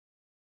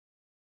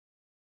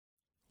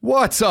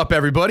What's up,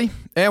 everybody,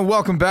 and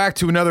welcome back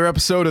to another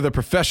episode of the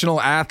Professional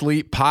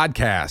Athlete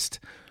Podcast.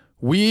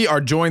 We are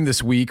joined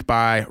this week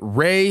by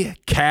Ray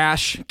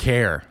Cash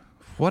Care.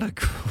 What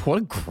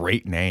a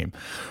great name.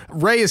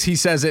 Ray, as he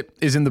says it,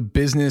 is in the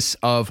business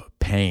of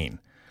pain.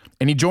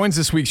 And he joins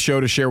this week's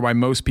show to share why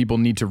most people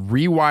need to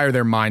rewire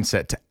their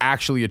mindset to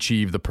actually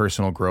achieve the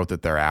personal growth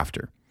that they're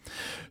after.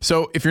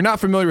 So if you're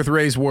not familiar with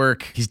Ray's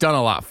work, he's done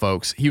a lot,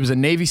 folks. He was a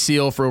Navy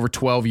SEAL for over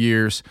 12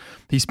 years.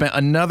 He spent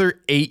another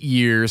 8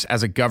 years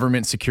as a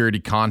government security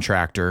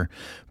contractor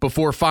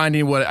before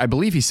finding what I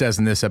believe he says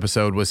in this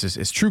episode was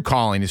his true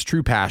calling, his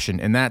true passion,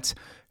 and that's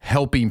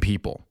helping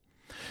people.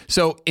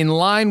 So in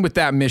line with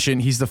that mission,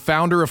 he's the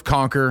founder of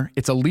Conquer.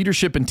 It's a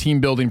leadership and team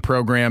building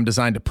program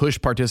designed to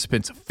push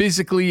participants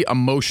physically,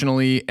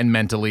 emotionally, and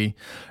mentally.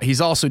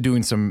 He's also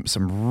doing some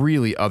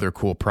really other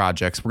cool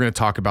projects. We're going to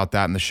talk about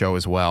that in the show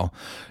as well.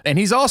 And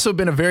he's also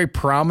been a very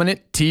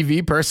prominent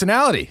TV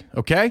personality,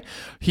 okay?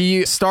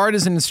 He starred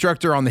as an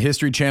instructor on the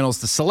History Channel's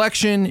The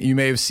Selection. You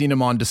may have seen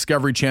him on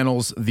Discovery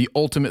Channel's The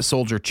Ultimate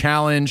Soldier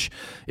Challenge.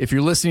 If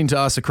you're listening to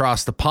us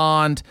across the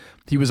pond,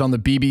 he was on the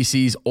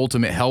BBC's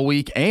Ultimate Hell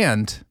Week,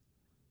 and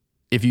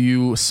if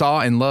you saw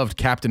and loved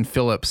Captain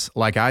Phillips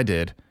like I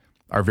did,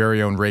 our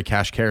very own Ray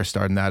Cash Care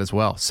starred in that as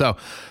well. So,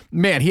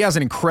 man, he has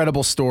an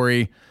incredible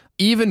story.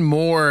 Even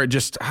more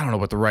just, I don't know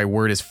what the right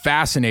word is,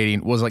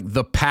 fascinating was like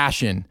the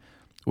passion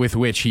with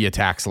which he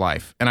attacks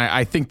life. And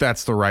I think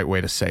that's the right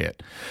way to say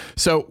it.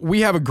 So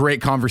we have a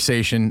great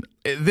conversation.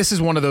 This is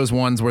one of those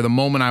ones where the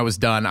moment I was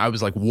done, I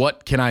was like,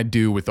 what can I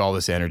do with all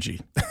this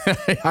energy?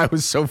 I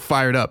was so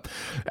fired up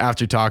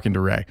after talking to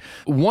Ray.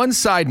 One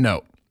side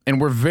note, and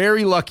we're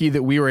very lucky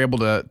that we were able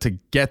to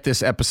get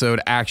this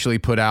episode actually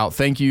put out.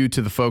 Thank you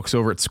to the folks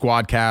over at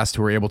Squadcast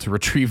who were able to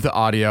retrieve the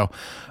audio.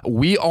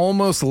 We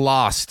almost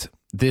lost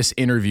this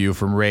interview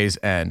from Ray's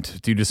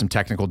end due to some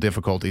technical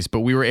difficulties,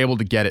 but we were able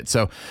to get it.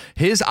 So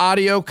his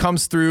audio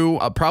comes through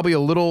probably a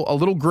little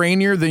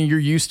grainier than you're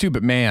used to,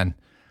 but man,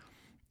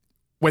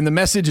 when the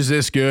message is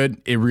this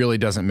good, it really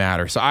doesn't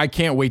matter. So I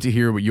can't wait to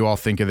hear what you all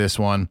think of this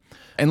one.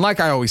 And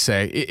like I always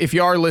say, if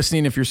you are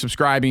listening, if you're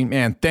subscribing,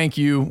 man, thank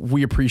you.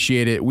 We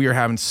appreciate it. We are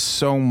having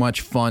so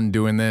much fun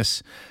doing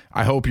this.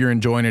 I hope you're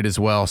enjoying it as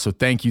well. So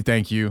thank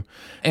you.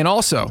 And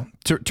also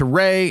to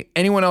Ray,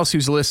 anyone else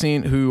who's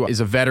listening who is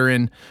a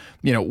veteran,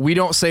 you know, we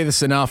don't say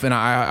this enough, and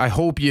I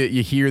hope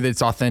you hear that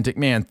it's authentic.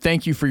 Man,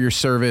 thank you for your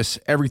service,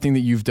 everything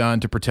that you've done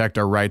to protect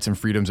our rights and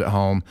freedoms at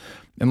home.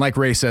 And like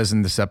Ray says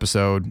in this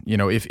episode, you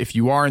know, if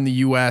you are in the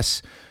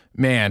U.S.,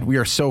 man, we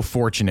are so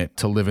fortunate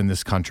to live in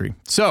this country.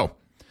 So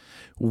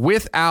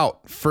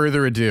without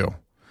further ado,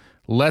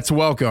 let's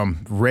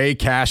welcome Ray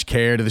Cash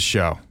Care to the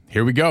show.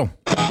 Here we go.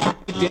 I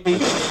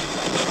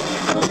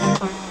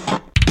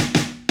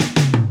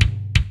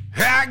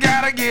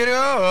gotta get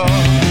up.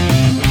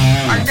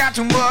 I got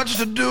too much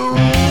to do.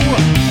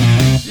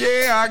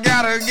 Yeah, I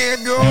gotta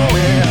get going.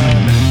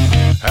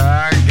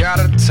 I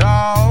gotta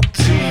talk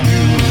to you.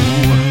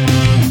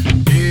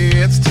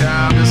 It's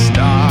time to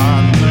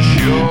start the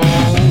show.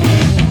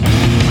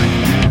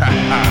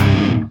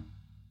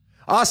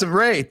 Awesome,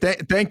 Ray.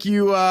 Thank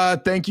you.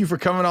 Thank you for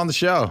coming on the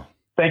show.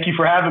 Thank you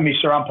for having me,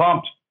 sir. I'm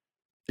pumped.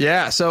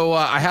 Yeah. So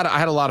I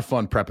had a lot of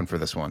fun prepping for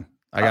this one.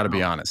 I got to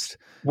be honest.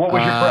 What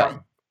was your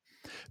prep?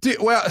 Dude,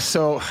 well,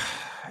 so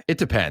it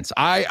depends.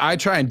 I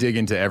try and dig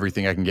into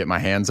everything I can get my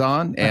hands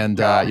on. And,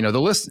 you know, the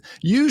list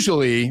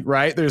usually,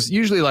 right, there's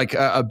usually like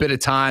a bit of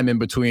time in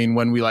between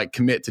when we like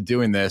commit to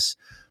doing this.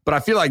 But I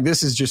feel like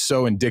this is just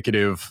so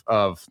indicative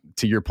of,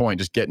 to your point,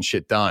 just getting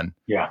shit done.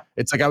 Yeah.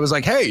 It's like, I was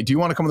like, hey, do you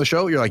want to come on the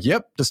show? You're like,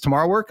 yep. Does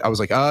tomorrow work? I was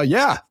like,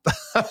 yeah,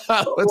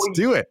 let's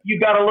do it. You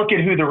got to look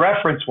at who the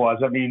reference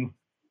was. I mean,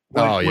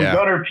 when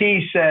Gunnar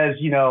P says,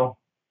 you know,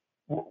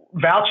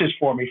 vouches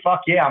for me,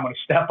 fuck yeah, I'm going to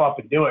step up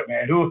and do it,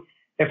 man.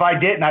 If I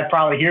didn't, I'd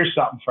probably hear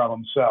something from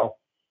him. So,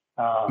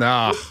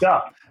 good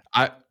stuff.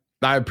 I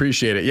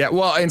appreciate it. Yeah.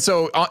 Well, and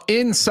so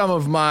in some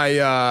of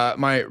my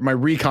my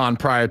recon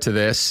prior to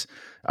this,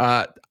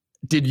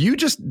 did you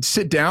just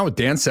sit down with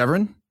Dan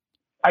Severn?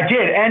 I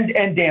did,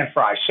 and Dan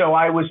Fry. So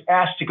I was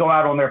asked to go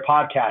out on their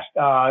podcast.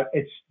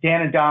 It's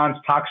Dan and Don's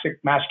Toxic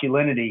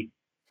Masculinity.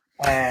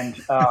 And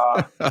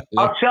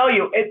I'll tell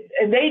you,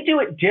 and they do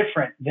it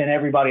different than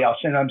everybody else.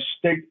 And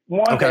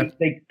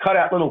they cut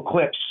out little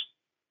clips.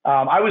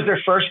 I was their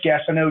first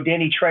guest. I know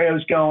Danny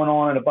Trejo's going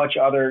on and a bunch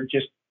of other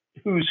just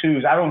who's.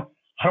 I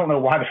don't know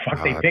why the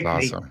fuck they picked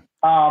awesome.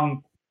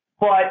 Me.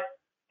 But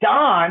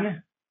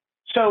Don.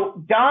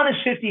 So Don is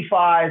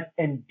 55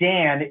 and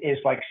Dan is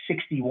like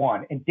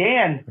 61. And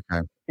Dan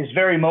is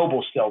very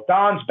mobile still.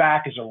 Don's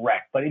back is a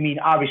wreck. But I mean,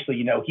 obviously,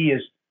 you know, he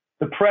is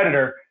the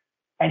predator.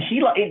 And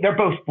they're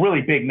both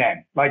really big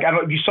men. Like, I don't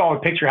know if you saw a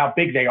picture how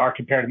big they are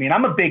compared to me. And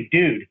I'm a big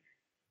dude.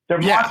 They're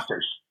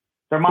monsters.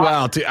 They're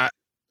monsters.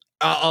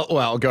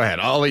 Well, go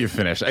ahead. I'll let you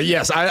finish.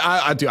 Yes,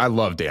 I do. I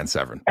love Dan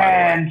Severn.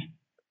 And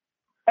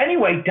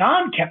anyway,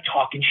 Don kept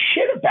talking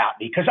shit about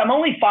me because I'm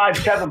only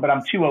 5'7", but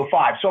I'm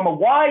 205. So I'm a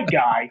wide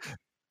guy.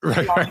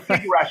 Right. I'm a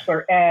big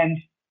wrestler. And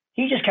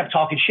he just kept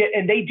talking shit,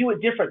 and they do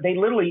it different. They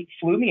literally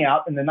flew me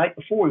out, and the night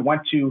before we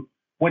went to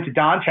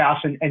Don's house,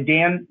 and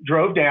Dan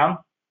drove down,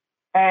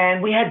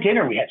 and we had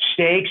dinner. We had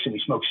steaks and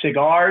we smoked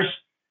cigars,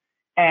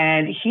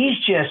 and he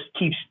just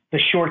keeps the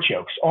short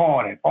jokes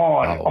on and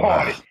on and on.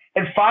 Wow.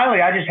 And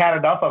finally, I just had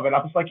enough of it. I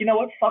was like, you know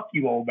what? Fuck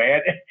you, old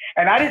man.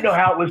 And I didn't know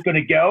how it was going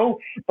to go,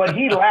 but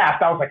he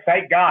laughed. I was like,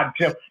 thank God.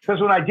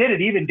 Because when I did it,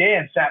 even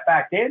Dan sat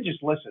back. Dan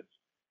just listens.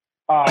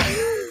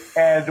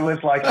 And it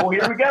was like, oh,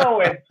 here we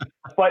go.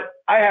 But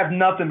I have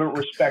nothing but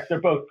respect.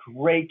 They're both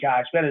great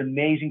guys. We had an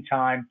amazing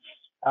time.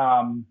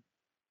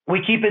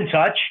 We keep in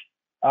touch.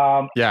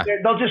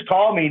 They'll just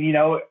call me. And,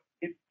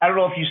 I don't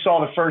know if you saw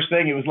the first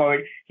thing. It was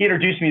like he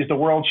introduced me as the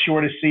world's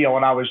shortest seal.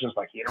 And I was just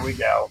like, here we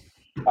go.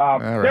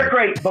 They're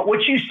great, but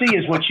what you see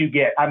is what you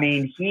get. I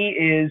mean,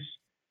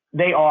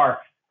 they are.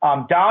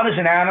 Don is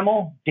an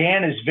animal.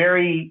 Dan is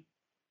very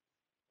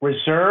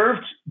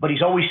reserved, but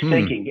he's always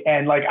thinking.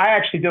 And like, I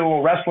actually did a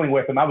little wrestling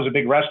with him. I was a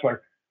big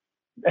wrestler.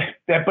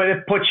 But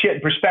it puts shit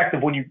in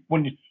perspective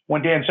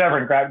when Dan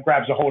Severn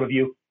grabs a hold of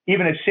you,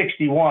 even at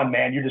 61,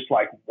 man, you're just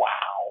like, wow,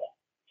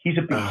 he's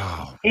a beast.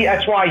 Oh,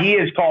 that's why he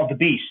is called the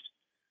Beast.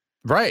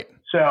 Right.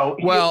 So,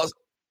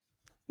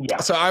 yeah.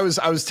 So I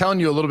was telling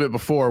you a little bit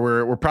before,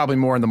 we're probably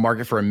more in the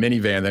market for a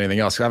minivan than anything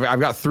else. I've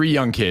got 3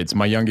 young kids.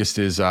 My youngest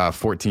is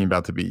 14,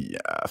 about to be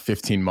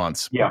 15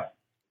 months. Yeah.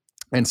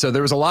 And so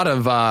there was a lot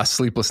of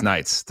sleepless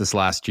nights this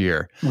last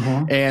year.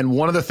 Mm-hmm. And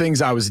one of the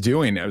things I was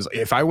doing, was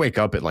if I wake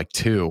up at like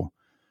 2,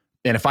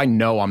 and if I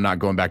know I'm not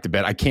going back to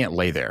bed, I can't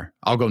lay there.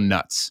 I'll go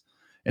nuts.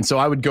 And so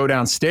I would go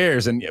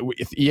downstairs, and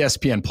with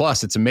ESPN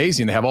Plus, it's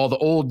amazing. They have all the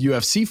old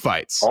UFC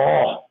fights.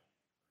 Oh.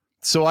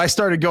 So I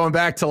started going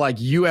back to like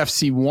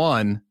UFC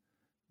 1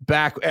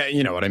 back,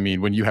 you know what I mean,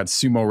 when you had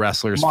sumo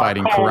wrestlers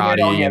fighting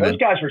karate. Yeah, those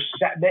guys were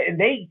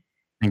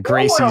and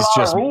Gracie's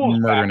just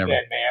murdering everyone.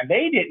 Man,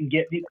 they didn't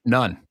get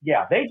none.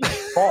 Yeah, they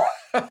just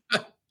fought.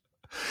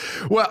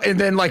 Well, and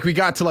then like we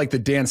got to like the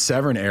Dan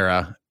Severn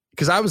era,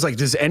 because I was like,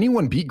 does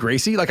anyone beat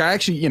Gracie? Like I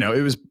actually,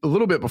 it was a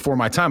little bit before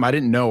my time. I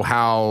didn't know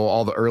how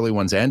all the early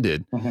ones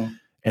ended. Mm-hmm.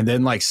 And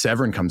then like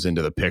Severn comes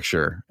into the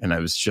picture, and I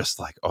was just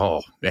like,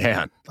 oh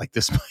man, like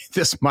this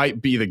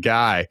might be the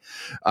guy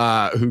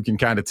who can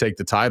kind of take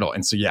the title.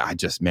 And so, yeah,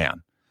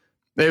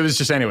 it was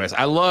just, anyways,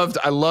 I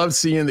loved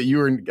seeing that you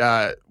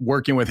were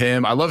working with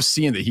him. I love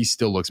seeing that he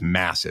still looks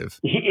massive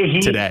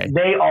today.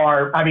 They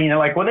are, I mean,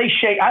 like when they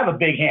shake, I have a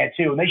big hand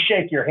too. When they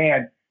shake your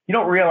hand, you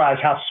don't realize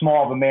how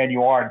small of a man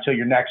you are until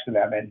you're next to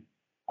them. And,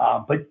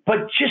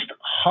 but just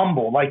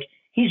humble, like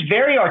he's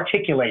very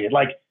articulated.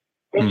 Like,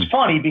 it's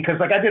funny because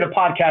like I did a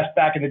podcast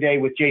back in the day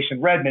with Jason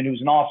Redman, who's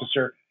an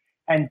officer,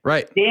 and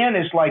Dan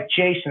is like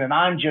Jason, and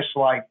I'm just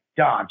like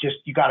Don. Just,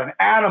 you got an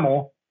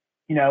animal,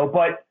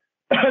 but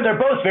they're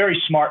both very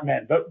smart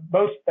men, but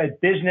both at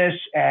business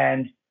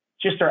and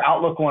just their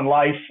outlook on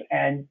life.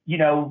 And,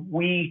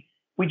 we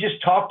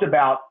just talked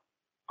about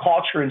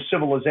culture and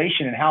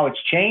civilization and how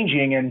it's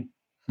changing. And,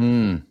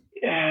 and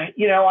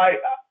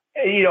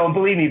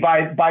believe me,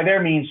 by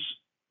their means,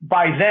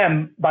 by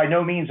them, by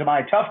no means am I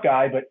a tough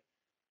guy, but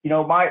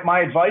my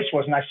advice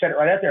was, and I said it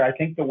right out there, I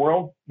think the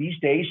world these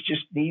days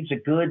just needs a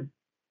good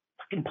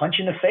fucking punch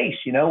in the face,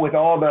 with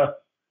all the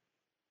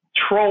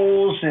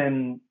trolls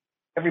and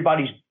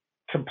everybody's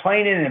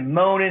complaining and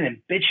moaning and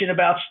bitching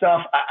about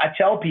stuff. I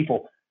tell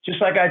people,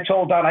 just like I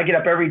told Don, I get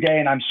up every day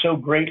and I'm so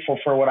grateful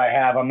for what I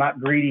have. I'm not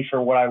greedy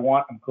for what I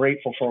want. I'm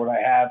grateful for what I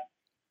have.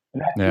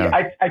 And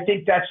I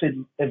think that's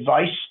the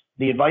advice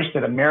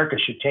that America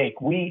should take.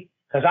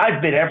 Because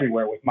I've been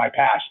everywhere with my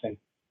past, and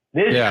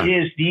this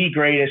is the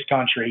greatest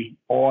country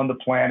on the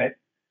planet.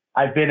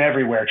 I've been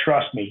everywhere.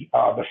 Trust me.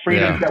 The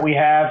freedoms that we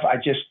have,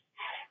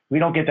 we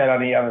don't get that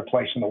any other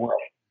place in the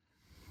world.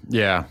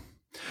 Yeah.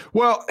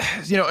 Well,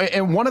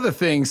 and one of the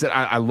things that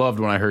I loved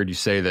when I heard you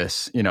say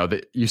this,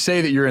 that you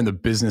say that you're in the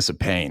business of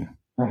pain.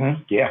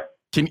 Mm-hmm. Yeah.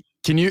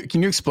 Can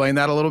you explain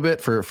that a little bit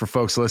for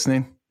folks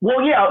listening?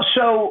 Well, yeah.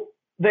 So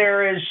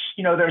there's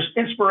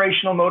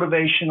inspirational,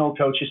 motivational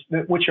coaches,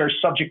 which are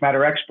subject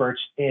matter experts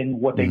in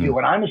what they do.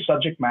 And I'm a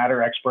subject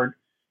matter expert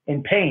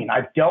in pain.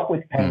 I've dealt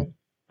with pain. Mm-hmm.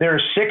 There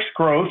are 6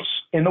 growths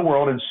in the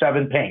world and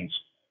 7 pains.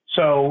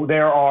 So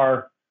there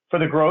are, for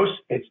the growths,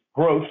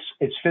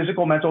 it's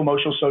physical, mental,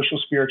 emotional, social,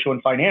 spiritual,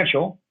 and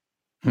financial.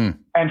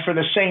 And for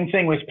the same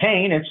thing with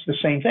pain, it's the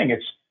same thing.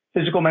 It's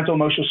physical, mental,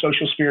 emotional,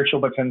 social, spiritual,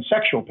 but then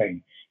sexual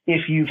pain.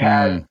 If you've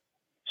had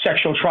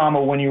sexual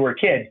trauma when you were a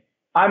kid,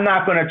 I'm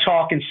not going to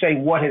talk and say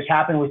what has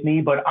happened with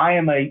me, but I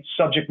am a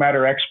subject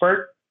matter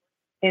expert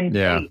in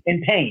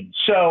pain.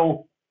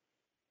 So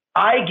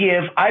I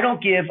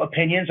don't give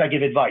opinions. I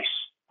give advice.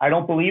 I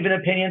don't believe in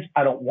opinions.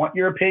 I don't want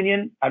your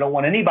opinion. I don't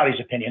want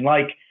anybody's opinion.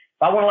 Like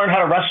if I want to learn how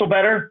to wrestle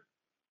better,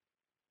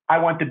 I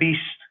want the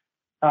Beast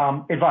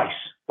advice.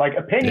 Like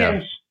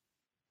opinions,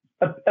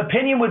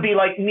 opinion would be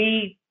like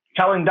me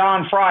telling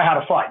Don Fry how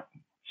to fight.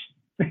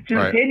 It's an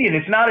opinion.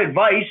 It's not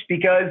advice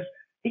because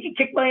he can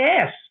kick my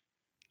ass.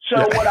 So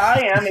what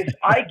I am is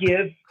I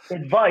give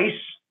advice,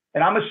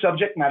 and I'm a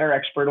subject matter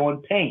expert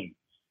on pain.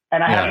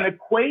 And I have an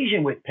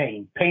equation with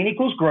pain. Pain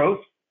equals growth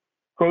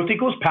growth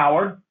equals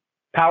power,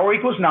 power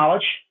equals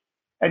knowledge,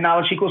 and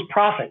knowledge equals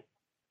profit.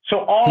 So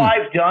all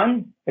I've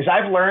done is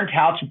I've learned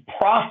how to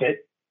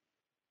profit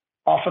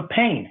off of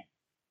pain.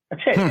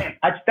 That's it.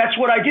 That's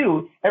what I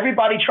do.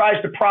 Everybody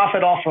tries to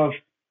profit off of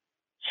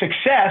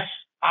success.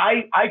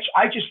 I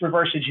just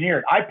reverse engineer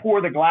it. I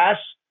pour the glass.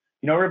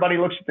 You know, everybody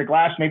looks at the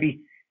glass.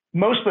 Maybe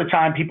most of the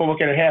time people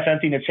look at it half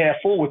empty and it's half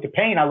full. With the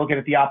pain, I look at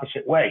it the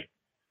opposite way.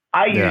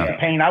 I use the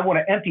pain. I want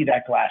to empty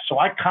that glass. So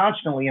I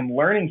constantly am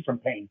learning from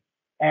pain.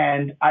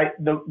 And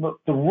the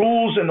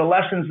rules and the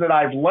lessons that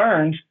I've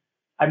learned,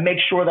 I make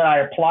sure that I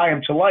apply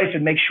them to life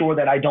and make sure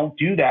that I don't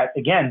do that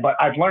again. But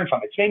I've learned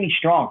from it. It's made me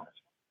stronger.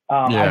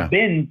 I've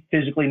been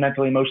physically,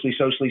 mentally, emotionally,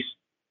 socially,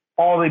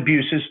 all the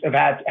abuses have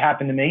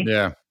happened to me.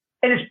 Yeah.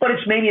 And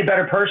it's made me a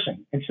better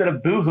person. Instead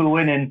of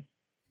boohooing and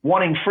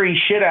wanting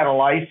free shit out of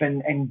life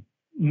and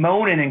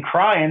moaning and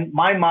crying,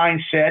 my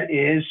mindset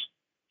is,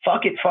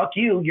 fuck it, fuck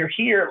you. You're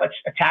here. Let's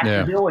attack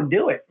the bill and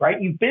do it,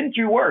 right? You've been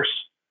through worse.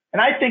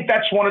 And I think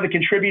that's one of the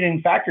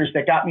contributing factors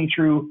that got me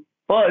through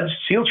BUD/S,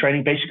 SEAL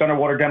training, basic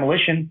underwater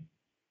demolition,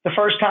 the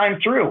first time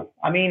through.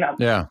 I mean,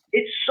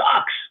 it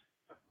sucks.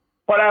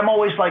 But I'm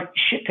always like,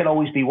 shit could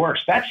always be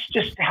worse. That's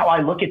just how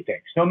I look at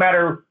things, no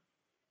matter,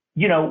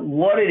 you know,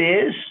 what it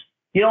is,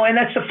 you know, and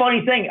that's the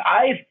funny thing.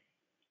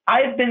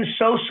 I've been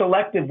so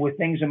selective with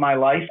things in my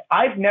life.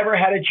 I've never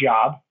had a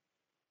job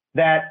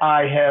that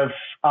I have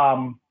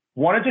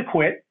wanted to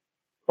quit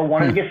or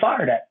wanted to get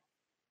fired at.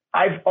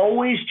 I've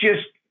always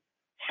just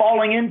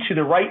falling into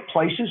the right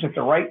places at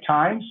the right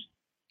times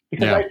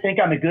because I think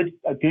I'm a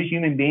good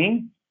human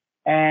being,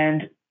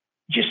 and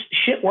just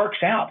shit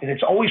works out, and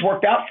it's always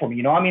worked out for me.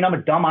 You know, I mean, I'm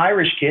a dumb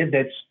Irish kid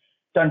that's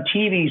done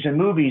TVs and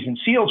movies and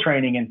SEAL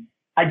training, and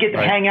I get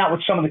to hang out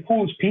with some of the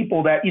coolest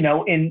people that, you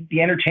know, in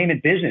the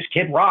entertainment business.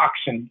 Kid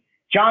Rocks and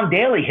John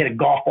Daly hit a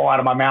golf ball out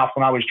of my mouth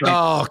when I was drinking.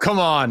 Oh, come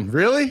on.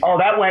 Really? Oh,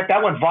 that went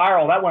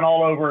viral. That went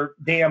all over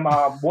damn,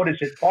 what is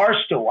it?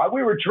 Barstool.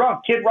 We were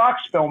drunk. Kid Rock's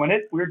filming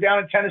it. We were down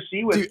in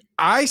Tennessee with. Dude,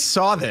 I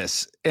saw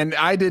this and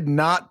I did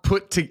not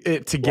put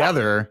it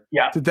together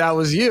that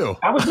was you.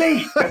 That was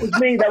me. That was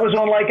me. That was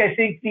on I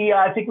think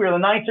we were the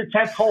 9th or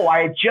 10th hole. I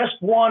had just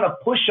won a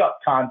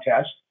push-up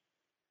contest.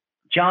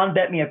 John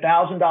bet me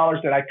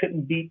 $1,000 that I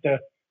couldn't beat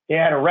they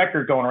had a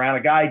record going around.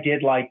 A guy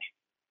did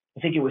I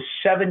think it was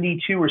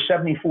 72 or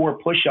 74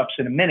 push-ups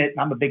in a minute. And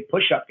I'm a big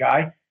push-up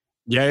guy.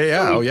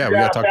 Yeah. So we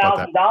got to talk about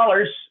that.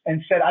 $1,000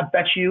 and said, I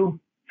bet you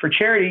for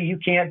charity, you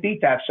can't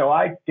beat that. So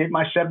I did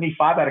my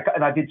 75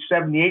 and I did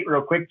 78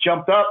 real quick,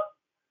 jumped up.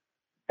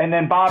 And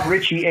then Bob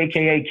Ritchie,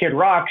 AKA Kid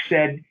Rock,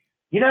 said,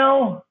 you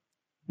know,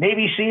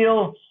 Navy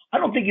SEAL, I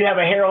don't think you have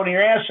a hair on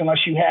your ass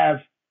unless you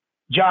have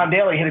John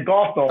Daly hit a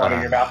golf ball out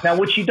of your mouth. Now,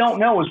 what you don't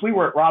know is we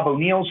were at Rob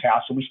O'Neill's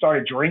house and we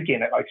started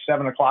drinking at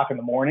 7 o'clock in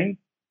the morning.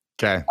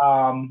 Okay.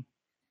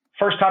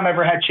 First time I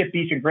ever had chip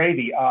beef and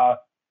gravy.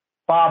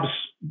 Bob's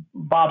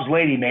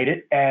lady made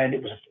it, and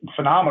it was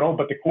phenomenal.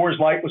 But the Coors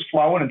Light was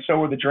flowing, and so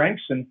were the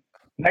drinks. And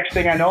next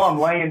thing I know, I'm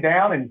laying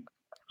down, and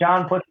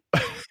John puts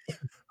the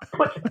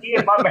tea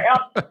in my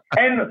mouth.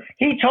 And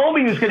he told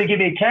me he was going to give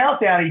me a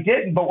countdown. He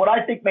didn't. But what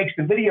I think makes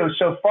the video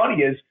so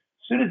funny is, as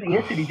soon as he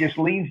hits it, he just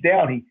leans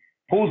down. He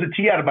pulls the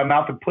tea out of my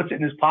mouth and puts it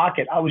in his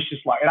pocket. I was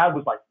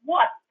like,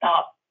 what the?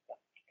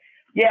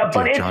 Yeah,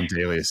 but John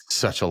Daly is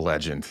such a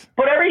legend.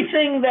 But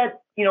everything that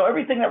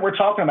we're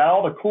talking about,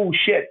 all the cool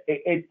shit,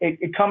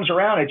 it comes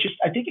around. I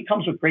think it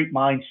comes with great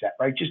mindset,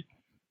 right? Just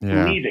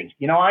believing.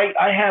 You know,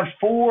 I have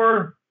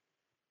four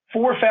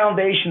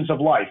foundations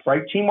of life,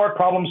 right? Teamwork,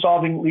 problem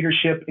solving,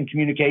 leadership, and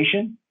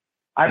communication.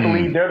 I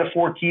believe they're the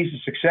 4 keys to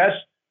success.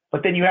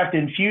 But then you have to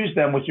infuse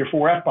them with your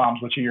 4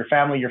 F-bombs, which are your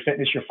family, your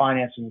fitness, your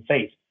finances, and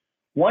faith.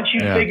 Once you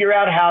figure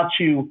out how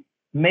to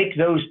make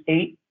those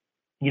 8,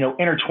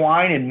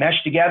 intertwine and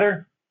mesh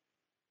together,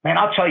 man,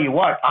 I'll tell you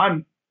what,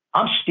 I'm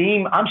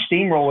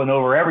steamrolling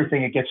over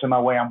everything that gets in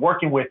my way. I'm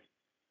working with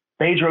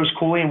Bedros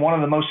Keuilian, one of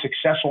the most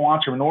successful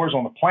entrepreneurs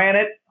on the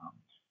planet.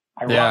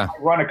 I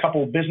run a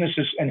couple of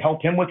businesses and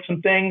help him with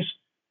some things.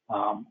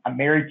 I'm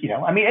married,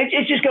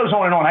 it just goes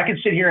on and on. I can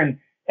sit here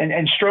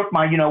and stroke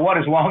my,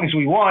 as long as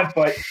we want,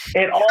 but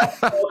it all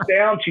falls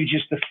down to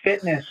just the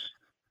fitness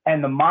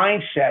and the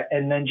mindset,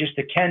 and then just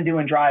the can-do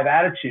and drive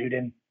attitude,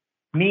 and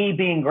me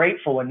being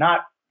grateful and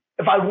not,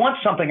 if I want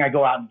something, I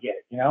go out and get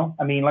it, we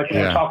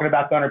were talking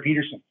about Gunnar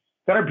Peterson.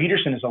 Gunnar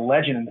Peterson is a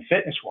legend in the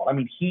fitness world. I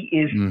mean, he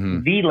is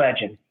the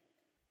legend.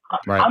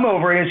 Right. I'm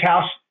over at his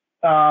house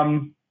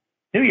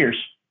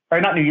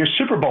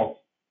Super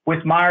Bowl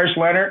with Myers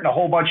Leonard and a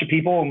whole bunch of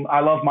people. And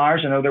I love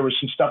Myers. I know there was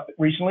some stuff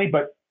recently,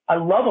 but I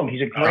love him.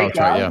 He's a great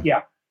guy. Right,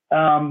 yeah.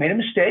 Made a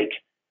mistake.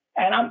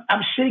 And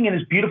I'm sitting in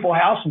his beautiful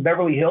house in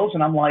Beverly Hills,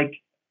 and I'm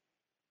like,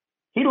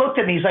 he looked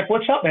at me. He's like,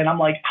 "What's up, man?" I'm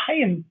like, I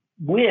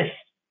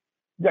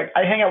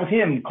hang out with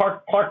him,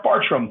 Clark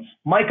Bartram,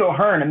 Mike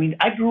O'Hearn. I mean,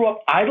 I grew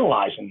up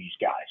idolizing these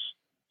guys.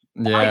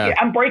 Yeah.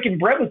 I'm breaking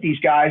bread with these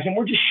guys, and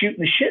we're just shooting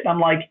the shit. And I'm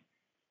like,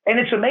 and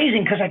it's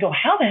amazing because I go,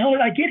 how the hell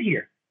did I get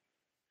here?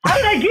 How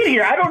did I get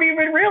here? I don't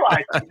even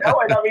realize. And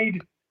I mean,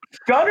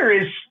 Gunnar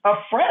is a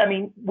friend. I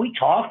mean, we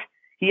talk.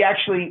 He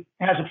actually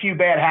has a few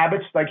bad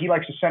habits. Like he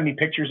likes to send me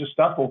pictures of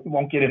stuff. We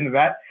won't get into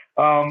that.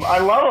 I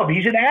love him.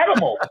 He's an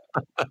animal.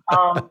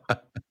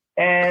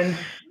 And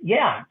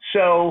yeah,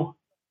 so.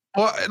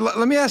 Well,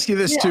 let me ask you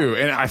this too.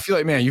 And I feel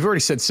like, man, you've already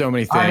said so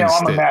many things. I know,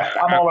 I'm a mess.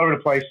 I'm all over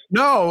the place.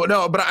 No,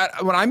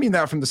 but when I mean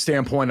that from the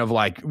standpoint of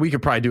like, we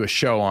could probably do a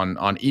show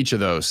on each of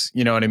those,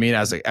 you know what I mean?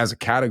 As a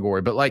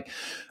category, but like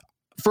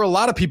for a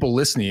lot of people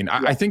listening,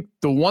 I think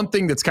the one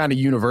thing that's kind of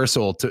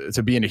universal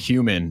to being a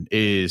human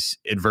is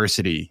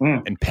adversity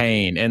and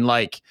pain. And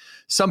like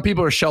some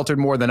people are sheltered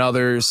more than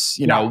others,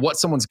 you know, what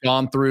someone's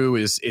gone through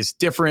is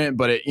different,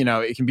 but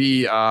it can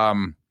be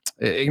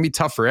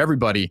tough for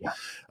everybody. Yeah.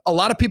 A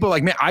lot of people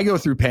like, man, I go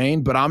through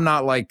pain, but I'm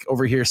not like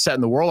over here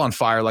setting the world on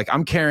fire. Like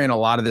I'm carrying a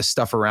lot of this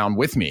stuff around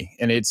with me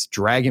and it's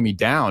dragging me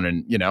down.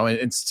 And, you know, and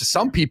it's to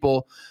some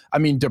people, I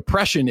mean,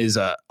 depression is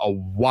a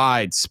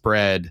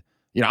widespread,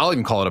 you know, I'll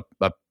even call it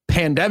a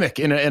pandemic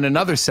in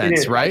another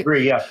sense, right? I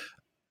agree, yeah.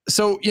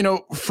 So, you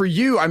know, for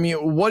you, I mean,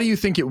 what do you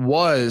think it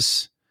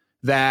was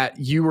that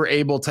you were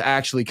able to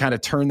actually kind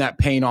of turn that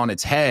pain on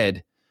its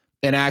head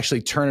and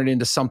actually turn it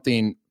into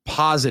something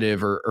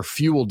positive or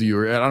fueled you,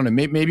 or I don't know,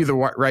 maybe the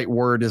right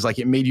word is like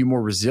it made you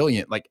more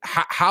resilient. Like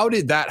how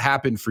did that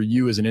happen for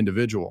you as an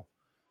individual?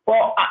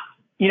 Well,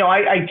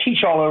 I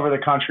teach all over the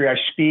country. I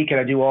speak and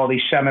I do all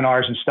these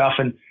seminars and stuff.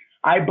 And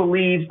I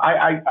believe,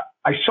 I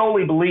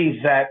solely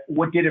believe that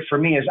what did it for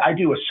me is I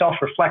do a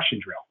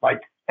self-reflection drill.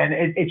 Like, and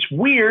it's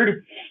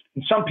weird.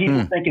 And some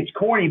people think it's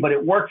corny, but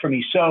it worked for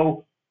me.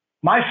 So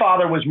my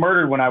father was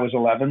murdered when I was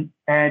 11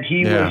 and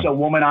he was a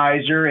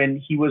womanizer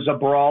and he was a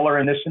brawler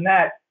and this and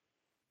that.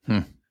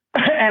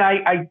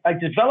 And I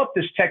developed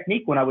this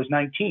technique when I was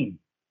 19.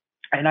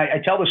 And I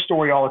tell this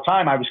story all the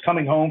time. I was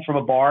coming home from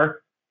a bar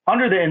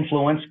under the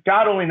influence.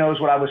 God only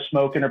knows what I was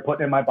smoking or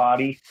putting in my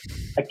body.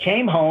 I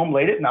came home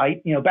late at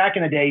night. You know, back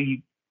in the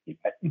day,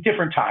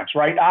 different times,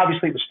 right?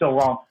 Obviously, it was still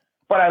wrong.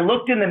 But I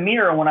looked in the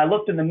mirror. When I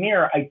looked in the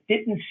mirror, I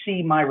didn't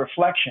see my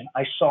reflection.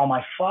 I saw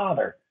my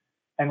father.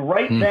 And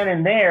right then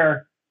and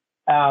there,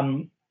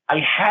 I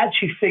had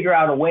to figure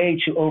out a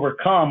way to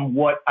overcome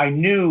what I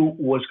knew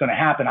was going to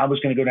happen. I was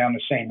going to go down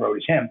the same road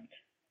as him.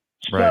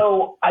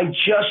 So I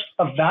just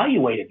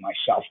evaluated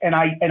myself. And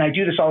I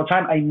do this all the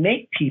time. I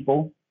make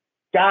people,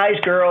 guys,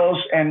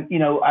 girls, and you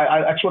know,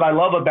 that's what I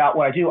love about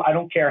what I do. I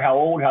don't care how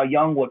old, how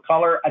young, what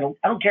color. I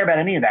don't care about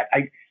any of that.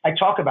 I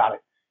talk about it.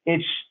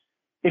 It's,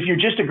 if you're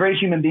just a great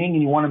human being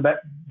and you want to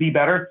be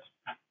better,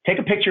 take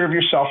a picture of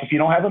yourself. If you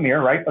don't have a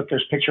mirror, right? But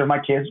there's a picture of my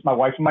kids, my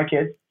wife and my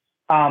kids.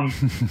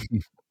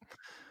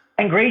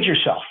 And grade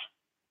yourself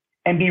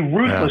and be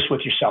ruthless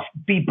with yourself.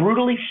 Be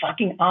brutally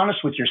fucking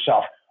honest with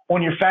yourself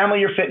on your family,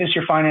 your fitness,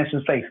 your finance,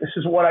 and faith. This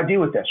is what I do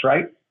with this,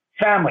 right?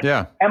 Family.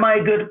 Yeah. Am I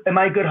a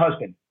good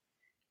husband?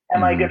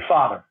 Am I a good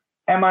father?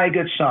 Am I a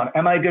good son?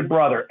 Am I a good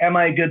brother? Am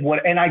I a good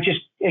what? And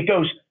it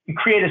goes, you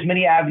create as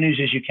many avenues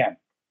as you can.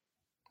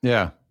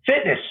 Yeah.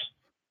 Fitness.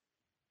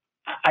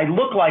 I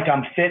look like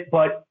I'm fit,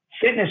 but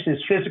fitness is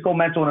physical,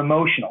 mental, and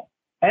emotional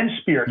and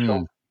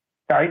spiritual.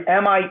 Right?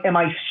 Am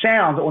I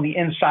sound on the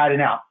inside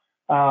and out?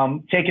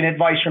 Taking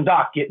advice from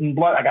doc, getting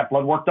blood. I got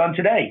blood work done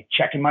today,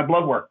 checking my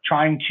blood work,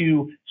 trying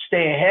to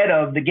stay ahead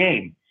of the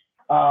game.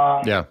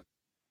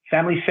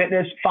 Family,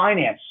 fitness,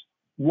 finance.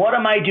 What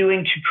am I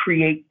doing to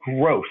create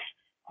growth?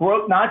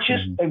 Growth, not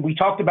just, we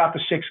talked about the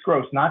 6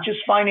 growths, not just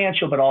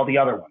financial, but all the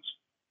other ones.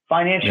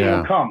 Financial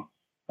income,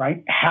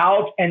 right?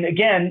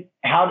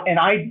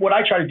 What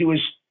I try to do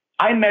is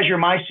I measure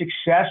my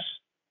success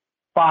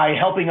by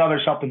helping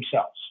others help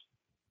themselves,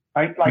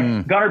 right?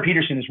 Like Gunnar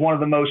Peterson is one of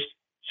the most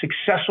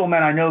successful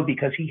men I know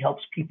because he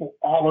helps people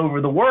all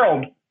over the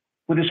world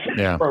with his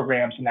fitness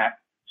programs and that.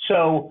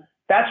 So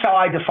that's how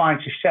I define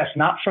success,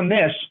 not from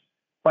this,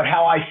 but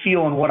how I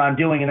feel and what I'm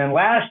doing. And then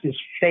last is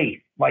faith.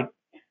 Like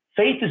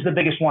faith is the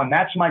biggest one.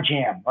 That's my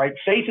jam, right?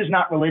 Faith is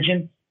not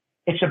religion.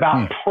 It's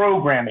about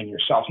programming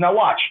yourself. Now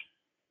watch,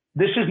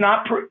 this is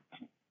not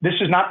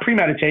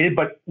premeditated,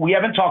 but we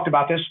haven't talked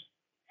about this.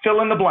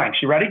 Fill in the blanks.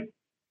 You ready?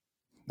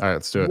 All right,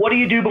 let's do it. What do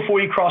you do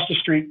before you cross the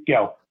street?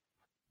 Go.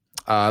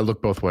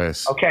 Look both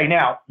ways. Okay,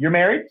 now you're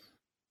married.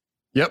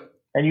 Yep.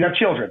 And you have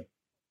children.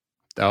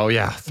 Oh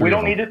yeah. We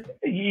don't need it.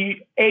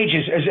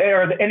 Ages.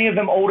 Are any of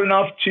them old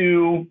enough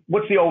to?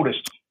 What's the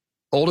oldest?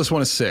 Oldest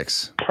one is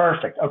 6.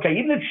 Perfect. Okay,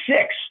 even at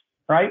 6,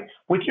 right?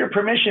 With your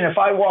permission, if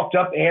I walked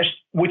up, asked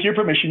with your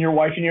permission, your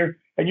wife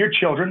and your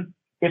children,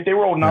 if they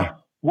were old enough,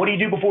 what do you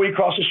do before you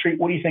cross the street?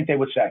 What do you think they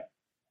would say?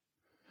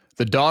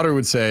 The daughter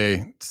would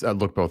say,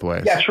 "Look both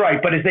ways." That's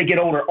right. But as they get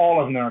older,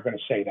 all of them are going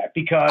to say that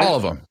because all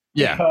of them.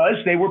 Yeah. Because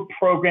they were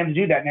programmed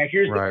to do that. Now,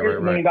 here's the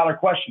 $1 million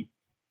question.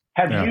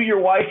 Have you, your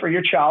wife, or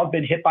your child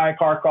been hit by a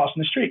car crossing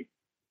the street?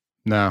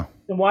 No.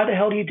 Then why the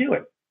hell do you do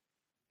it?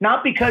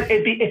 Not because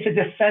it's a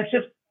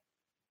defensive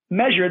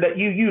measure that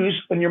you use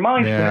in your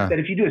mindset that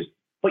if you do this,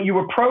 but you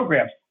were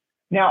programmed.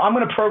 Now, I'm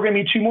going to program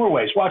you 2 more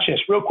ways. Watch this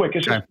real quick.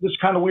 This is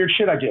kind of weird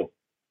shit I do.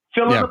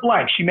 Fill in the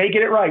blanks. You may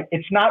get it right.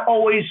 It's not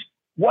always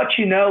what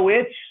you know.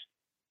 It's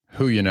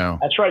who you know.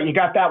 That's right. You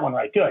got that one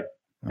right. Good.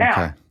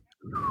 Now,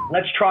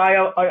 let's try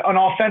an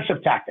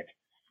offensive tactic.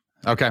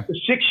 Okay. The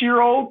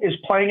 6-year-old is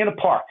playing in a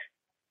park.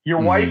 Your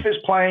wife is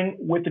playing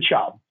with the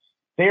child.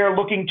 They are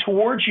looking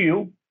towards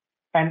you,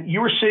 and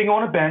you are sitting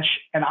on a bench,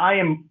 and I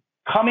am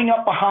coming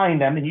up behind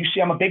them, and you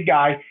see I'm a big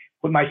guy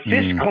with my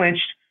fist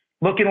clenched,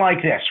 looking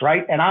like this,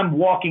 right? And I'm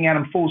walking at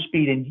them full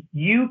speed, and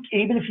you,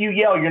 even if you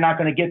yell, you're not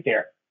going to get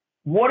there.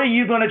 What are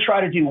you going to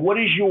try to do? What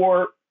is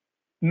your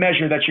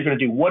measure that you're going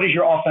to do? What is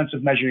your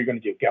offensive measure you're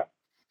going to do? Go.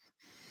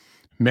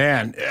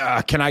 Man,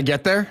 can I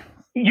get there?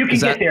 You can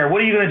get there.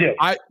 What are you going to do?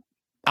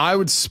 I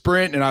would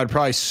sprint and I would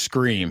probably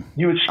scream.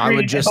 You would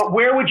scream, but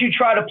where would you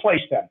try to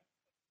place them?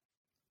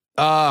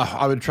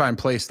 I would try and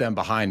place them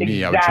behind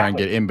me. I would try and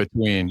get in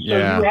between. So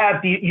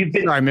you've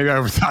been. Sorry, maybe I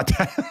overthought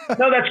that.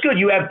 No, that's good.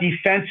 You have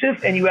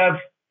defensive and you have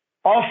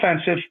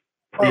offensive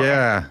program.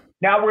 Yeah.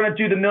 Now we're going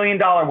to do the $1 million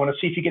one. Let's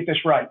see if you get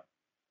this right.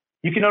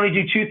 You can only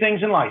do 2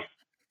 things in life.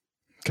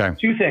 Okay.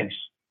 2 things.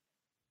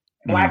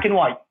 Black and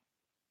white.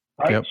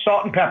 Right? Yep.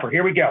 Salt and pepper.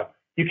 Here we go.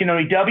 You can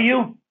only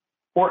W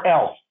or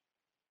L.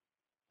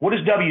 What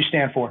does W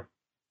stand for?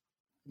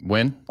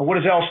 Win. Or what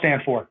does L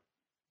stand for?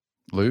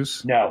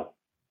 Lose. No.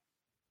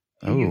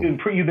 Oh. You've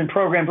been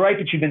programmed right,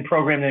 but you've been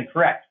programmed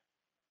incorrect.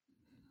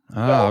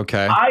 Oh,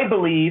 okay. I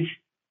believe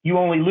you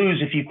only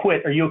lose if you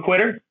quit. Are you a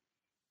quitter?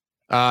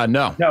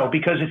 No. No,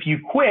 because if you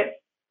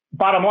quit,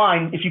 bottom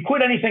line, if you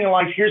quit anything in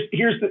life, here's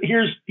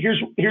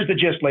the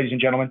gist, ladies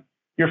and gentlemen.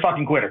 You're a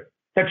fucking quitter.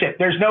 That's it.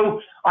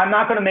 I'm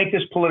not going to make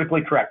this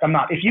politically correct. I'm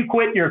not. If you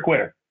quit, you're a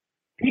quitter.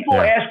 People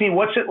ask me,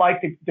 what's it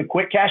like to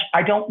quit, Cash?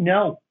 I don't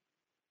know.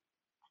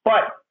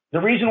 But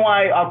the reason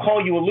why I'll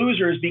call you a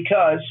loser is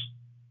because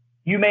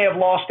you may have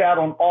lost out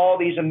on all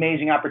these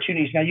amazing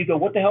opportunities. Now you go,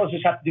 what the hell does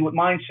this have to do with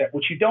mindset?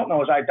 What you don't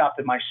know is I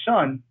adopted my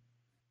son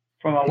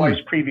from my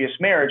wife's previous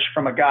marriage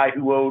from a guy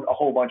who owed a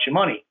whole bunch of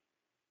money.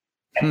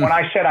 And when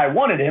I said I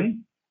wanted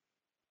him,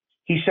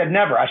 he said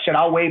never. I said,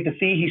 I'll waive the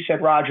fee. He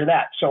said, Roger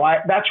that. So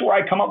that's where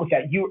I come up with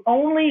that. You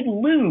only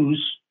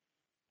lose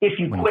if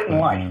you quit in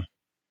life.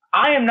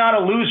 I am not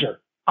a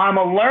loser. I'm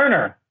a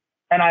learner,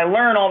 and I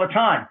learn all the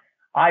time.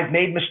 I've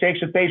made mistakes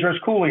with Bedros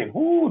Keuilian.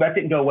 Ooh, that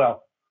didn't go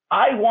well.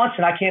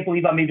 And I can't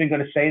believe I'm even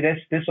going to say this.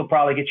 This will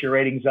probably get your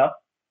ratings up.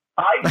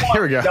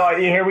 Here we go. No,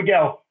 here we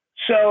go.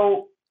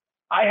 So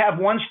I have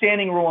one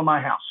standing rule in my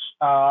house.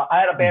 I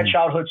had a bad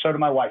childhood. So did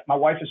my wife. My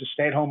wife is a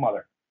stay-at-home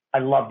mother. I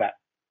love that.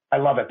 I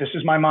love it. This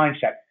is my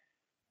mindset.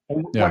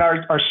 When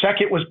our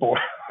second was born,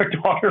 our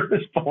daughter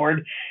was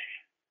born,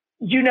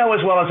 you know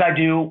as well as I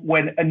do,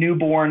 when a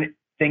newborn,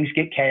 things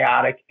get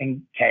chaotic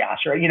and chaos,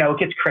 right? It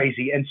gets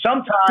crazy. And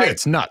sometimes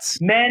it's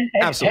nuts. Men,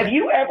 have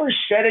you ever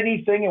said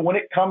anything and when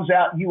it comes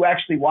out, you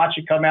actually watch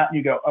it come out and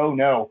you go, oh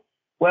no.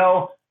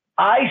 Well,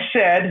 I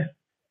said,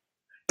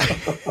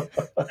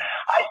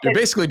 you're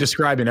basically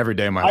describing every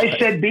day of my life. I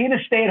said, being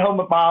a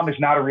stay-at-home mom is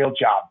not a real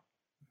job.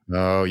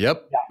 Oh,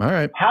 yep. Yeah. All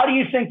right. How do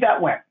you think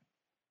that went?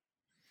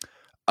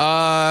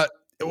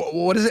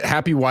 What is it?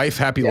 Happy wife,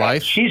 happy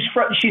life. She's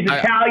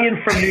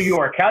Italian from New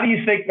York. How do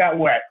you think that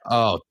went?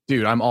 Oh,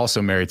 dude, I'm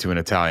also married to an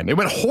Italian. It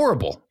went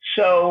horrible.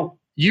 So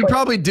you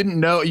probably didn't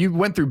know. You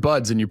went through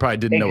buds and you probably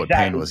didn't know what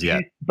pain was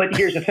yet. But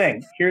here's the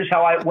thing. Here's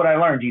what I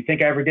learned. Do you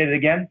think I ever did it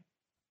again?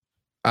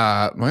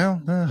 Hope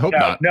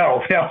not.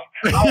 No.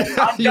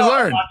 You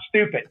learned. I'm not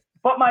stupid.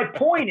 But my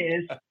point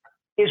is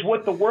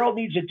what the world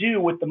needs to do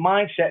with the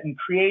mindset and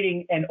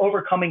creating and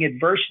overcoming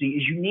adversity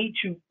is you need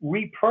to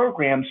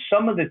reprogram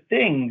some of the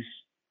things,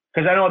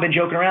 because I know I've been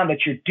joking around,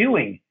 that you're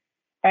doing.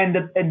 And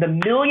the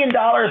 $1 million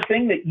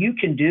thing that you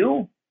can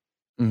do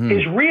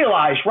is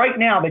realize right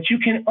now that you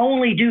can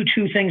only do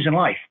 2 things in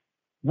life: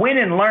 win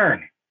and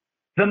learn.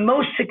 The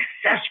most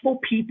successful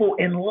people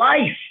in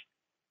life,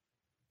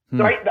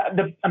 right?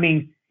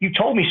 You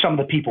told me some of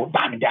the people,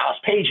 Diamond Dallas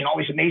Page and all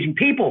these amazing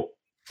people.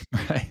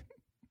 Right.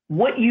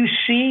 What you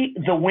see,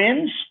 the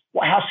wins,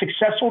 how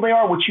successful they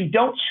are, what you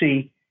don't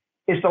see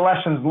is the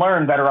lessons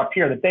learned that are up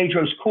here, the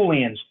Bedros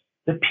Keuilians,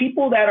 the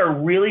people that are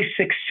really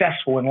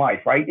successful in life,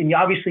 right? And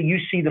obviously you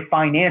see the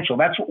financial.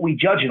 That's what we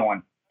judge it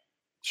on.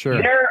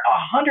 Sure. They're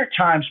 100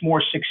 times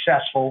more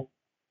successful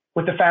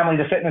with the family,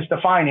 the fitness, the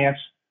finance,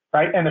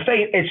 right? And the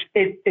faith.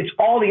 It's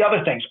all the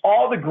other things,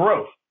 all the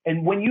growth.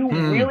 And when you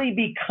really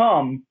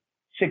become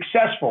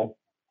successful,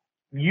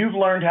 you've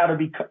learned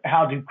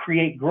how to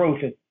create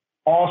growth at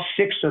all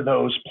 6 of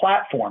those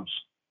platforms.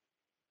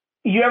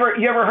 You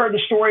ever heard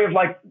the story of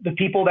like the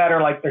people that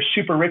are like, they're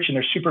super rich and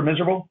they're super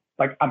miserable?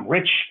 Like, I'm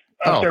rich,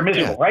 they're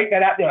miserable, right?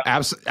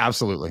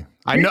 Absolutely.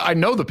 I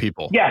know the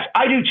people. Yes,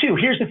 I do too.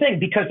 Here's the thing,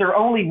 because they're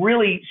only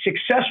really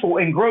successful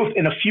in growth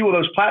in a few of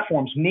those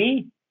platforms.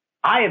 Me,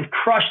 I have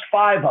crushed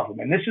 5 of them.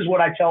 And this is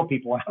what I tell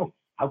people.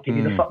 I'll give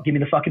me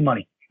the fucking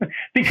money.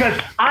 Because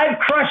I've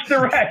crushed the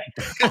rest.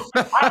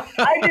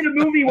 I did a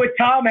movie with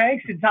Tom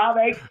Hanks, and Tom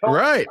Hanks told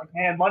me,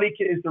 man, money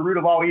is the root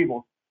of all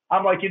evil.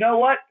 I'm like, you know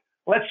what?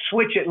 Let's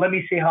switch it. Let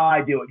me see how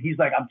I do it. He's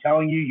like, I'm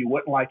telling you, you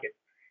wouldn't like it.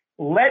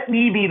 Let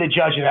me be the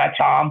judge of that,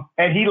 Tom.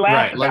 And he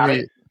laughed about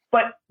it.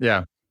 But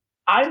yeah,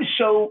 I'm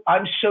so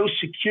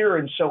secure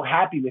and so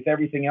happy with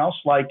everything else.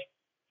 Like,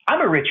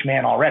 I'm a rich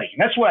man already.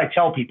 And that's what I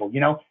tell people.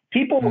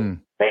 People,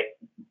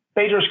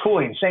 Bedros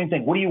Keuilian, same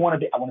thing. What do you want to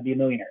be? I want to be a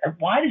millionaire.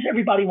 Why does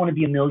everybody want to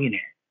be a millionaire?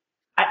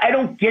 I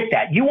don't get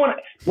that.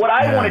 What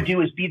I want to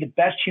do is be the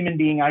best human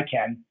being I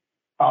can,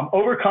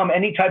 overcome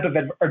any type of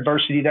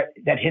adversity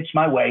that hits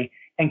my way,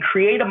 and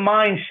create a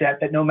mindset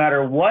that no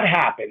matter what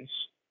happens,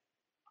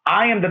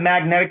 I am the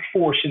magnetic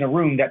force in a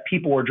room that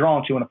people are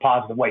drawn to in a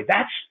positive way.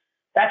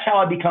 That's how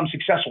I become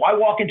successful. I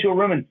walk into a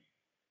room and,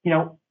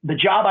 the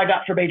job I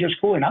got for Bedros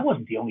Keuilian, I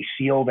wasn't the only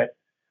SEAL that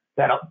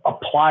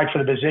applied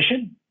for the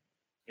position.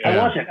 Yeah. I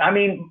wasn't. I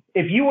mean,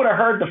 if you would have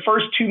heard the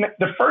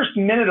first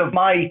minute of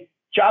my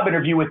job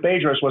interview with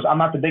Bedros was, I'm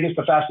not the biggest,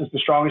 the fastest, the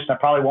strongest, and I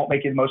probably won't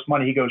make you the most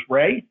money. He goes,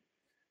 Ray,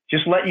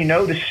 just let you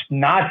know, this is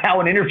not how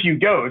an interview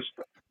goes.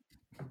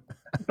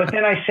 But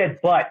then I said,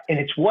 but, and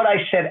it's what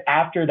I said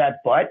after that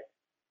but,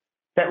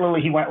 that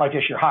literally he went like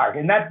this, you're hired.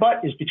 And that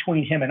but is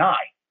between him and I.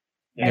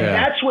 And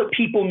that's what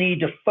people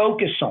need to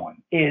focus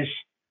on is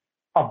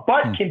a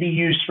but can be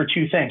used for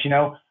two things.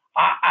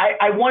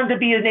 I wanted to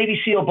be a Navy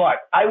SEAL, but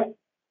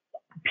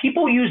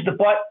people use the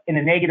but in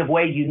a negative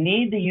way. You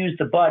need to use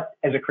the but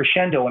as a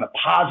crescendo in a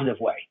positive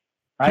way,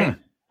 right?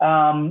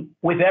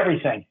 With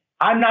everything.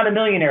 I'm not a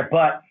millionaire,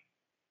 but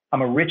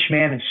I'm a rich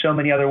man in so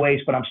many other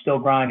ways, but I'm still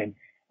grinding.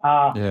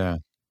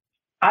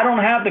 I don't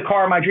have the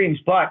car of my dreams,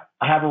 but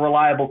I have a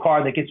reliable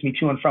car that gets me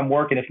to and from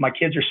work. And if my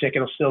kids are sick,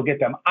 it'll still get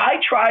them.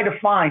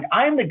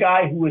 I'm the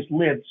guy who has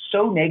lived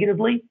so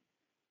negatively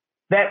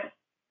that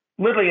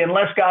literally,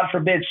 unless God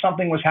forbid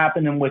something was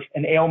happening with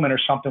an ailment or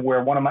something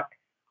where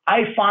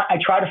I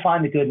try to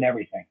find the good in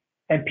everything.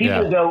 And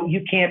people go,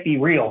 you can't be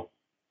real.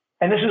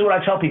 And this is what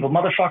I tell people,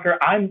 motherfucker,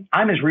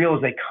 I'm as real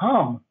as they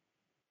come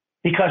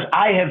because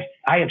I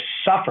have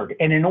suffered.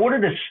 And in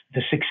order to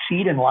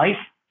succeed in life,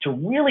 to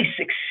really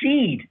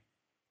succeed,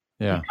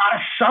 you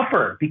gotta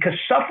suffer, because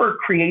suffering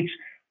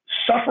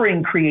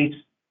creates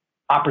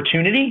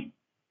opportunity.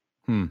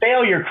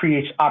 Failure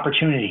creates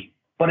opportunity,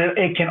 but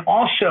it can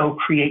also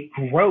create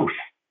growth.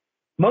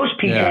 Most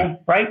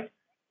people, right?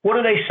 What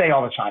do they say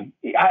all the time?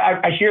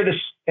 I hear this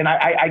and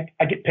I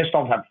get pissed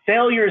all the time.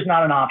 Failure is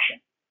not an option.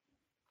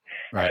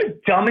 Right. That's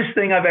the dumbest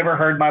thing I've ever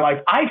heard in my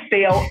life. I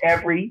fail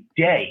every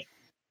day.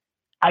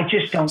 I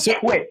just don't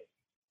quit.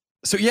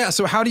 So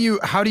how do you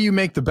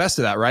make the best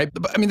of that, right?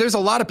 I mean, there's a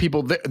lot of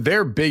people,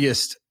 their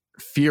biggest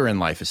fear in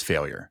life is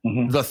failure.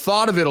 The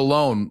thought of it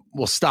alone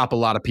will stop a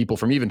lot of people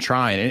from even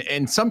trying.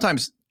 And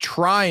sometimes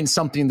trying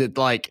something that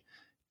like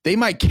they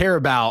might care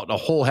about a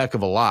whole heck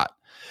of a lot.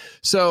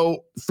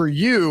 So for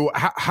you,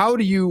 how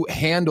do you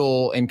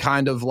handle and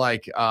kind of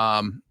like,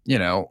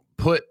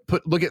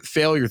 look at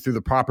failure through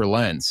the proper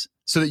lens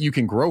so that you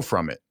can grow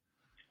from it?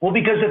 Well,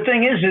 because the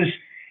thing is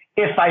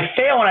if I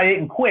fail and I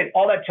didn't quit,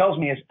 all that tells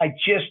me is I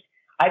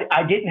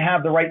didn't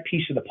have the right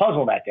piece of the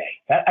puzzle that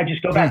day. I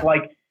just go back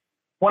like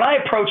when I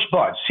approached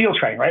Bud, SEAL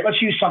training, right? Let's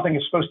use something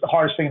that's supposed to be the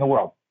hardest thing in the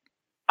world.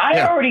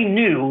 I already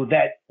knew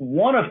that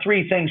one of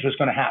three things was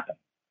going to happen.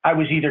 I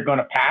was either going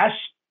to pass,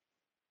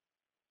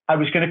 I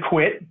was going to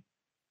quit,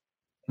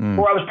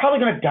 or I was probably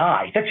going to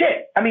die. That's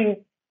it. I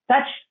mean,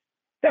 that's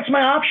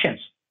my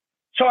options.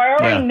 So I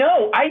already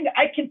know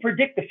I can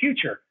predict the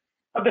future.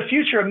 Of the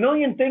future, a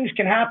million things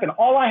can happen.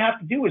 All I have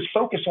to do is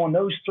focus on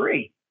those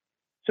three.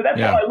 So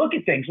that's how I look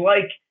at things,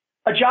 like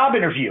a job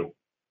interview.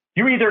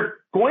 You're either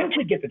going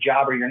to get the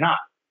job or you're not.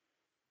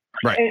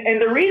 Right.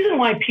 And the reason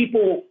why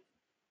people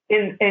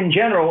in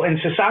general in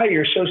society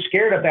are so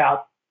scared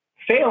about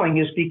failing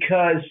is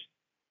because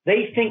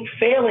they think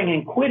failing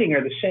and quitting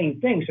are the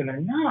same things, and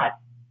they're not.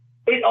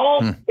 It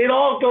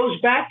all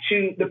goes back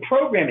to the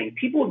programming.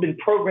 People have been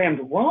programmed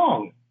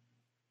wrong.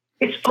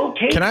 It's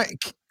okay.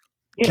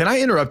 Can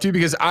I interrupt you?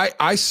 Because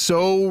I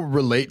so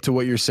relate to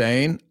what you're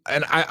saying.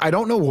 And I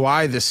don't know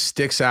why this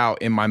sticks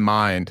out in my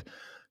mind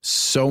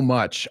so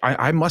much.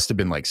 I must have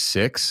been like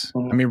 6. I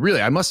mean,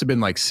 really, I must have been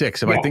like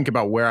 6 if I think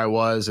about where I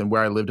was and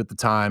where I lived at the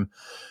time.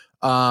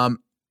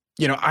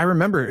 I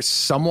remember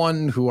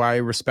someone who I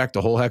respect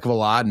a whole heck of a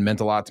lot and meant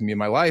a lot to me in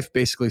my life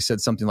basically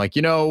said something like,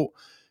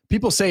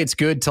 people say it's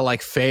good to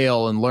like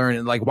fail and learn.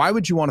 And like, why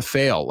would you want to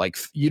fail? Like,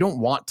 you don't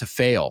want to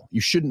fail.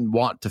 You shouldn't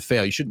want to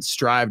fail. You shouldn't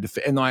strive to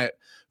fail. And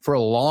for a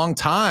long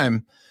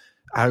time,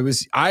 I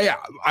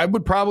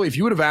would probably, if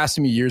you would have asked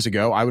me years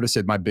ago, I would have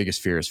said my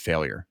biggest fear is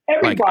failure.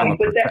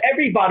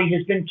 Everybody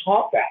has been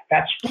taught that.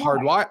 That's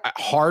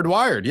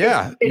hardwired.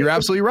 Yeah, you're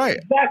absolutely right.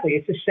 Exactly.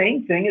 It's the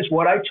same thing as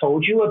what I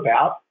told you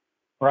about,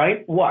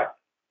 right? What?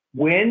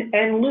 Win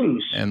and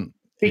lose. And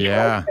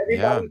because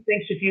everybody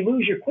thinks if you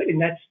lose, you're quitting.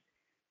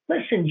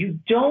 Listen, you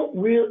don't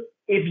really,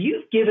 if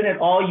you've given it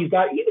all you've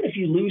got, even if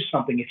you lose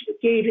something, if you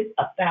gave it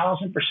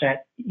 1,000%,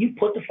 you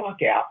put the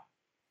fuck out.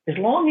 As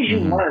long as you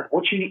learn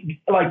what you need,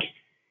 like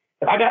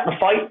if I got in a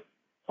fight,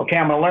 okay,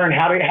 I'm going to learn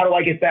how do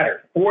I get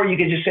better? Or you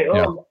can just say,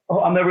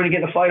 I'm never going to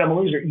get in a fight, I'm a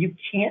loser. You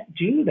can't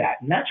do that.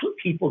 And that's what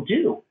people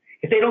do.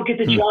 If they don't get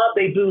the job,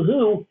 they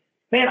boo-hoo.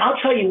 Man, I'll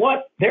tell you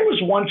what, there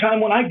was one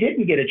time when I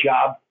didn't get a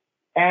job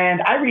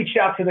and I reached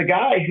out to the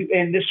guy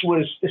and this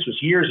was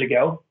years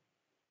ago.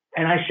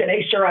 And I said,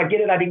 hey, sir, I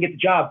get it. I didn't get the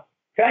job.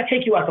 Can I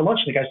take you out to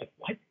lunch? And the guy said,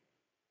 what?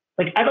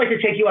 Like, I'd like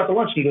to take you out to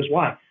lunch. And he goes,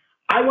 why?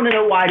 I want to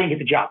know why I didn't get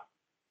the job.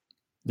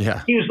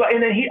 Yeah. He was like,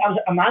 and then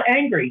I'm not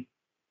angry,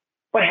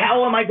 but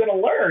how am I going to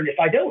learn if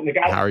I don't? The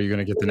guy, how are you going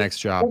to get the next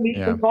job?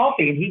 Yeah. Some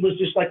coffee, and he was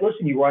just like,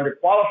 listen, you were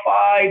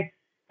underqualified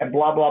and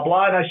blah, blah,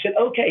 blah. And I said,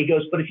 okay. He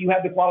goes, but if you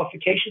have the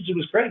qualifications, it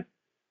was great.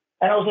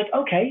 And I was like,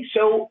 okay,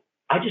 so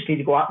I just need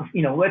to go out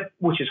and,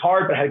 which is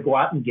hard, but I had to go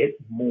out and get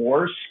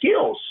more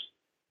skills.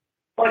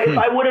 But if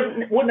I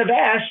wouldn't have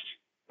asked,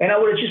 and I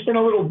would have just been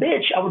a little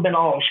bitch, I would have been,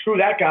 oh, screw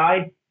that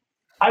guy.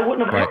 I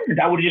wouldn't have learned.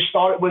 I would have just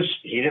thought it was,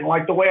 he didn't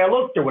like the way I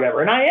looked or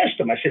whatever. And I asked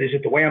him, I said, is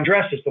it the way I'm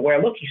dressed? Is it the way I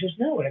look? He says,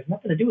 no, it has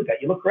nothing to do with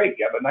that. You look great.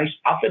 You have a nice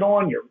outfit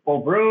on. You're well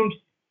groomed.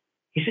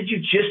 He said, you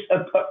just,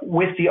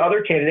 with the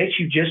other candidates,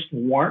 you just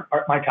weren't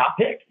my top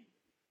pick.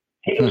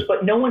 He goes,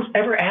 but no one's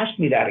ever asked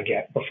me that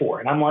again before.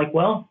 And I'm like,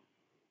 well,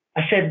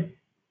 I said,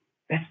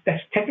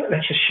 that's technically,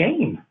 that's a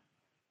shame.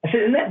 I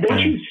said, don't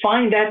you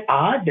find that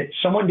odd that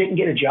someone didn't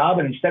get a job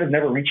and instead of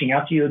never reaching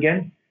out to you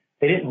again,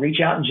 they didn't reach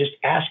out and just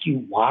ask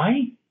you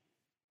why?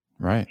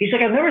 Right. He's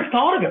like, I've never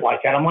thought of it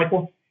like that. I'm like,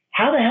 well,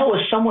 how the hell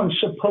is someone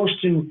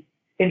supposed to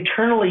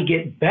internally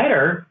get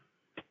better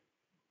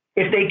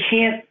if they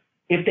can't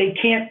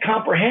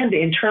comprehend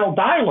the internal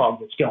dialogue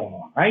that's going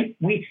on, right?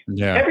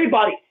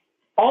 Everybody,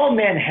 all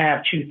men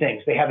have two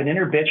things. They have an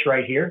inner bitch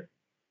right here,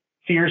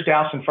 fears,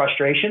 doubts, and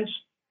frustrations.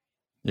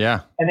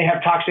 Yeah. And they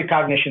have toxic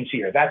cognitions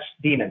here. That's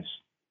demons.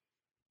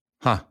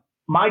 Huh.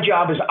 My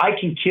job is I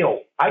can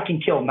kill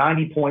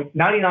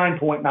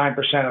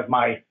 99.9% of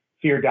my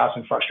fear, doubts,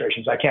 and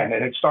frustrations. I can.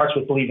 And it starts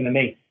with believing in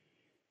me.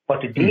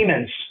 But the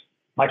demons,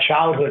 my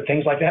childhood,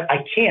 things like that,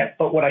 I can't.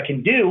 But what I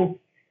can do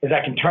is I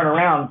can turn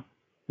around,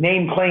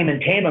 name, claim,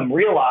 and tame them,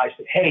 realize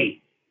that,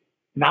 hey,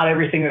 not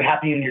everything that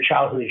happened in your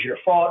childhood is your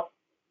fault.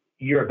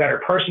 You're a better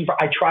person.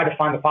 I try to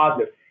find the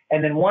positive.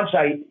 And then once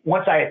I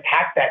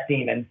attack that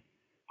demon,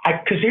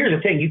 because here's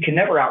the thing, you can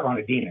never outrun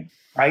a demon,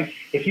 right?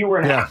 If you were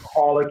an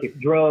alcoholic, if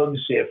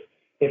drugs, if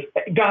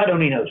God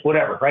only knows,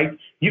 whatever, right?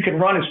 You can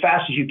run as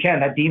fast as you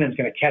can. That demon's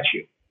going to catch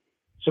you.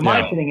 So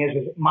my thing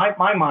is my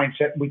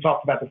mindset, we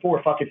talked about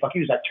before, fuck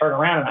you, is I turn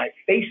around and I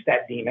face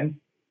that demon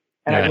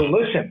and I go,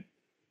 listen,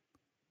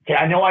 okay,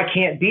 I know I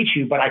can't beat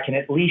you, but I can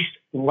at least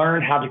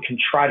learn how to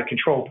try to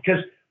control,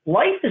 because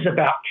life is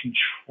about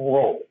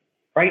control,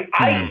 right?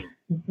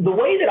 The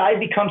way that I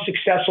become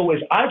successful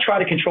is I try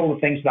to control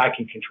the things that I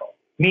can control.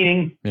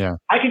 Meaning,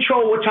 I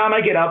control what time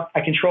I get up.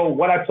 I control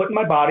what I put in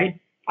my body.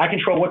 I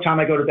control what time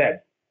I go to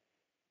bed.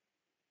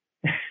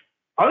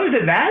 Other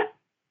than that,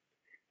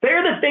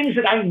 they're the things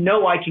that I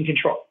know I can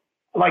control.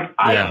 Like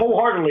I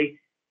wholeheartely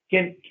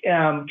can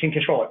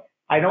control it.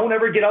 I don't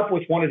ever get up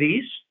with one of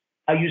these.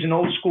 I use an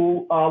old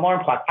school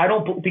alarm clock. I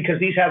don't, because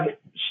these have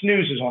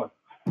snoozes on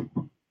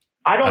them.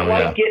 I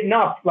don't getting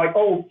up like,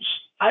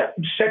 I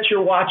set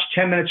your watch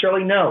 10 minutes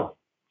early. No,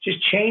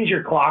 just change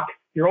your clock,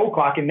 your old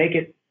clock, and make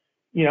it.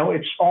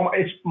 It's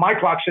my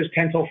clock says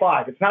 10 till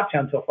 5. It's not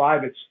 10 till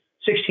 5. It's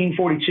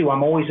 16:42.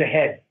 I'm always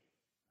ahead.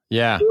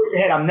 Yeah. Always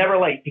ahead. I'm never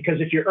late,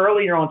 because if you're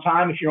early, you're on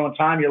time. If you're on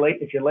time, you're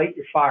late. If you're late,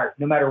 you're fired.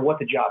 No matter what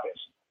the job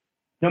is.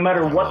 No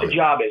matter what the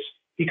job is,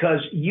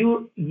 because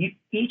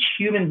each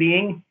human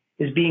being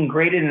is being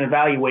graded and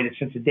evaluated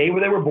since the day where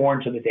they were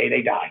born to the day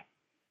they die.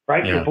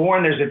 Right? Yeah. You're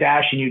born. There's a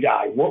dash, and you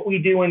die. What we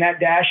do in that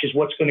dash is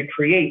what's going to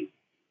create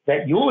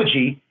that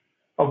eulogy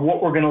of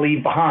what we're going to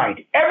leave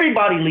behind.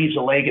 Everybody leaves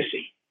a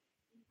legacy.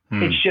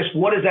 It's just,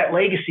 what is that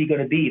legacy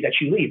going to be that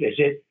you leave? Is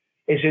it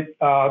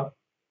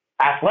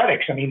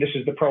athletics? I mean, this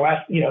is the pro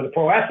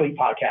athlete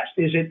podcast.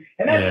 Is it?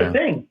 And that's the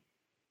thing.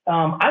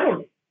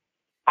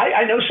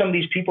 I know some of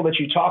these people that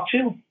you talk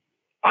to.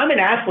 I'm an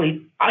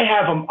athlete. I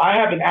have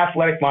an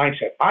athletic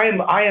mindset. I am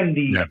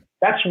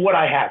that's what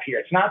I have here.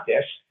 It's not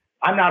this.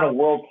 I'm not a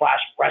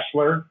world-class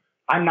wrestler.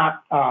 I'm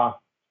not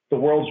the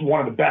world's one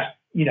of the best,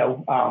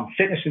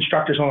 fitness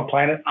instructors on the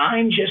planet.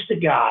 I'm just a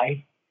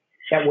guy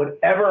that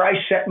whatever I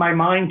set my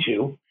mind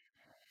to,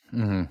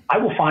 I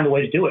will find a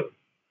way to do it.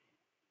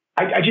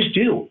 I just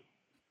do.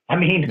 I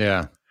mean,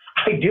 I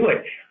do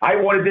it. I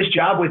wanted this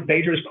job with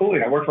Bedros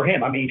Keuilian. I work for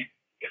him. I mean,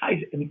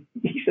 guys,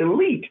 he's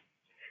elite.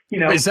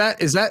 Is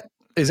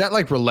that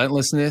like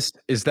relentlessness?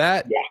 Is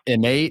that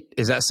innate?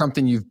 Is that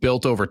something you've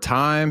built over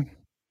time?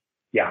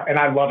 Yeah, and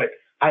I love it.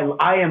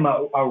 I am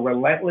a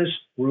relentless,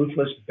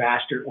 ruthless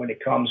bastard when it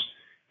comes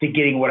to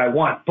getting what I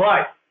want.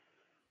 But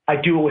I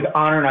do it with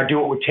honor and I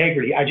do it with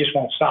integrity. I just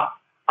won't stop.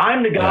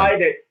 I'm the guy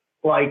that,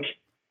 like,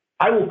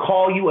 I will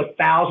call you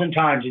 1,000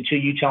 times until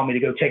you tell me to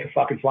go take a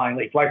fucking flying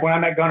leap. Like when I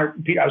met Gunnar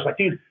Peter, I was like,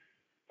 dude,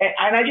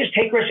 and I just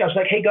take risks. I was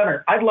like, hey,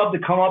 Gunnar, I'd love to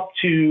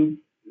because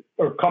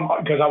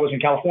I was in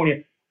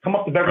California, come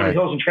up to Beverly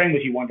Hills and train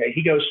with you one day.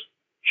 He goes,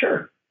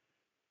 sure.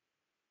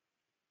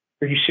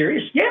 Are you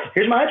serious? Yeah,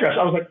 here's my address.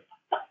 I was like,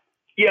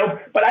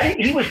 but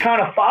he was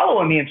kind of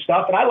following me and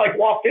stuff. And I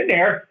walked in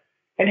there.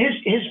 And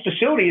his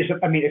facility is,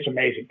 it's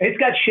amazing. It's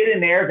got shit in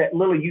there that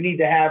literally you need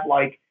to have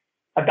like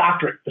a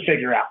doctorate to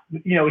figure out.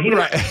 And he's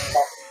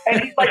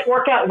like,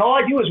 work out. And all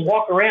I do is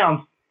walk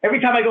around.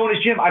 Every time I go in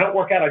his gym, I don't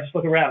work out. I just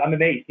look around. I'm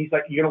amazed. He's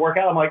like, you going to work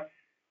out? I'm like,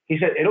 he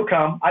said, it'll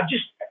come.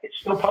 It's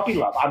still puppy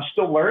love. I'm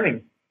still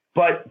learning.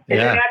 But and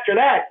then after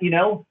that,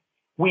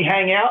 we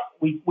hang out,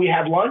 we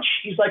have lunch.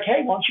 He's like,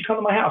 hey, why don't you come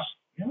to my house?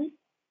 Really?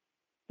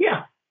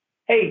 Yeah.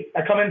 Hey,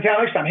 I come into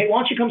town next time. Hey, why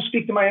don't you come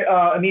speak to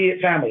my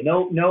immediate family?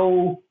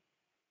 No,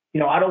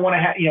 I don't want to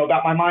have,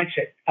 about my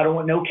mindset. I don't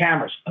want no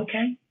cameras.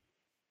 Okay.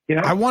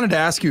 I wanted to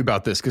ask you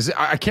about this because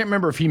I can't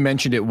remember if he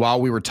mentioned it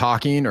while we were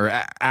talking or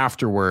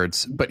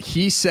afterwards, but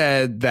he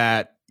said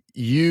that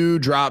you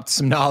dropped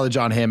some knowledge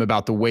on him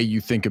about the way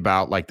you think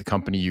about like the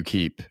company you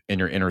keep in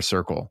your inner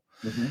circle.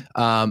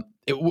 Mm-hmm.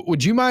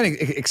 Would you mind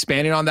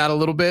expanding on that a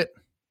little bit?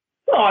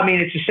 No, I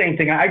mean, it's the same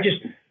thing.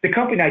 The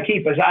company I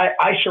keep is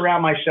I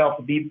surround myself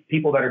with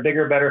people that are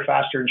bigger, better,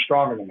 faster, and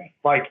stronger than me.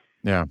 Like,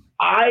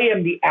 I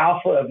am the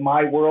alpha of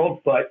my world,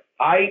 but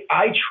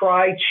I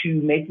try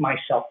to make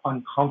myself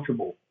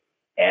uncomfortable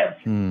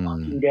every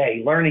fucking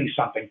day learning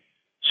something.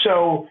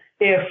 So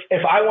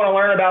if I want to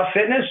learn about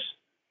fitness,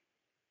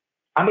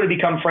 I'm going to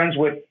become friends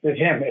with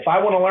him. If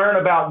I want to learn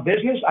about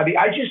business,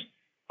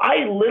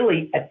 I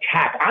literally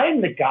attack.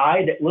 I'm the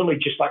guy that literally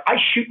just like, I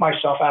shoot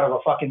myself out of a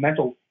fucking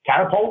mental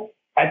catapult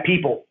at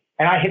people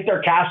and I hit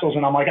their castles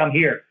and I'm like, I'm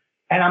here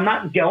and I'm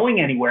not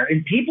going anywhere.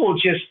 And people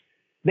just,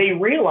 they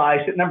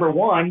realize that number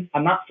one,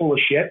 I'm not full of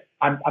shit.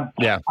 I'm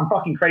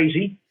fucking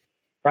crazy.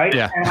 Right.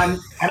 Yeah. And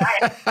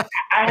I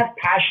have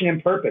passion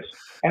and purpose.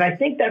 And I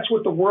think that's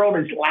what the world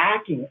is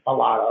lacking a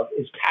lot of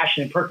is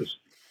passion and purpose.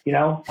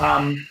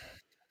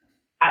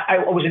 I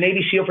was a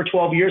Navy SEAL for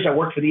 12 years. I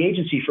worked for the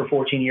agency for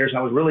 14 years and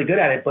I was really good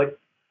at it. But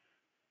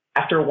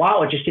after a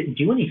while, it just didn't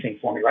do anything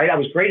for me. Right. I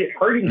was great at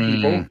hurting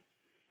people.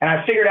 And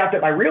I figured out that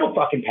my real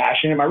fucking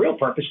passion and my real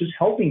purpose is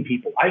helping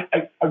people.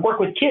 I work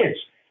with kids.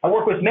 I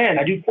work with men.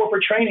 I do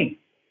corporate training.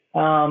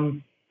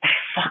 I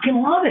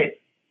fucking love it.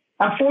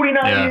 I'm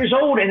 49 years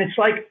old. And it's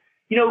like,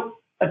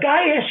 a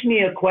guy asked me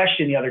a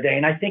question the other day,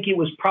 and I think it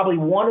was probably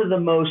one of the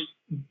most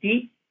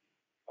deep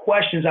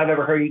questions I've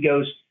ever heard. He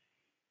goes,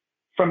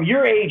 from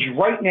your age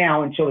right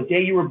now until the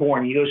day you were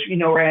born, he goes,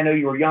 Ray, I know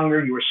you were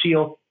younger, you were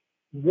SEAL.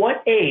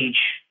 What age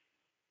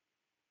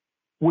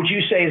would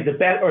you say is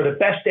the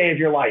best day of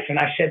your life? And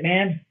I said,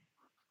 man,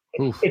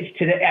 it's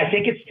today. I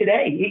think it's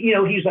today. He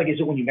was like, is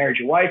it when you married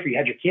your wife or you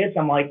had your kids?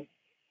 I'm like,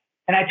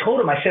 and I told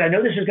him, I said, I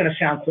know this is going to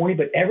sound corny,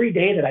 but every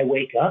day that I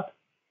wake up,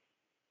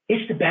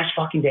 it's the best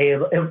fucking day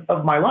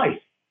of my life.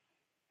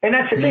 And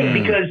that's the thing,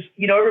 because,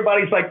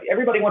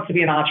 everybody wants to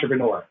be an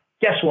entrepreneur.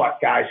 Guess what,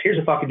 guys? Here's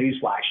a fucking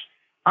newsflash.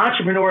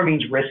 Entrepreneur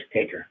means risk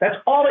taker. That's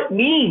all it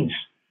means.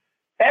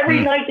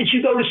 Every night that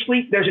you go to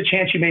sleep, there's a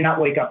chance you may not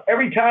wake up.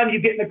 Every time you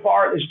get in the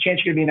car, there's a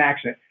chance you're going to be in an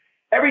accident.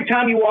 Every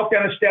time you walk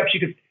down the steps,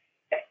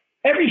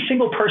 every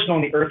single person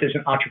on the earth is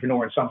an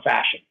entrepreneur in some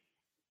fashion.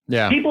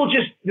 Yeah. People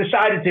just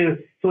decided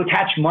to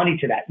attach money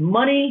to that.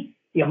 Money's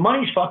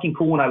fucking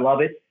cool and I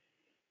love it.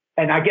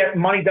 And I get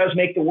money does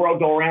make the world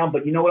go around,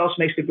 but you know what else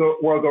makes the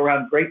world go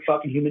around? Great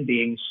fucking human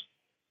beings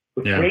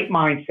with great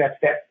mindsets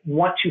that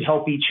want to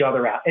help each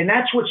other out. And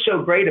that's what's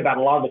so great about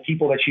a lot of the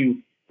people that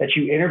you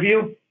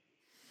interview.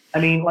 I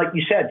mean, like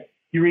you said,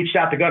 you reached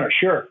out to Gunnar,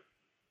 sure.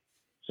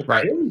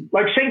 Right.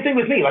 Like same thing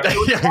with me. Like,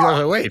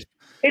 wait.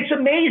 It's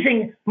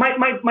amazing.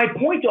 My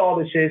point to all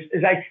this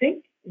is I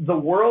think the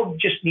world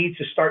just needs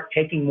to start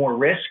taking more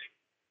risk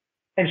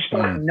and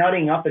start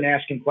nutting up and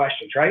asking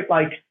questions, right?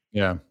 Like,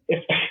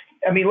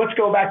 let's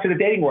go back to the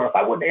dating world. If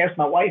I wouldn't ask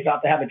my wife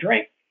out to have a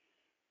drink,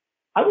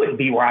 I wouldn't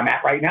be where I'm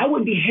at right now. I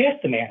wouldn't be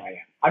half the man I am.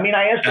 I mean,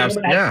 I asked a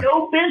woman I have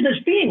no business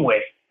being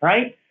with,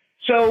 right?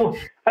 So,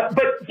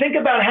 but think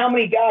about how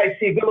many guys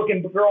see a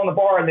good-looking girl in the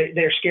bar and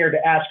they're scared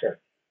to ask her.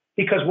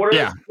 Because what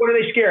are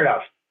they scared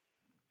of?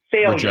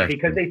 Failure. Rejection.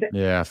 Because they think,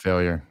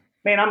 failure.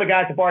 Man, I'm the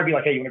guy at the bar. I'd be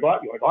like, hey, you want to go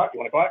out? You want to go out? You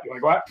want to go out? You want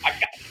to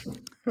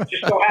go out?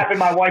 Just so happened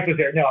my wife was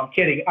there. No, I'm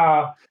kidding.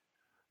 Well,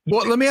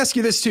 let me ask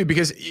you this too,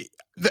 because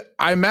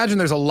I imagine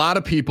there's a lot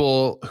of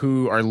people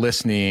who are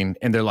listening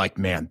and they're like,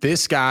 man,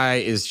 this guy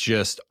is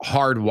just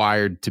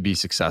hardwired to be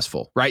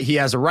successful, right? He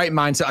has a right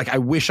mindset. Like, I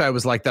wish I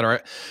was like that. All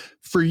right.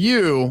 For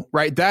you,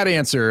 right, that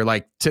answer,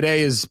 like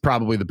today is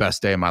probably the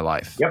best day of my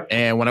life. Yep.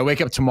 And when I wake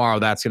up tomorrow,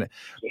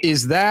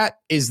 is that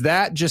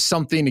just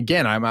something,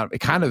 again, I'm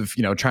kind of,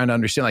 trying to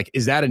understand, like,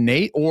 is that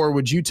innate, or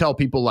would you tell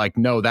people like,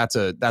 no, that's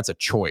a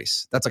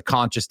choice. That's a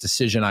conscious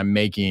decision I'm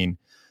making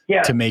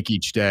to make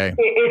each day.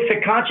 It's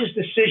a conscious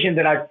decision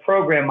that I've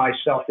programmed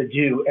myself to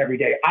do every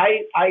day.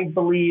 I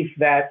believe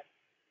that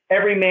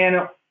every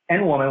man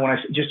and woman, when I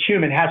just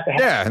human, has to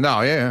have.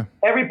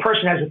 Every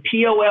person has a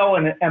POL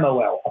and an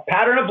MOL. A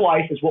pattern of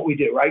life is what we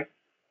do, right?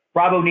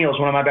 Rob O'Neill is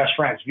one of my best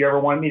friends. If you ever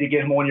want me to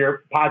get him on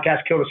your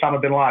podcast, killed Osama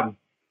bin Laden.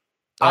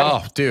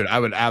 Dude, I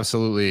would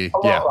absolutely.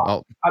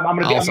 I'll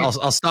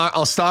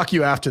stalk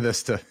you after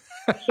this to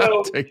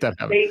take that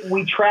out.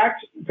 We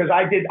tracked, because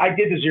I did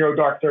the Zero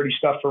Dark 30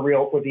 stuff for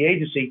real with the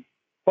agency,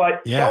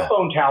 but cell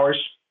phone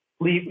towers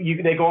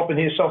leave. They go up and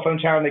hit a cell phone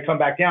tower and they come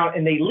back down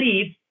and they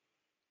leave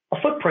a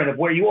footprint of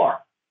where you are.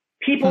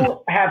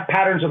 People have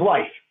patterns of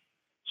life.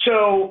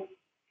 So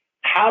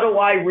how do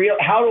I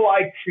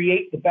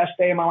create the best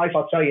day of my life?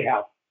 I'll tell you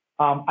how.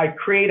 I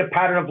create a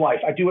pattern of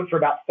life. I do it for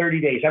about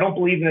 30 days. I don't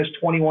believe in this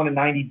 21 and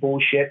 90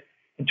 bullshit.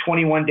 In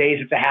 21 days,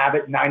 it's a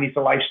habit. 90 is a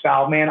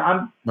lifestyle. Man,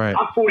 I'm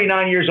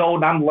 49 years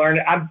old and I'm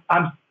learning.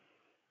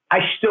 I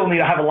still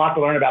have a lot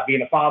to learn about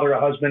being a father,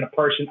 a husband, a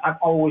person. I'm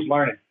always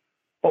learning.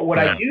 But what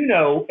I do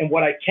know and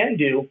what I can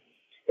do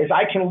is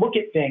I can look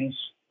at things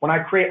when I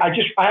create. I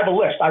have a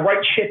list. I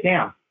write shit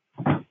down.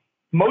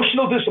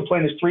 Emotional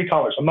discipline is 3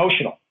 colors.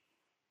 Emotional.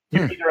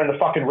 You're either in the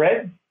fucking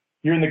red,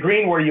 you're in the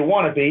green where you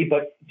want to be,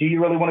 but do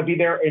you really want to be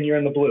there? And you're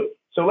in the blue.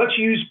 So let's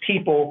use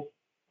people.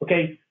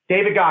 Okay.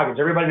 David Goggins.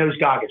 Everybody knows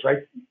Goggins, right?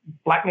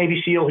 Black Navy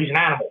SEAL. He's an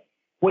animal.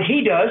 What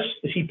he does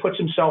is he puts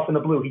himself in the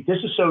blue. He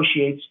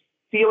disassociates,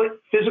 feel it,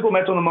 physical,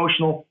 mental, and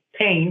emotional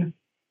pain,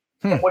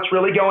 and what's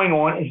really going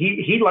on. And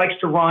he likes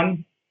to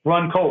run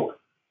cold.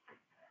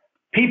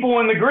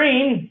 People in the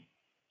green,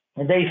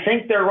 and they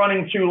think they're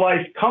running through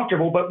life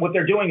comfortable, but what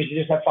they're doing is they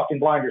just have fucking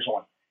blinders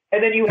on.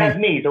 And then you have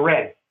me, the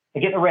red. I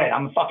get the red.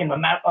 I'm fucking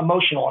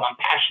emotional and I'm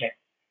passionate.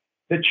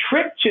 The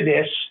trick to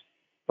this,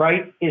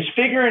 right, is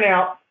figuring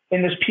out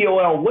in this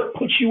POL what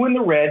puts you in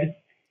the red,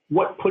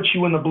 what puts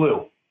you in the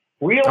blue.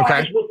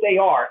 Realize what they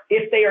are.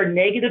 If they are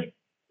negative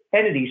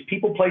entities,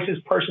 people, places,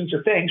 persons,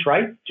 or things,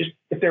 right? Just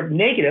if they're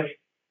negative,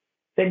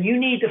 then you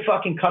need to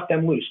fucking cut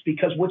them loose,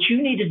 because what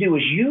you need to do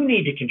is you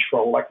need to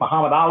control, like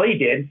Muhammad Ali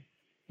did.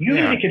 You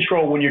need to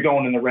control when you're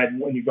going in the red and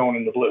when you're going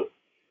in the blue.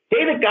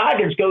 David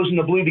Goggins goes in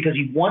the blue because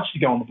he wants to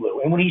go in the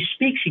blue. And when he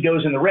speaks, he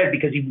goes in the red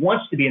because he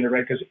wants to be in the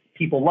red because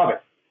people love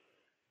it.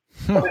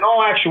 But in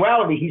all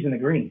actuality, he's in the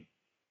green.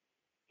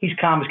 He's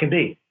calm as can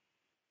be.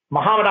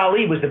 Muhammad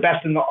Ali was the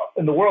best in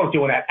the world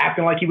doing that,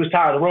 acting like he was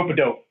tired of the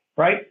rope-a-dope,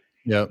 right?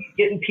 Yep.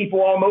 Getting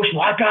people all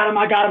emotional. I got him.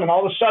 And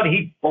all of a sudden,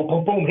 he boom,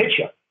 boom, boom, hits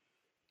you.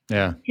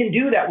 Yeah. You can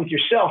do that with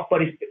yourself,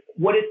 but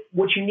what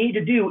you need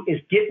to do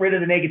is get rid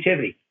of the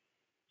negativity.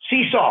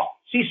 Seesaw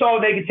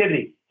of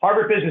negativity.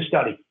 Harvard Business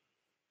Study.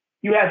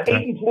 You have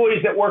 8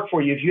 employees that work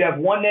for you. If you have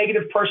 1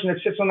 negative person that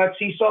sits on that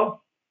seesaw,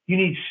 you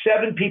need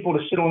 7 people to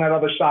sit on that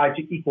other side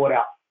to equal it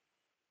out.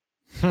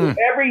 So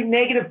every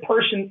negative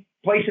person,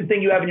 place, and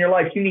thing you have in your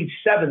life, you need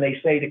 7,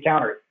 they say, to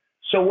counter it.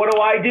 So what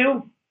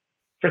do?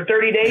 For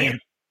 30 days,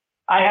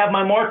 I have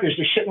my markers.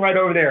 They're sitting right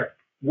over there.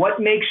 What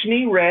makes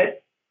me red?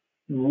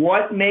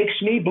 What makes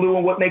me blue?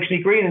 And what makes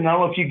me green? And I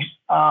don't know if you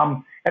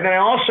and then I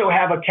also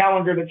have a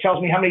calendar that tells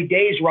me how many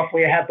days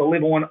roughly I have to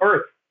live on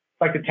Earth,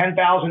 like the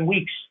 10,000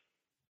 weeks.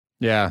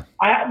 Yeah.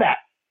 I have that.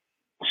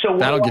 So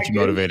that'll get you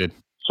motivated.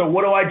 So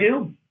what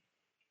do?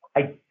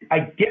 I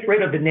get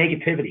rid of the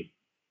negativity.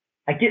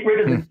 I get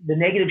rid of the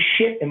negative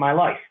shit in my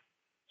life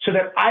so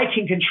that I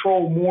can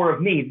control more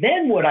of me.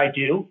 Then what I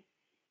do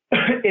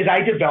is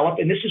I develop,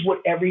 and this is what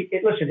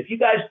listen, if you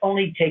guys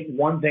only take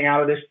one thing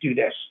out of this, do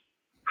this.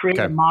 Create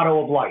a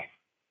motto of life.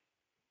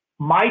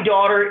 My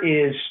daughter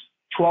is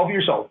 12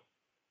 years old.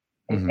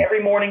 And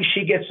every morning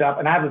she gets up,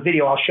 and I have a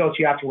video, I'll show it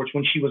to you afterwards,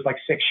 when she was like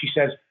 6, she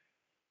says,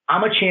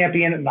 I'm a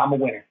champion and I'm a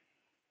winner.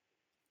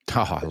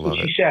 Oh, I love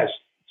it. She says.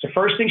 It's the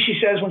first thing she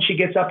says when she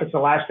gets up. It's the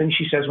last thing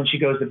she says when she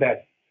goes to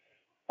bed.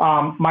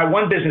 My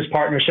one business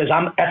partner says,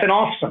 I'm effing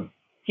awesome.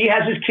 He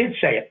has his kids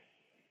say it.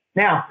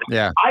 Now,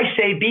 I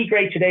say, be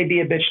great today,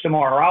 be a bitch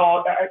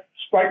tomorrow.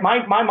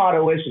 My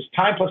motto is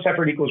time plus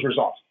effort equals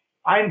results.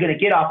 I'm going to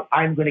get up.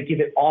 I'm going to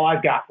give it all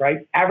I've got,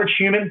 right? Average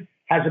human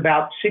has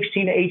about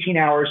 16 to 18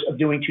 hours of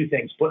doing 2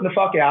 things, putting the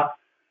fuck out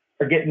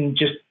or getting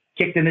just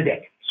kicked in the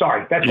dick.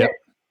 Sorry, that's it.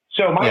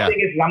 So my thing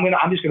is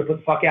I'm just going to put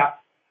the fuck out.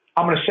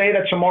 I'm going to say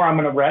that tomorrow I'm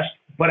going to rest,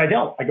 but I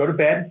don't. I go to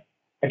bed.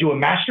 I do a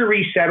master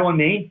reset on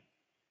me.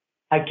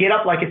 I get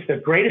up like it's the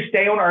greatest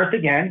day on earth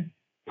again,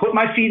 put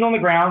my feet on the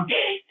ground,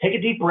 take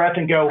a deep breath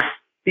and go,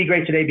 be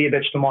great today, be a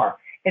bitch tomorrow.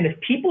 And if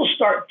people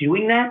start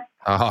doing that,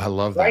 I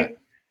love right, that.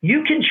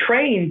 You can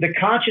train the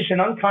conscious and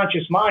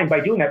unconscious mind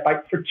by doing that.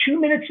 For 2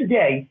 minutes a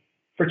day,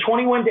 for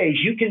 21 days,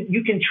 you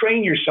can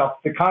train yourself,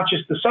 the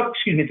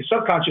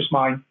subconscious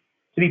mind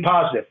to be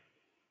positive.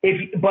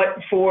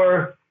 But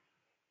for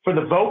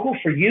the vocal,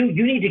 for you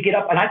need to get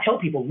up. And I tell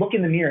people, look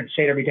in the mirror and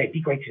say it every day. Be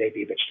great today,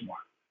 be a bitch tomorrow.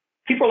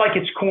 People are like,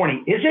 it's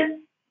corny. Is it?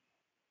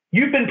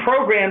 You've been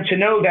programmed to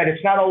know that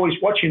it's not always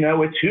what you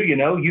know, it's who you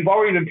know. You've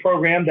already been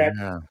programmed that,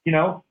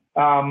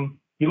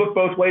 you look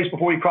both ways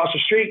before you cross the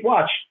street.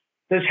 Watch.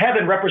 Does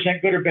heaven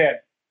represent good or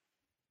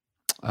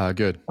bad?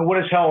 Good. And what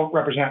does hell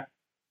represent?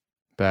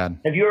 Bad.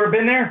 Have you ever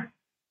been there?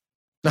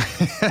 How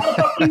the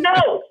fuck you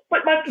know?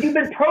 But you've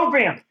been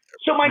programmed.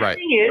 So my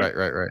thing is,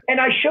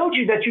 and I showed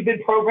you that you've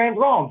been programmed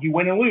wrong. You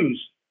win and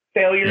lose.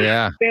 Failure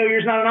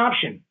is not an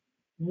option.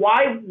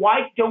 Why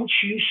don't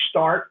you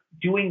start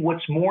doing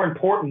what's more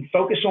important?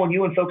 Focus on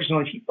you and focus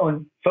on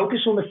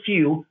the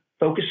few,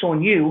 focus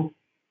on you,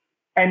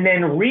 and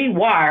then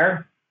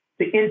rewire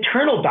the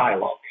internal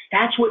dialogue.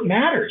 That's what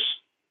matters.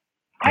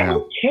 I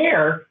don't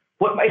care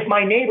if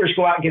my neighbors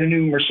go out and get a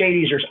new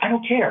Mercedes I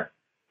don't care.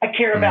 I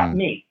care about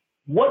me.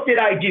 What did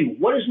I do?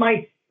 What is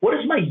my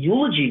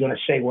eulogy going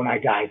to say when I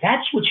die?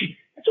 That's what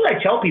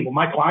I tell people.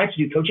 My clients,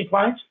 do coaching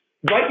clients,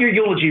 write your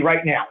eulogy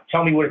right now.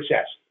 Tell me what it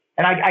says.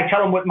 And I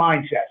tell them what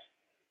mine says.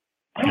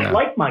 I don't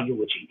like my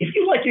eulogy. If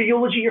you like your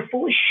eulogy, you're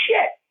full of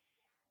shit.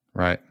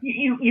 Right.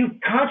 You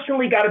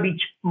constantly got to be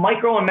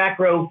micro and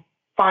macro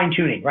fine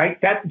tuning, right?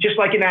 That just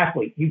like an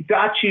athlete, you've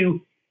got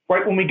to,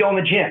 right when we go in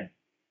the gym,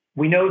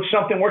 we know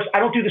something works. I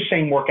don't do the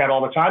same workout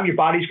all the time. Your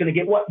body's going to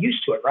get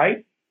used to it,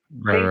 right?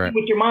 Same thing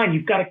with your mind.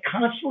 You've got to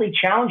constantly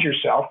challenge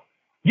yourself.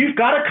 You've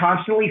got to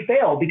constantly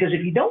fail, because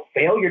if you don't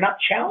fail, you're not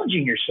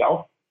challenging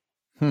yourself.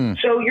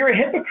 So you're a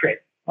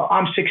hypocrite.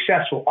 I'm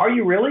successful. Are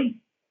you really?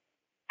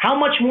 How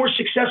much more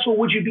successful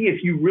would you be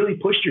if you really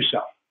pushed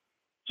yourself?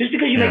 Just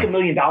because you make $1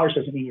 million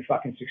doesn't mean you're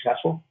fucking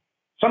successful.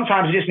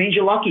 Sometimes it just means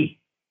you're lucky.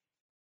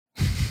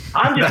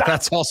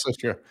 That's also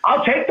true.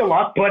 I'll take the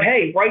luck, but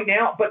hey, right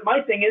now, but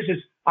my thing is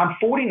I'm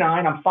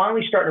 49. I'm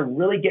finally starting to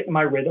really get in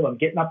my rhythm. I'm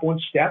getting up one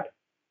step,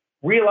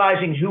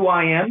 realizing who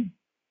I am.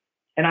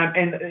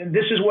 And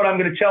this is what I'm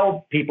going to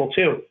tell people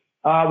too.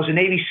 I was a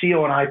Navy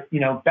SEAL, and I,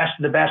 best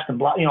of the best and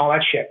blah, all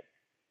that shit.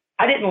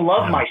 I didn't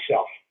love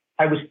myself.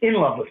 I was in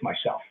love with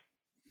myself.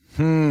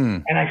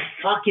 And I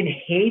fucking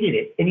hated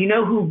it. And you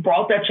know who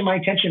brought that to my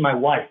attention? My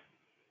wife.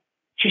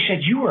 She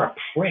said, "You were a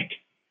prick.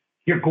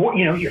 You're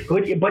you're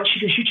good, but she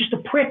says, you're just a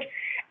prick."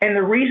 And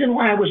the reason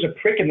why I was a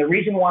prick, and the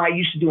reason why I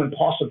used to do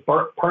impulsive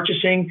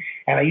purchasing,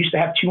 and I used to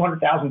have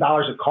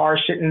 $200,000 of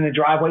cars sitting in the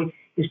driveway,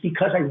 is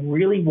because I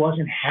really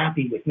wasn't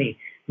happy with me.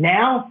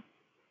 Now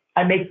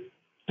I make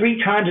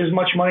 3 times as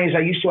much money as I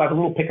used to. I have a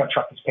little pickup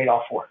truck that's paid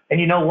off for. And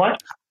you know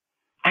what?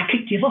 I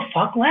could give a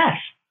fuck less.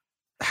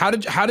 How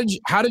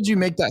did you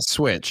make that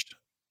switch?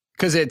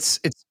 Because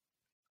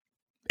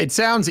it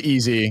sounds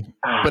easy,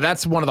 but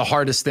that's one of the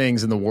hardest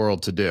things in the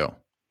world to do.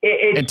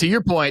 And to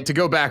your point, to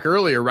go back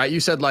earlier, right? You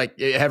said, like,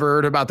 ever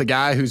heard about the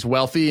guy who's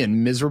wealthy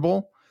and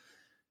miserable,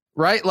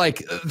 right?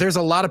 Like, there's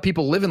a lot of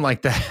people living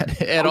like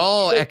that at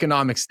all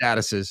economic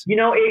statuses.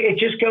 It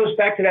just goes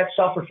back to that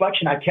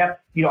self-reflection. I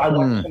kept, I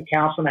went to some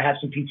counseling. I had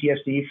some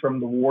PTSD from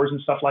the wars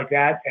and stuff like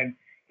that. And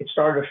it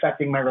started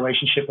affecting my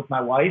relationship with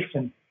my wife.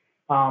 And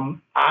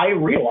I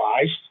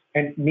realized,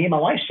 and me and my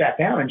wife sat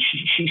down, and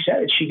she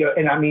said it.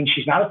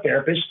 She's not a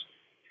therapist.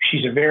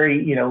 She's a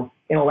very,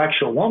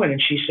 intellectual woman.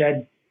 And she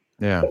said,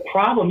 the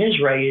problem is,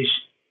 Ray, is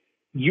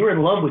you're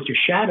in love with your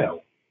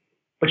shadow,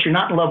 but you're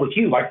not in love with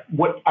you. Like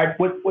what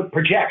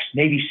projects,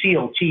 Navy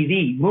SEAL,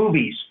 TV,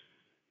 movies.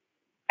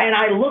 And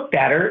I looked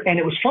at her, and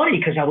it was funny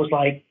because I was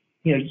like,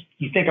 you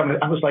think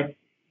I was like,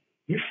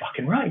 you're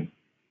fucking right.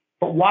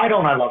 But why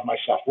don't I love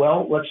myself?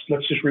 Well,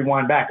 let's just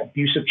rewind back.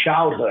 Abusive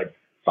childhood.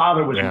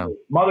 Father was rude.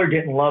 Mother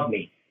didn't love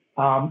me.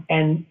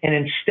 And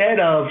instead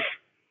of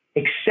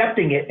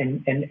accepting it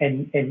and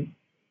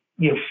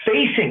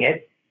facing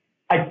it,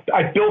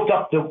 I built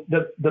up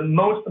the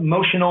most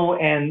emotional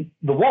and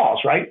the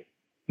walls, right?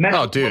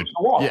 Mental, dude,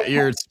 walls. Yeah,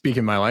 you're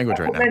speaking my language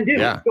right now. Men do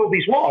build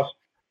these walls.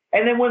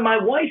 And then when my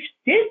wife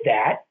did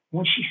that,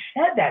 when she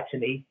said that to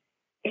me,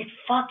 it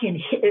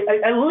fucking hit.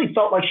 I really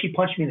felt like she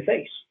punched me in the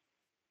face.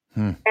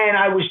 And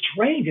I was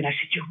drained, and I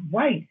said, "You're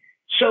right."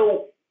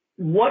 So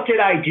what did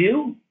I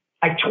do?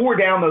 I tore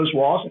down those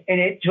walls, and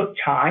it took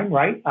time,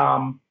 right?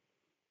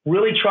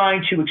 Really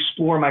trying to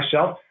explore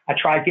myself. I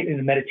tried getting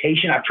into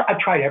meditation. I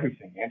tried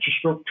everything, man. Just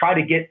try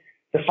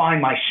to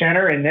find my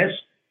center in this.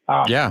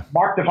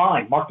 Mark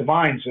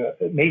Divine's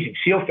amazing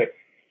SEAL Fit.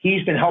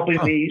 He's been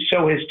helping me.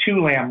 So his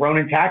Two-Lamb,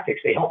 Ronin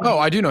Tactics, they help me. Oh,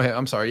 I do know him.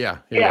 I'm sorry. Yeah.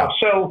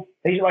 So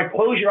he's like,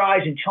 close your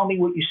eyes and tell me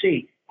what you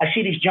see. I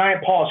see these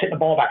giant paws hitting the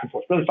ball back and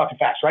forth really fucking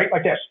fast, right?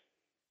 Like this.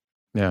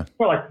 Yeah.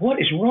 We're like,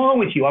 what is wrong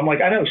with you? I'm like,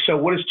 I know. So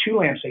what does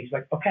Two-Lamb say? He's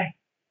like, okay,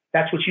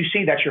 that's what you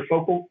see. That's your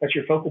focal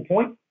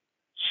point.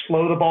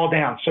 Slow the ball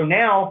down. So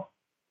now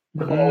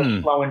the ball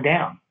is slowing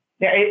down.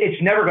 Now,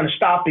 it's never going to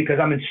stop because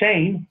I'm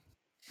insane.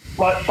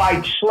 But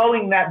by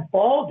slowing that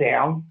ball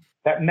down,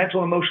 that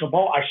mental emotional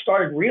ball, I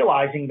started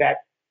realizing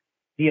that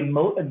the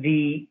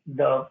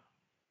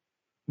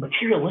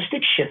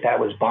materialistic shit that I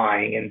was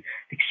buying and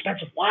the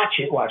expensive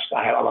watches,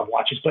 I love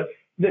watches, but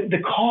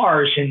the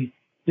cars and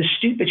the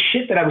stupid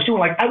shit that I was doing,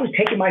 like I was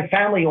taking my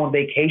family on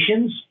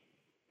vacations,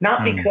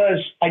 not because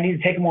I needed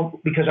to take them on,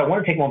 because I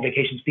wanted to take them on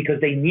vacations, because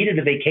they needed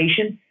a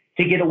vacation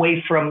to get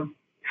away from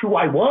who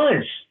I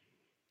was.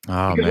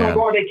 Oh, because when I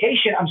go on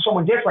vacation, I'm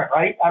someone different,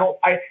 right?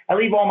 I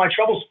leave all my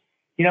troubles,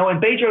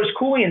 and Bedros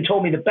Keuilian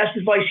told me the best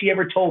advice he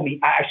ever told me.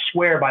 I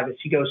swear by this.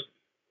 He goes,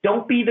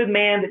 don't be the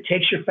man that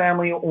takes your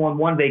family on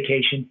one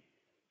vacation.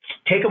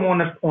 Take them on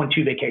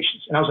 2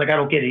 vacations. And I was like, I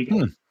don't get it. He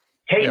goes,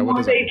 take them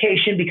on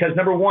vacation because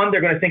number one,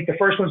 they're going to think the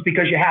first one's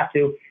because you have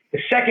to. The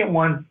second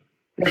one,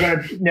 they're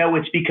going to know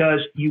it's because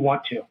you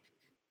want to.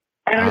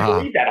 And I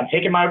believe that. I'm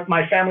taking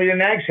my family to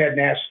Nag's Head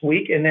next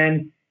week. And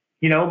then,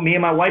 me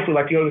and my wife would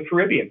like to go to the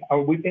Caribbean.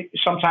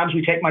 Sometimes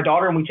we take my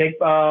daughter and we take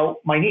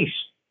my niece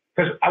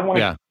because I want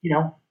to,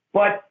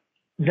 but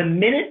the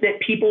minute that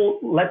people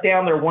let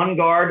down their one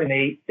guard and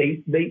they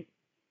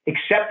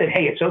accept that,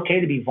 hey, it's okay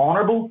to be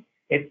vulnerable.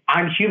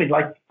 I'm human.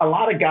 Like a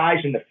lot of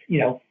guys in the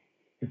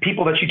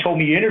people that you told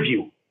me to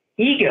interview,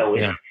 ego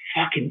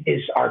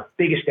is our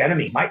biggest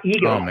enemy. My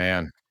ego. Oh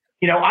man.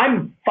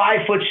 I'm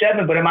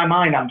 5'7", but in my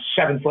mind, I'm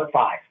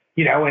 7'5",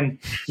 and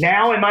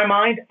now in my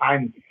mind,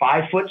 I'm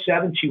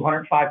 5'7",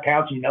 205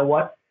 pounds. You know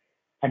what?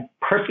 I'm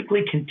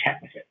perfectly content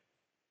with it.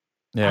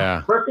 Yeah.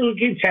 I'm perfectly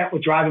content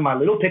with driving my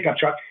little pickup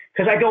truck.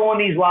 Because I go on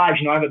these lives,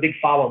 I have a big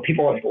following.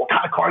 People are like, what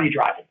kind of car are you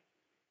driving?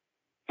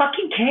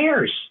 Fucking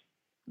cares.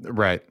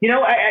 Right.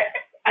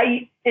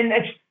 And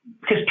that's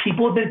because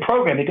people have been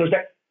programmed. It goes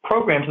back,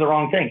 programmed to the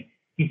wrong thing.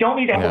 You don't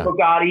need to have a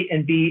Bugatti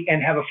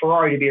and have a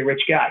Ferrari to be a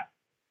rich guy.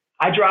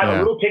 I drive a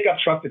little pickup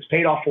truck that's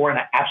paid off for, and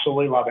I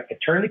absolutely love it. I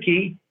turn the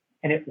key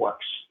and it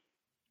works.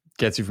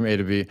 Gets you from A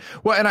to B.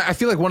 Well, and I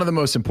feel like one of the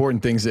most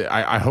important things that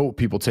I hope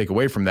people take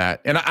away from that,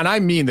 and I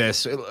mean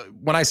this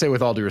when I say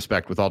with all due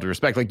respect,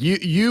 like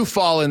you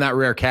fall in that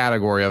rare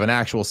category of an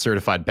actual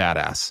certified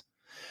badass.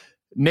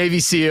 Navy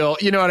SEAL,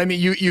 you know what I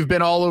mean? You've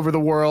been all over the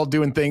world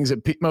doing things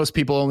that most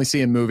people only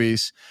see in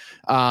movies,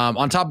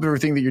 on top of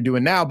everything that you're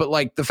doing now. But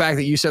like the fact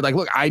that you said, like,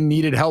 look, I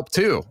needed help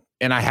too.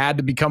 And I had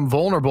to become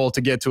vulnerable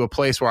to get to a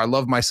place where I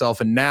love myself.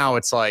 And now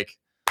it's like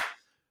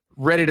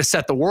ready to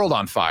set the world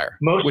on fire,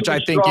 which I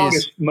think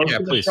is most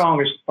of the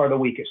strongest are the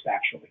weakest.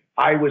 Actually,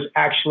 I was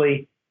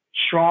actually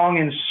strong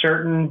in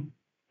certain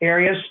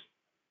areas,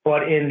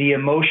 but in the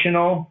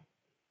emotional,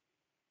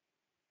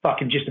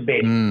 fucking just a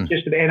baby,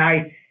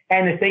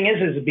 And the thing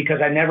is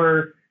because I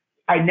never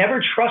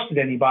trusted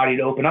anybody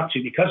to open up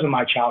to because of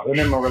my childhood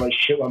and my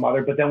relationship with my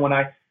mother. But then when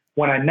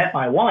I met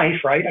my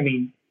wife, right? I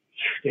mean,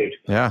 dude.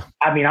 Yeah.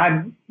 I mean,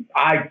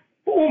 I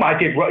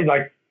did,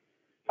 like,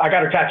 I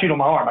got her tattooed on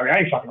my arm. I mean, I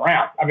ain't fucking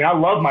around. I mean, I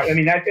love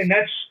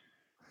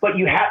but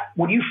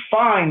when you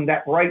find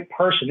that right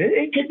person,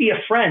 it could be a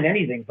friend,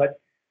 anything, but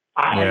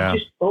I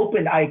just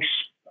opened, I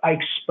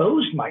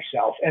exposed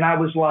myself, and I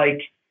was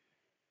like,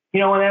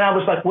 and then I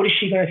was like, what is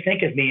she going to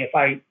think of me if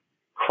I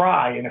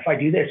cry and if I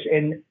do this?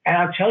 And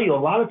I'll tell you, a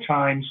lot of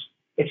times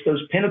it's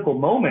those pinnacle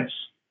moments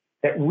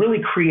that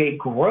really create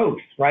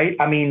growth, right?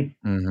 I mean,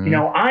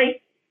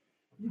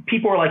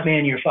 people are like,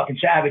 man, you're a fucking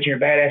savage, you're a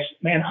badass.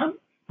 Man,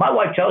 my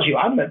wife tells you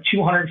I'm a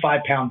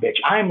 205-pound bitch.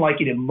 I'm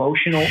like an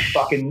emotional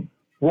fucking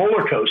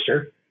roller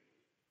coaster,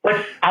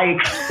 but I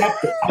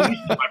accept it. I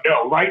used to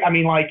know, right? I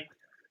mean, like,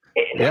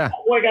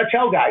 what I got to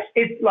tell guys,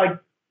 it's like,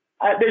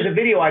 there's a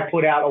video I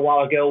put out a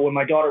while ago when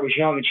my daughter was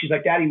young, and she's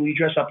like, Daddy, will you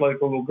dress up like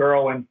a little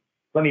girl and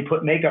let me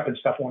put makeup and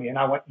stuff on you? And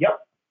I went, yep.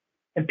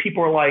 And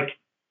people are like,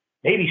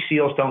 Navy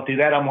SEALs don't do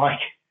that. I'm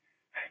like,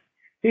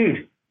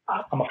 dude,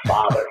 I'm a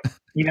father,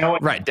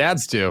 Right.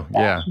 Dads do.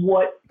 That's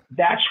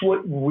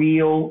what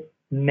real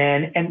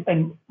men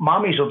and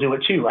mommies will do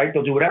it too, right?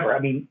 They'll do whatever. I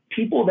mean,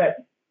 people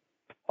that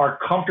are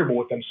comfortable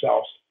with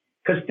themselves,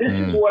 because this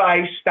is what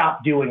I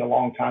stopped doing a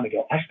long time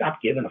ago. I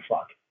stopped giving a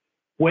fuck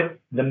what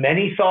the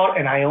many thought,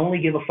 and I only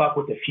give a fuck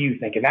what the few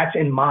think. And that's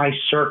in my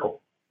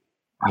circle.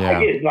 Yeah. I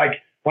did.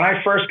 Like, when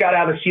I first got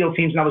out of SEAL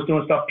teams and I was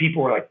doing stuff,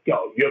 people were like,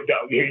 yo,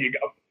 here you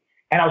go.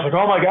 And I was like,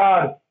 oh my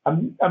God,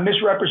 I'm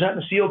misrepresenting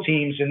the SEAL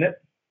teams. And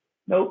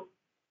nope,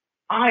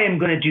 I am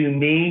going to do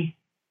me,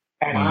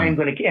 and I'm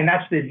going to, and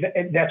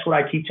that's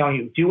what I keep telling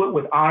you. Do it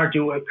with honor,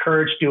 do it with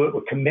courage, do it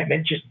with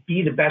commitment. Just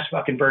be the best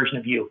fucking version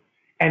of you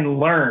and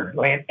learn,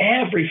 man.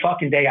 Every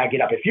fucking day I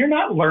get up. If you're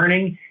not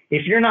learning,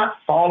 if you're not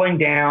falling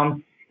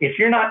down, if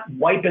you're not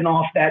wiping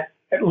off that,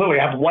 literally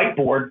I have a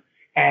whiteboard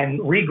and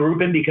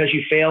regrouping because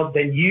you failed,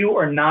 then you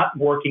are not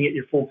working at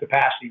your full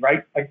capacity,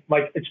 right?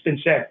 Like it's been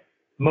said,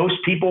 most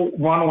people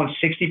run on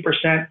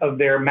 60% of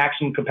their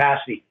maximum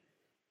capacity.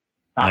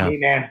 I mean,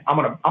 man, I'm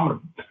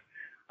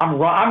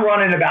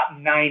running about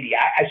 90.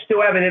 I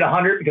still haven't hit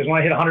 100 because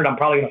when I hit 100, I'm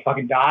probably going to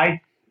fucking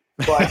die.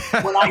 But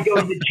when I go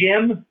to the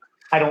gym,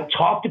 I don't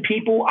talk to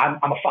people. I'm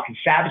a fucking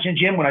savage in the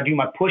gym. When I do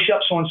my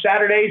push-ups on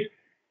Saturdays,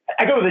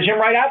 I go to the gym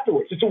right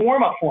afterwards. It's a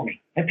warm-up for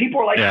me. And people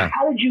are like,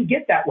 how did you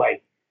get that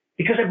way?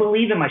 Because I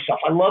believe in myself.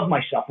 I love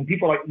myself. And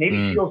people are like,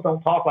 Navy SEALs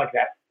don't talk like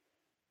that.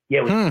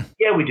 Yeah,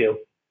 we do.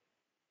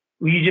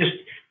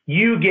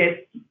 You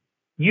get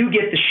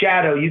the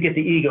shadow, you get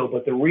the ego,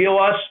 but the real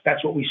us,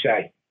 that's what we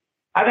say.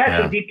 I've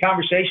had some deep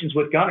conversations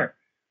with Gunner.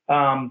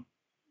 Man,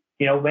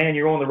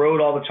 you're on the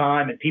road all the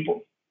time, and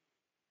people,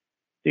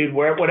 dude,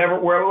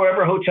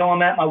 wherever hotel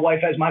I'm at, my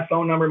wife has my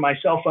phone number, my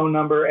cell phone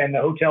number, and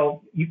the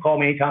hotel. You call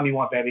me anytime you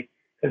want, baby.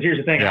 Because here's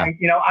the thing, I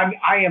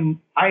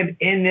am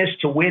in this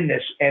to win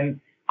this,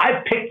 and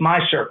I've picked my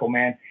circle,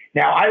 man.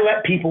 Now I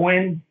let people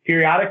in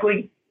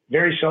periodically,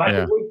 very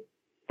selectively,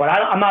 but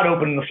I'm not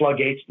opening the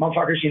floodgates,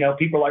 motherfuckers.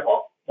 People are like,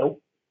 oh,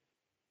 nope.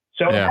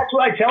 So that's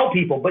what I tell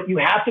people, but you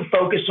have to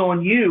focus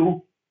on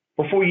you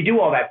before you do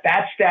all that.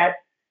 That's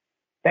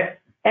that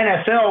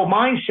NFL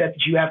mindset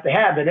that you have to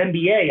have, that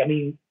NBA. I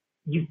mean,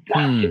 you've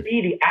got to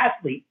be the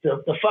athlete,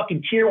 the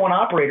fucking tier one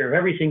operator of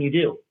everything you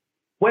do,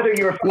 whether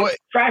you're a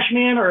trash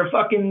man or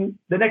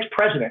the next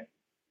president.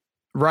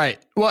 Right.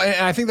 Well,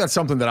 and I think that's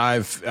something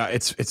that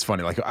it's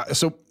funny. Like,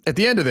 so at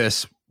the end of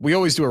this, we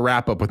always do a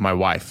wrap up with my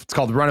wife. It's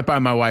called the Run It By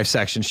My Wife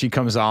section. She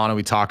comes on and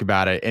we talk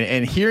about it,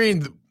 and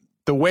hearing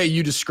the way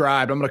you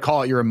described, I'm going to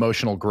call it your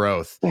emotional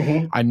growth.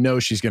 Mm-hmm. I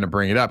know she's going to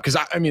bring it up because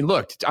I mean,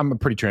 look, I'm a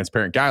pretty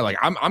transparent guy. Like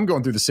I'm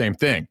going through the same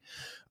thing.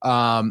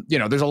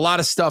 There's a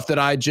lot of stuff that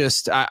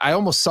I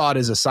almost saw it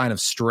as a sign of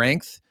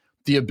strength,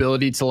 the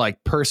ability to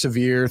like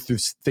persevere through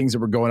things that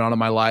were going on in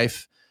my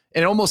life,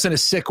 and almost in a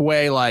sick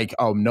way, like,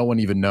 oh, no one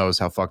even knows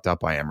how fucked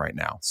up I am right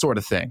now, sort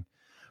of thing.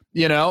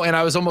 And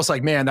I was almost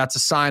like, man, that's a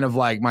sign of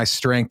like my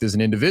strength as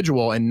an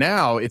individual. And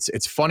now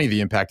it's funny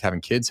the impact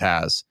having kids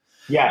has.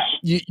 Yes.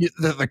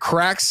 The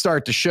cracks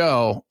start to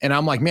show. And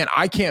I'm like, man,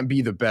 I can't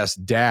be the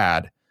best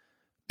dad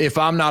if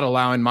I'm not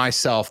allowing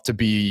myself to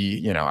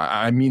be,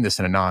 I mean this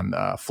in a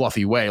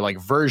non-fluffy way, like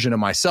version of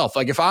myself.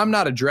 Like if I'm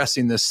not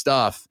addressing this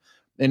stuff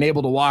and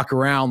able to walk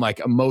around like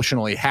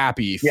emotionally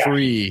happy,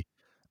 free,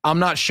 I'm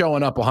not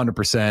showing up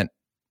 100%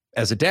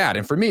 as a dad.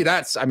 And for me,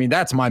 that's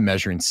my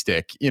measuring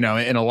stick, in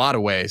a lot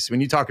of ways. When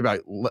you talk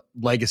about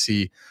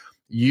legacy,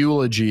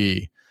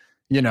 eulogy,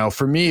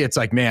 for me, it's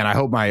like, man, I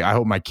hope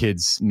my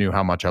kids knew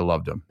how much I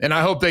loved them. And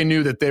I hope they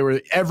knew that they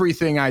were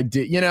everything I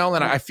did, and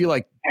I feel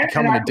like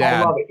becoming a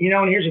dad. I love it.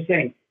 And here's the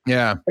thing.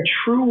 Yeah. A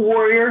true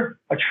warrior,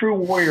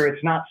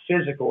 it's not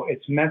physical,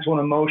 it's mental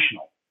and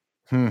emotional.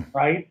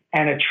 Right.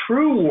 And a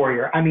true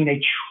warrior, and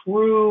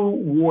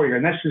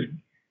this is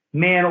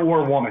man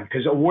or woman,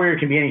 because a warrior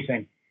can be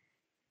anything.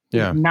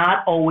 Yeah.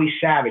 Not always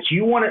savage.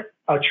 You want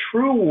a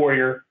true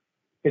warrior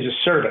is a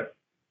servant.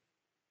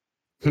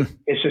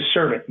 It's a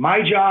servant.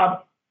 My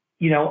job,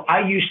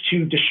 I used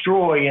to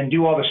destroy and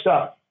do all the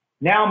stuff.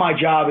 Now my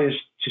job is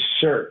to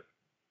serve.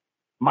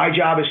 My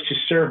job is to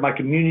serve my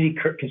community,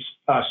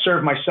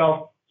 serve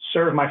myself,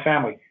 serve my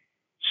family,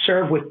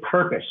 serve with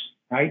purpose,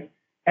 right?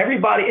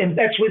 Everybody, and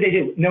that's what they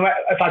do. No matter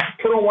if I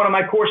put on one of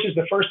my courses,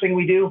 the first thing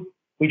we do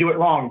it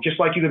wrong, just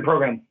like you've been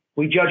programmed.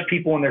 We judge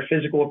people on their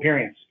physical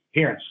appearance.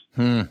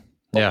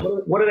 Yeah.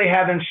 What do they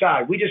have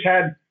inside? We just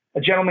had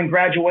a gentleman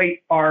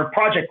graduate our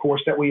project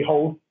course that we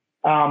hold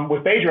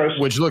with Bedros,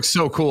 which looks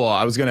so cool.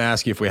 I was going to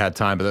ask you if we had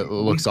time, but it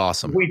looks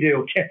awesome. We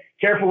do.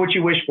 Careful what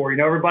you wish for.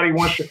 Everybody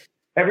wants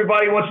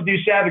to do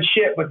savage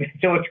shit, but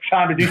until it's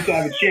time to do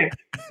savage shit.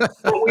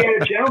 But we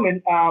had a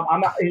gentleman.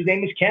 His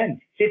name is Ken.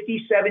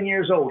 57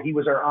 years old. He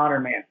was our honor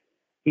man.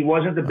 He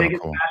wasn't the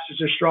biggest,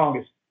 fastest, or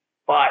strongest,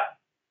 but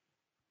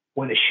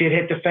when the shit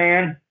hit the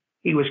fan,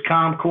 he was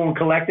calm, cool, and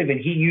collective, and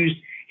he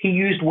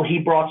used what he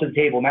brought to the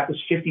table, and that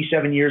was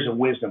 57 years of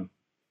wisdom.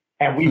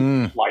 And we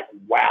were like,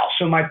 wow.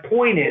 So my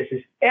point is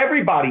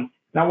everybody,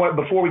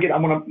 before we get,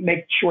 I'm going to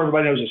make sure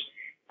everybody knows this.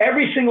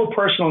 Every single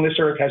person on this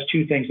earth has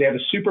two things. They have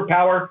a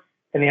superpower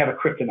and they have a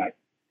kryptonite.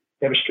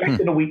 They have a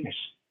strength and a weakness.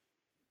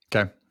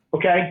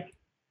 Okay.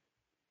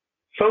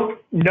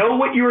 Know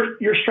what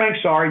your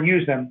strengths are and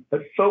use them,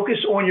 but focus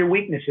on your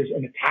weaknesses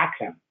and attack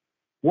them.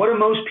 What do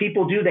most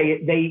people do?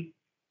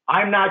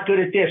 I'm not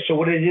good at this. So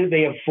what do?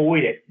 They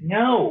avoid it.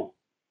 No,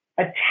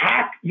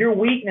 attack your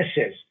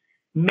weaknesses.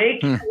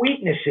 Make your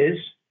weaknesses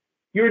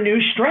your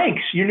new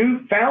strengths, your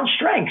newfound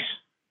strengths.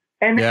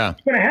 And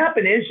what's going to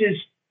happen is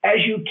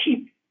as you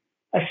keep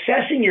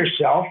assessing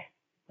yourself,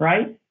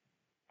 right?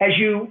 As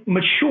you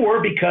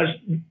mature, because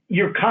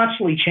you're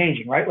constantly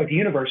changing, right? Like the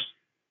universe,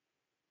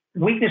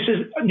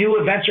 weaknesses, new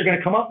events are going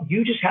to come up.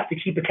 You just have to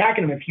keep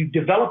attacking them. If you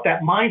develop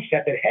that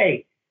mindset that,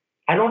 hey,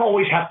 I don't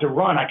always have to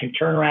run. I can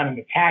turn around and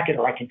attack it,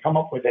 or I can come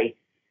up with a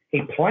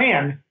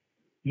plan.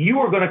 You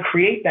are going to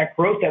create that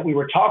growth that we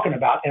were talking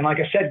about. And like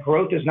I said,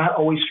 growth is not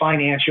always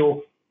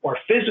financial or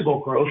physical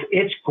growth.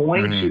 It's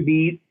going to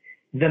be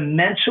the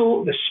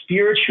mental, the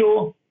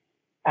spiritual,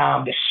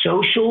 the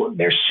social.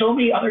 There's so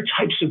many other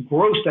types of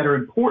growth that are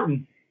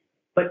important,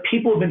 but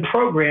people have been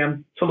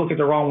programmed to look at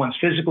the wrong ones,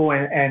 physical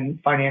and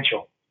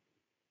financial.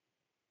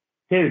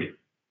 Dude,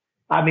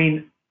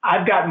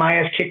 I've got my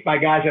ass kicked by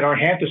guys that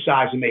aren't half the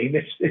size of me.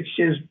 It's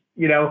just,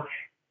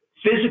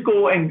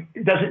 physical and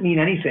it doesn't mean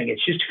anything.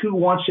 It's just who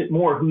wants it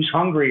more, who's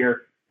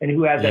hungrier, and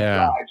who has that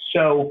drive.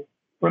 So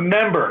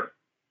remember,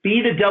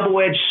 be the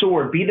double-edged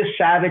sword, be the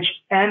savage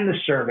and the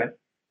servant.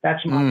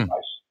 That's my advice.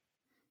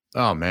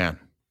 Oh, man.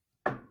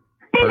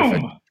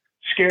 Boom!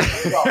 Scared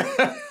me.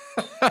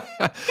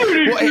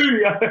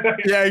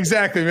 Yeah,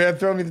 exactly, man.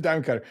 Throw me the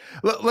diamond cutter.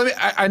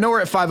 I know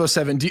we're at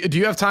 5:07. Do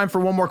you have time for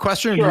one more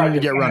question, or do you need to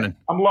get running?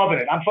 I'm loving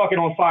it. I'm fucking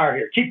on fire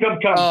here. Keep them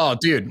coming. Oh,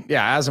 dude.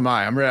 Yeah, as am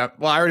I. I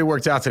already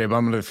worked out today, but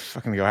I'm going to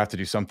fucking go have to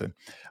do something.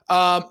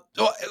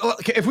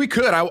 If we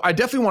could, I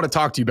definitely want to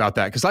talk to you about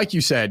that. Because like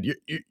you said,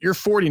 you're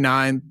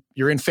 49,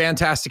 you're in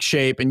fantastic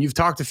shape, and you've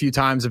talked a few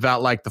times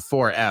about like the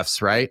 4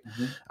 Fs, right?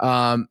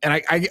 And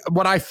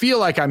what I feel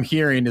like I'm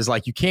hearing is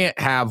like, you can't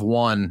have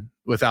one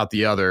without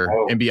the other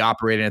and be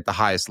operating at the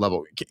highest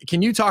level.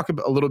 Can you talk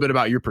a little bit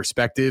about your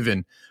perspective?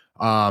 And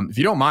if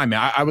you don't mind,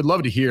 man, I would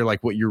love to hear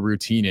like what your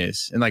routine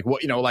is and like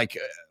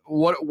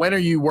what, when are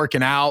you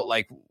working out?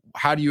 Like,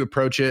 how do you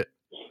approach it?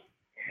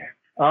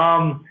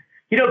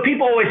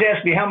 People always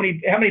ask me how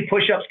many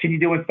push-ups can you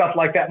do and stuff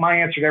like that. My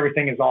answer to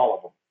everything is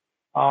all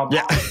of them.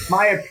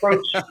 My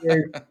approach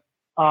is,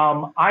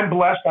 I'm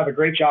blessed. I have a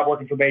great job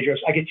working for Bedros.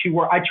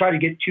 I try to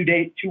get 2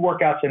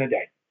 workouts in a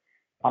day.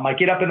 I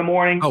get up in the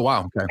morning. Oh,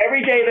 wow. Okay.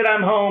 Every day that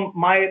I'm home,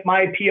 my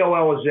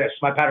POL is this,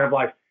 my pattern of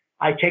life.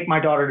 I take my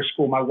daughter to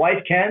school. My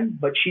wife can,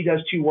 but she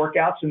does 2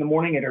 workouts in the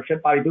morning at her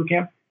Fit Body Boot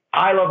Camp.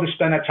 I love to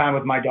spend that time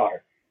with my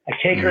daughter. I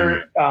take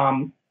her,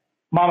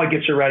 mama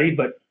gets her ready,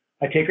 but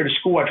I take her to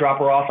school. I drop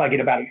her off. I get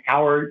about an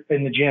hour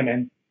in the gym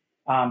and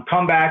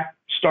come back,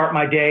 start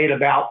my day at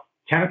about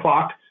 10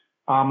 o'clock.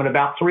 At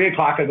about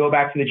 3:00, I go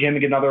back to the gym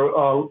and get another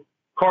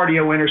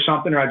cardio in or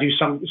something, or I do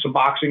some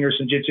boxing or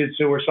some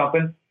jiu-jitsu or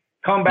something.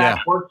 Come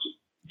back, work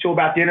till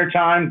about dinner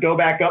time, go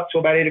back up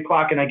till about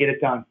 8:00, and I get it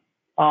done.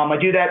 I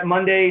do that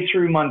Monday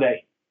through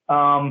Monday.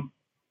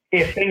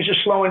 If things are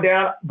slowing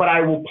down, but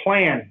I will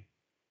plan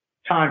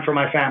time for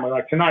my family.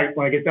 Like tonight,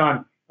 when I get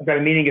done, I've got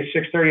a meeting at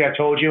 6:30, I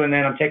told you, and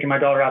then I'm taking my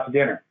daughter out to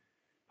dinner.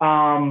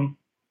 Awesome.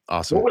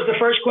 What was the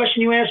first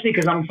question you asked me?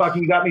 Because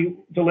you got me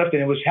to lift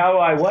it. It was how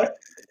I what?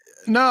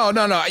 No.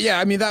 Yeah,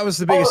 I mean, that was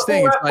the biggest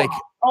thing. It's like,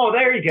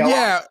 there you go.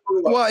 Yeah.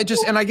 Well,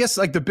 and I guess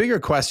like the bigger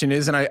question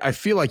is, and I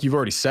feel like you've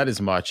already said as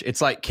much.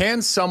 It's like,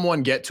 can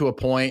someone get to a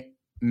point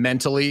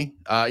mentally,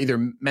 either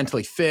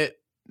mentally fit,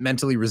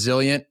 mentally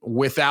resilient,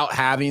 without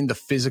having the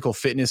physical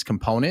fitness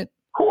component?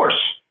 Of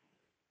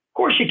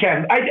course you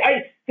can.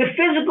 The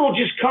physical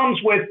just comes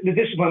with the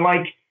discipline.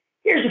 Like,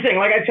 here's the thing.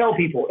 Like I tell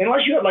people,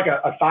 unless you have like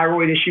a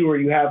thyroid issue or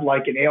you have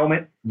like an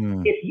ailment,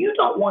 if you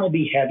don't want to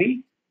be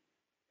heavy,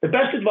 the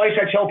best advice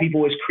I tell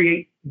people is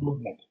create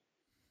movement,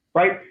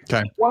 right?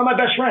 Okay. One of my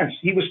best friends,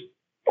 he was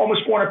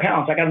almost 400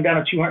 pounds. I got him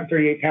down to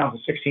 238 pounds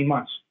in 16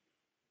 months.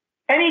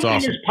 Anything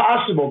is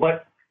possible,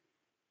 but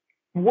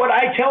what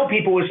I tell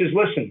people is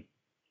listen,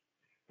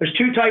 there's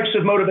two types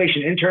of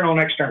motivation, internal and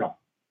external,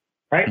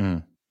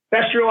 right?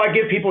 Best drill I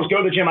give people is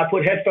go to the gym. I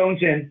put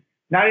headphones in.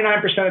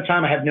 99% of the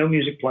time, I have no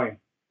music playing.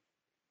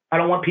 I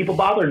don't want people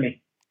bothering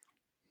me.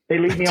 They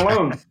leave me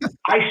alone.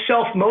 I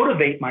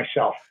self-motivate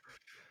myself.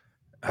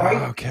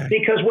 Right? Okay.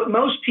 Because what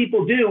most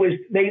people do is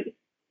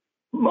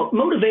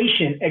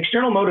motivation,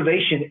 external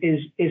motivation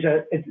is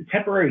a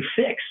temporary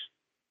fix.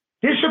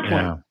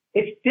 Discipline. Yeah.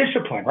 It's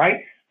discipline,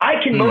 right?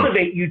 I can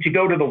motivate you to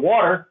go to the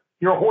water.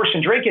 You're a horse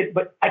and drink it,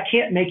 but I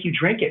can't make you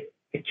drink it.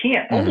 I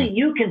can't. Only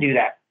you can do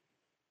that.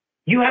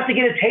 You have to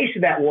get a taste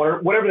of that water,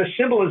 whatever the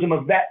symbolism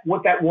of that,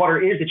 what that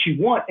water is that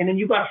you want, and then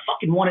you got to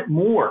fucking want it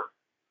more.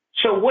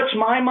 So what's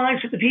my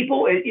mindset to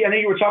people? I know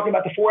you were talking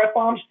about the 4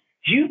 F-bombs.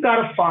 You've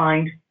got to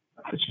find,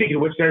 speaking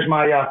of which, there's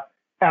my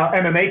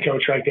MMA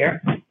coach right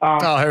there.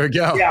 Here we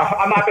go. Yeah,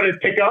 I'm not going to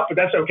pick up, but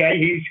that's okay.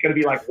 He's going to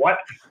be like, what?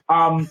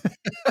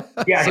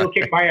 Yeah, he'll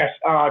kick my ass.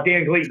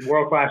 Dan Gleaton,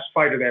 world-class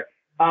fighter there.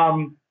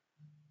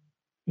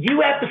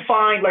 You have to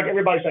find, like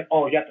everybody's like,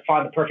 you have to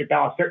find the perfect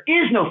balance. There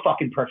is no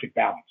fucking perfect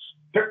balance.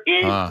 There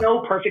is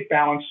no perfect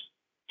balance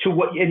to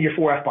what in your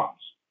 4 F-bombs.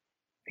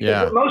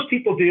 Yeah. What most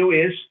people do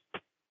is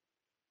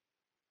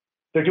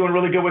they're doing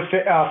really good with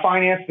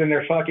finance, then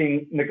they're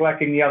fucking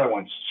neglecting the other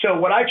ones. So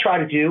what I try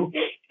to do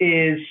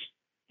is,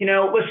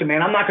 listen,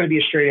 man, I'm not going to be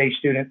a straight A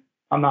student.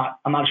 I'm not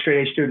a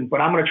straight A student, but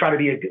I'm going to try to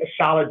be a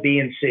solid B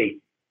and C.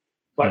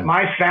 But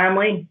my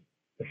family,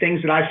 the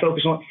things that I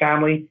focus on,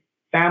 family,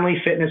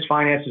 fitness,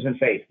 finances, and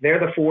faith. They're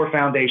the 4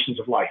 foundations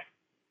of life.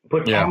 I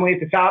put family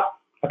at the top.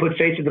 I put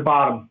faith at the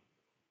bottom.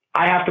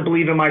 I have to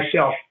believe in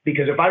myself,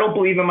 because if I don't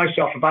believe in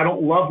myself, if I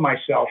don't love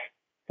myself,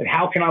 then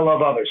how can I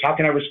love others? How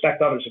can I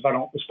respect others if I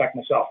don't respect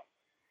myself?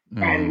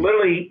 And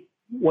literally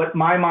what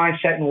my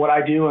mindset and what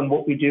I do and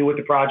what we do with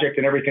the project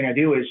and everything I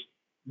do is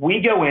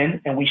we go in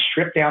and we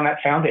strip down that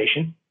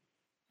foundation,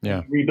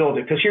 rebuild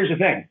it. Because here's the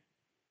thing.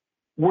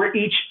 We're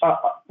each,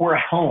 we're a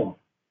home.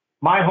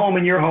 My home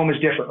and your home is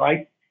different,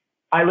 right?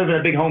 I live in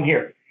a big home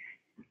here.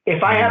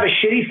 If I have a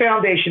shitty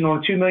foundation on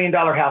a $2 million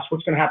house,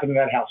 what's going to happen to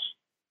that house?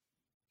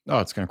 Oh,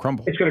 it's going to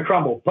crumble. It's going to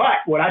crumble. But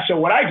what I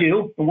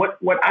do, and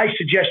what I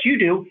suggest you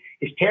do,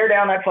 is tear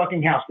down that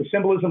fucking house, the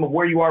symbolism of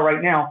where you are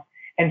right now,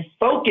 and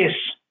focus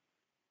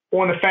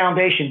on the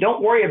foundation.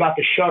 Don't worry about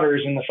the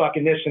shutters and the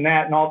fucking this and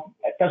that and all.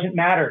 That doesn't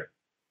matter.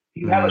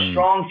 You have a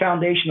strong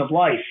foundation of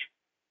life,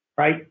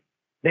 right?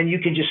 Then you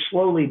can just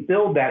slowly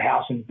build that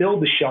house and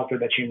build the shelter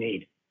that you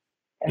need.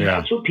 And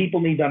that's what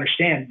people need to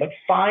understand. But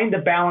find the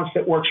balance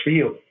that works for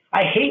you.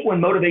 I hate when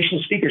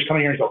motivational speakers come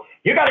in here and go,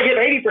 you got to give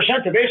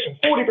 80% to this and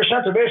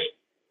 40% to this.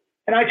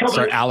 And I tell them,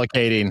 start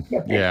allocating.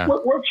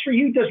 What works for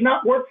you does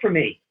not work for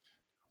me.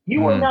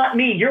 You are not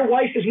me. Your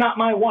wife is not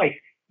my wife.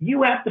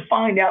 You have to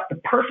find out the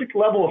perfect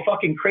level of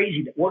fucking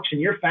crazy that works in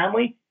your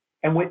family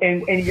and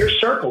your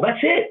circle. That's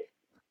it.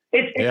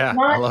 It's not,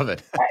 I love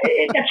it.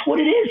 That's what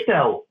it is,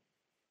 though.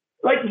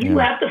 Like you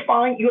have to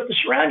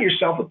surround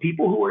yourself with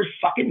people who are as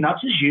fucking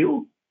nuts as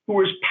you, who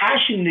are as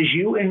passionate as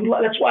you. And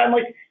that's why I'm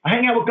like, I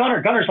hang out with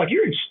Gunnar. Gunnar's like,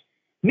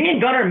 me and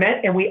Gunnar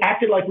met and we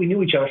acted like we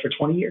knew each other for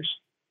 20 years.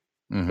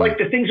 Like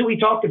the things that we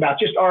talked about,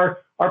 just our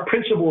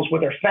principles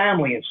with our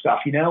family and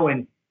stuff,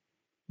 and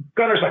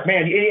Gunnar's like,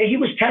 man, he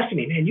was testing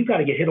me, man, you got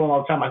to get hit on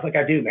all the time. I was like,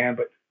 I do, man,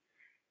 but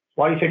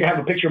why do you think I have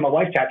a picture of my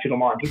wife tattooed on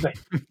my arm? He's like,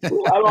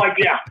 I'm like,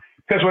 yeah,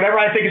 because whenever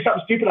I think of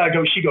something stupid,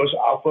 she goes,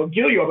 I'll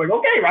kill you. I'm like,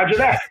 okay, roger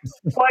that.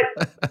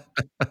 But,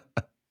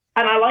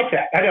 and I like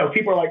that. I know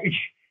people are like,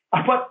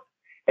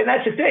 and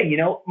that's the thing,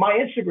 my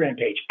Instagram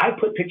page, I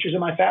put pictures of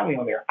my family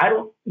on there.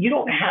 You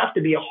don't have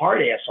to be a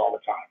hard ass all the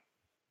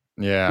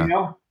time.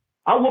 Yeah.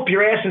 I'll whoop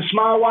your ass and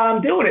smile while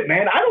I'm doing it,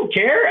 man. I don't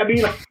care. I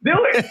mean,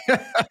 do it,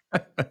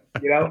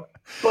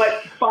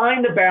 but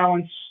find the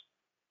balance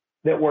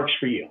that works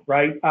for you.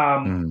 Right.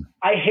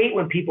 I hate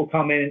when people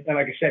come in and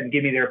like I said, and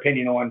give me their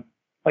opinion on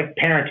like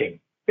parenting.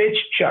 Bitch,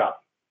 shut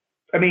up.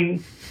 I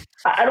mean,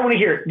 I don't want to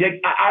hear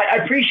it. I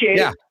appreciate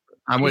it.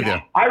 I'm with you.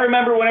 I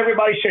remember when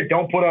everybody said,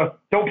 don't put a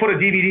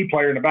DVD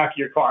player in the back of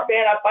your car.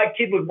 Man, my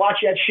kid would watch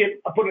that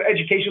shit. I put an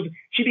educational,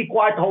 she'd be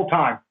quiet the whole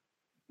time.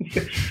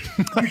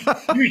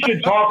 You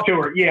should talk to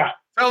her. Yeah.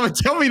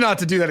 Tell me not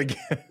to do that again.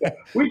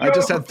 I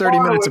just had 30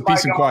 minutes of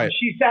peace and quiet.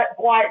 She sat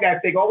quiet,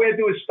 that thing. All we had to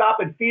do was stop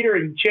and feed her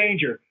and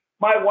change her.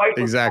 My wife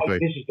was like,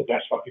 this is the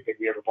best fucking thing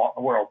we ever bought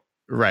in the world.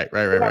 Right.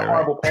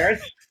 Horrible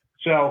parents.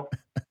 So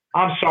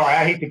I'm sorry.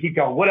 I hate to keep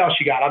going. What else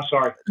you got? I'm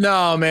sorry.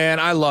 No, man,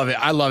 I love it.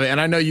 And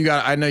I know you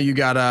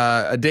got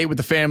a date with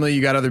the family.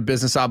 You got other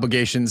business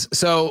obligations.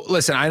 So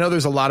listen, I know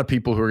there's a lot of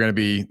people who are going to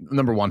be,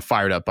 number one,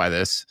 fired up by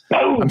this.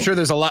 Boom. I'm sure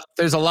there's a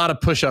lot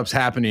of push-ups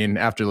happening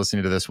after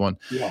listening to this one.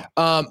 Yeah.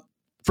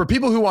 For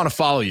people who want to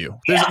follow you,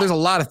 there's a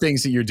lot of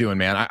things that you're doing,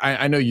 man.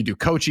 I know you do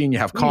coaching, you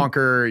have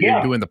Conquer,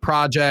 you're doing the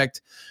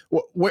project.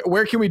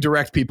 Where can we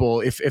direct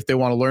people if they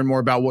want to learn more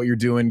about what you're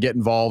doing, get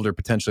involved, or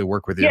potentially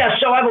work with you? Yeah,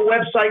 so I have a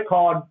website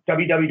called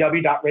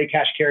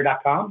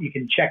www.raycashcare.com. You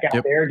can check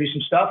out there, do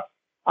some stuff.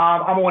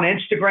 I'm on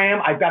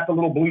Instagram. I've got the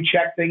little blue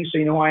check thing, so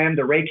you know who I am,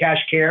 the Ray Cash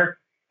Care.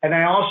 And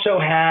I also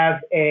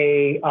have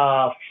a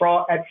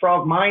at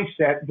Frog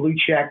Mindset blue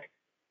check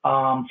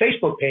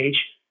Facebook page.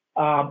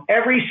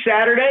 Every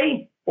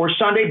Saturday or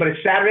Sunday, but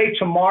it's Saturday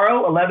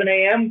tomorrow, 11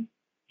 a.m.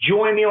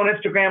 Join me on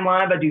Instagram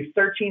Live. I do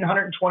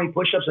 1,320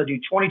 push-ups. I do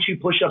 22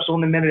 push-ups on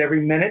the minute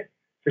every minute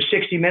for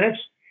 60 minutes.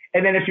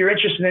 And then if you're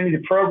interested in any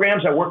of the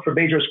programs, I work for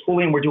Bedros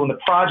Keuilian. We're doing the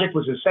project,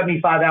 which is a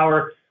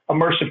 75-hour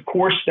immersive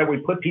course that we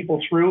put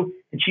people through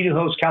in Cheetah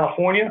Hills,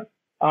 California.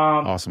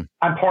 Awesome.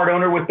 I'm part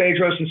owner with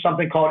Bedros in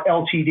something called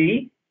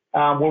LTD,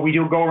 where we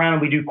go around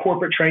and we do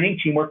corporate training,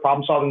 teamwork,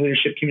 problem-solving,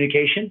 leadership,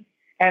 communication.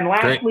 And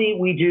lastly,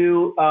 we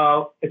do,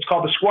 it's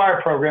called the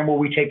Squire program, where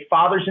we take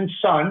fathers and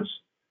sons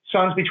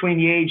between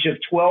the age of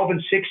 12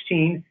 and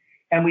 16,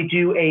 and we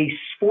do a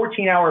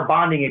 14-hour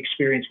bonding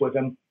experience with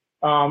them.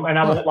 And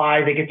I won't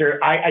lie, they get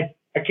I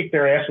kick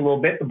their ass a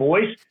little bit, the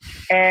boys,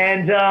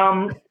 and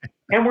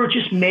we're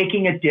just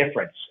making a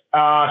difference.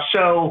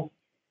 So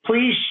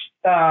please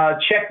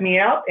check me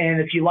out,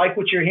 and if you like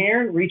what you're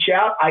hearing, reach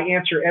out. I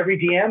answer every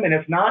DM, and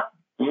if not,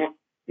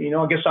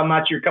 I guess I'm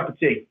not your cup of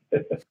tea.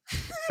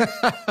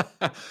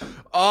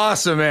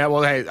 Awesome, man.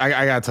 Well, hey,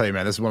 I got to tell you,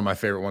 man, this is one of my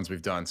favorite ones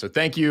we've done. So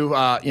thank you,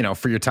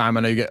 for your time.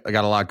 I know you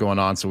got a lot going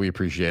on, so we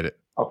appreciate it.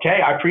 Okay,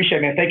 I appreciate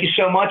it, man. Thank you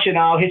so much, and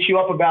I'll hit you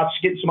up about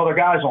getting some other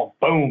guys on.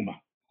 Boom.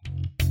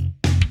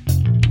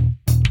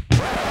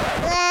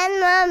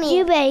 Mommy,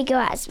 you better go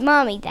ask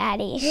Mommy,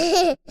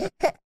 Daddy.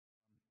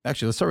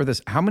 Actually, let's start with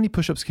this. How many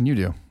push-ups can you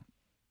do?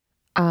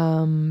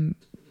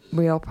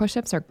 Real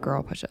push-ups or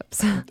girl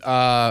push-ups?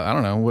 I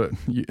don't know.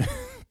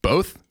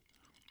 Both?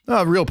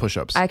 Real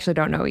push-ups. I actually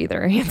don't know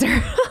either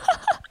answer.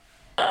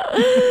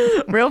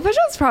 Real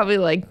push-ups probably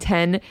like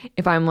 10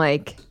 if I'm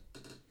like...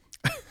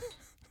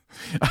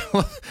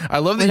 I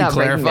love that you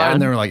clarified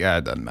and they were like,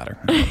 it doesn't matter.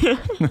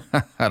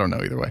 I don't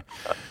know either way.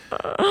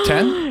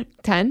 10?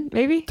 10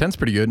 maybe? 10's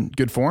pretty good.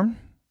 Good form?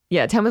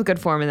 Yeah, 10 was good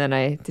form and then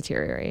I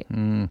deteriorate.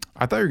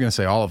 I thought you were going to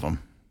say all of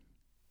them.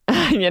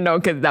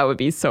 Because that would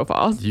be so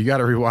false. You got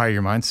to rewire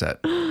your mindset.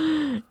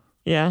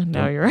 Yeah,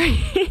 no, you're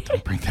right.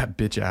 Don't bring that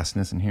bitch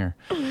assness in here.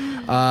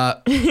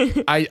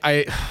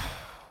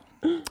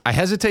 I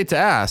hesitate to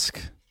ask.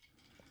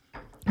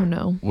 Oh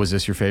no. Was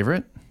this your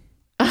favorite?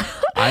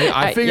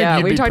 I figured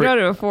yeah, we talked about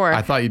it before.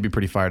 I thought you'd be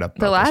pretty fired up.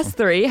 The last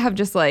three have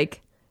just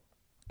like,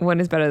 one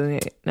is better than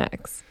the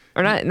next.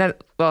 Or not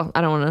well,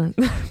 I don't want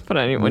to put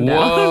anyone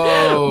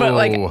down. But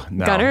like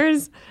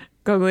Gunners,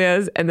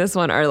 Goglia's, and this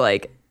one are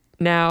like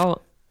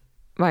now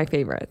my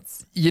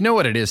favorites. You know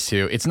what it is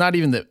too? It's not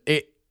even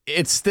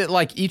it's that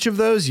like each of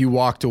those you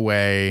walked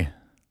away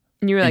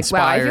and you were like,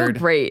 wow, I feel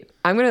great.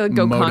 I'm going to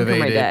go conquer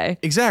my day.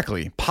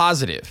 Exactly.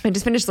 Positive. I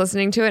just finished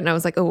listening to it and I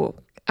was like, oh,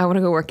 I want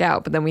to go work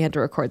out. But then we had to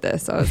record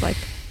this. So I was like,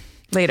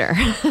 later.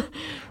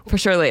 For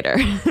sure later.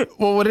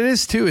 Well, what it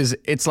is too is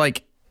it's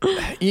like,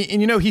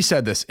 and he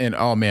said this and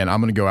oh man,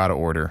 I'm going to go out of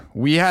order.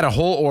 We had a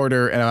whole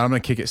order and I'm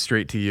going to kick it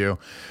straight to you.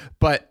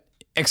 But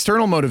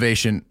external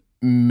motivation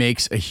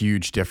makes a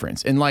huge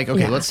difference. And like,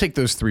 okay, let's take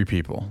those three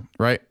people,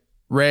 right?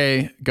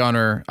 Ray,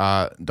 Gunner,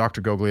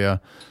 Dr. Goglia.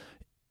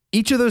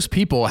 Each of those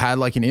people had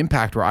like an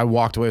impact where I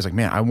walked away. I was like,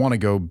 man, I want to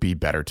go be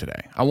better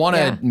today. I want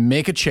to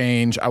make a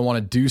change. I want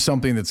to do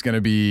something that's going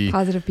to be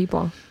positive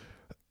people.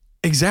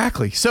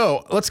 Exactly.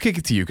 So let's kick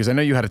it to you because I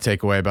know you had a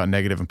takeaway about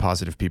negative and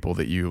positive people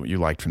that you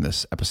liked from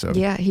this episode.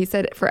 Yeah. He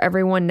said for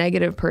every one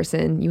negative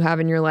person you have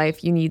in your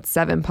life, you need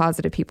 7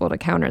 positive people to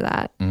counter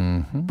that.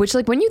 Mm-hmm. Which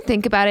like when you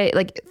think about it,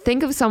 like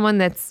think of someone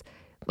that's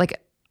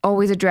like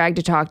always a drag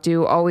to talk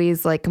to,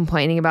 always like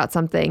complaining about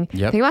something.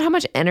 Yep. Think about how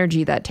much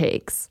energy that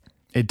takes.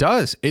 It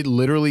does. It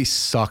literally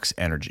sucks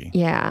energy.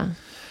 Yeah.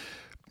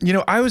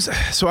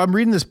 I'm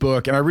reading this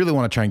book and I really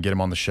want to try and get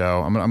him on the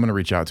show. I'm going to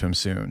reach out to him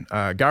soon.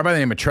 A guy by the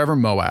name of Trevor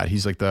Moawad.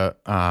 He's like the,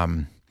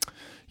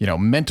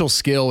 mental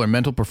skill or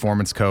mental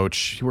performance coach.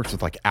 He works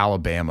with like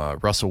Alabama,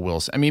 Russell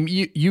Wilson. I mean,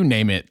 you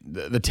name it,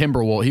 the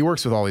Timberwolves. He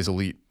works with all these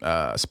elite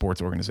sports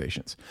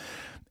organizations.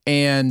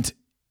 And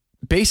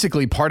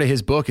basically part of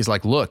his book is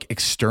like, look,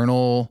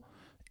 external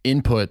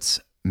inputs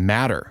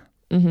matter.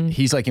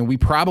 He's like, and we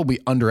probably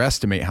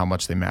underestimate how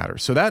much they matter.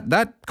 So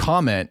that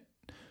comment,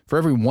 for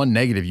every one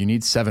negative, you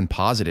need 7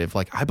 positive.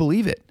 Like, I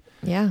believe it.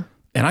 Yeah.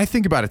 And I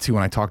think about it too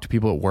when I talk to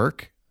people at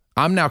work.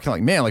 I'm now kind of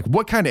like, man, like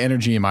what kind of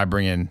energy am I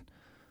bringing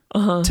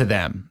to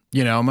them?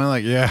 You know, am I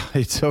like, yeah,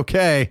 it's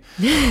okay.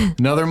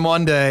 Another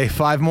Monday,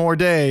 5 more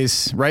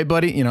days. Right,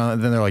 buddy? You know,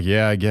 and then they're like,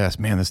 yeah, I guess.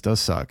 Man, this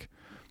does suck.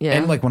 Yeah.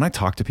 And like when I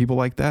talk to people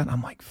like that,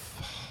 I'm like,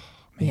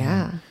 man,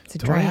 yeah, it's a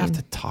do drain. I have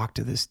to talk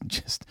to this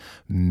just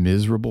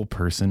miserable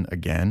person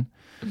again?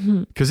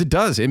 Because it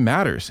does. It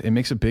matters. It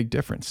makes a big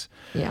difference.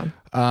 Yeah.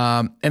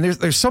 And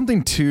there's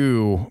something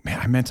to, man,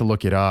 I meant to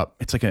look it up.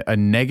 It's like a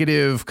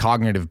negative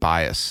cognitive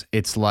bias.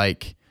 It's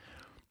like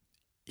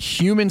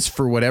humans,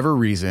 for whatever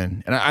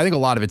reason, and I think a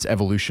lot of it's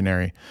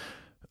evolutionary,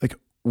 like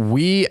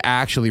we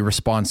actually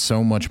respond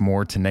so much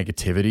more to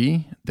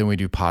negativity than we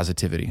do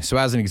positivity. So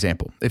as an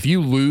example, if you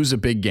lose a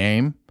big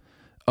game,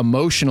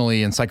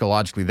 emotionally and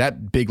psychologically,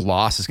 that big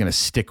loss is going to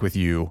stick with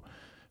you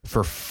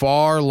for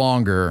far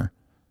longer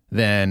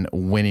than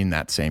winning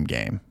that same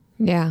game.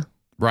 Yeah.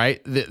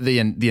 Right? The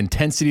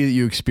intensity that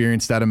you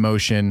experience that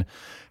emotion,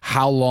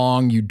 how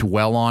long you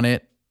dwell on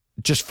it,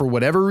 just for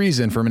whatever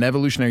reason, from an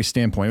evolutionary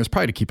standpoint, it was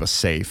probably to keep us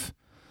safe,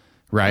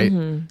 right?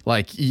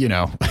 Like, you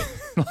know,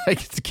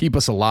 like to keep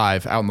us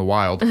alive out in the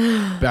wild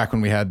back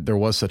when there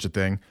was such a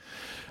thing.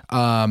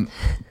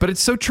 But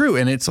it's so true.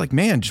 And it's like,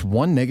 man, just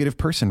one negative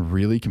person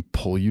really can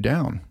pull you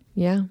down.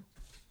 Yeah.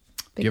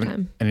 Do you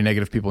have any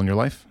negative people in your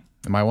life?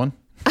 Am I one?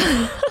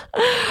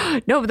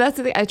 No, but that's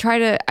the thing. I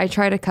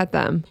try to cut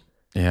them.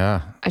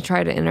 Yeah. I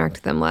try to interact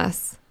with them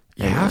less.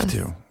 You have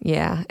to.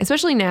 Yeah.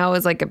 Especially now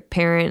as like a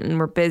parent and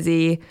we're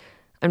busy.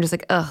 I'm just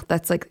like, ugh,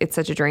 that's like, it's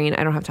such a drain.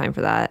 I don't have time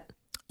for that.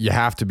 You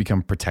have to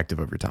become protective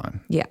of your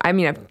time. Yeah. I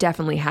mean, I've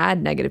definitely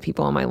had negative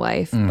people in my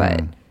life,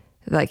 but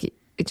like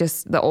it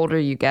just, the older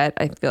you get,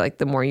 I feel like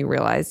the more you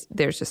realize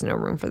there's just no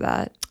room for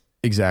that.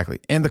 Exactly.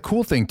 And the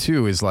cool thing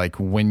too is like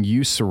when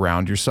you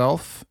surround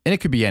yourself, and it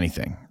could be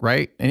anything,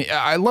 right? And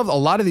I love a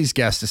lot of these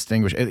guests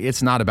distinguish,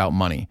 it's not about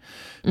money,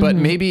 but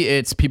maybe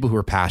it's people who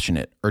are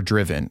passionate or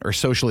driven or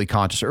socially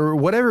conscious or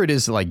whatever it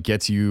is that like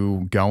gets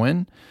you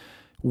going.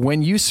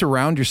 When you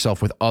surround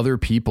yourself with other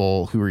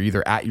people who are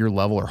either at your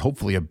level or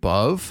hopefully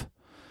above,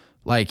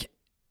 like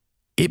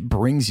it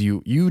brings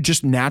you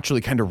just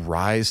naturally kind of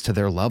rise to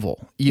their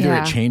level. Either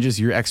it changes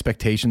your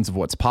expectations of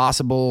what's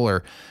possible,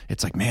 or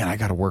it's like, man, I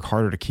got to work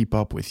harder to keep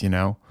up with,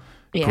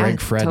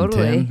 Greg, Fred, and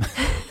Tim.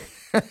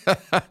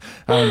 I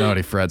don't know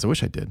any Freds. I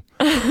wish I did.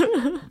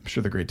 I'm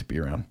sure they're great to be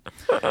around.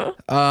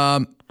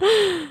 Are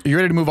you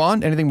ready to move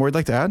on? Anything more you'd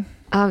like to add?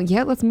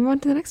 Yeah, let's move on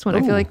to the next one. Ooh.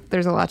 I feel like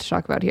there's a lot to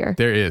talk about here.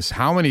 There is.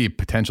 How many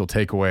potential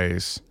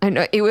takeaways? I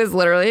know. It was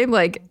literally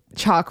like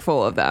chock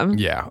full of them.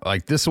 Yeah.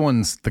 Like this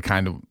one's the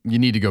kind of, you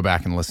need to go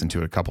back and listen to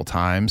it a couple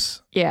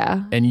times.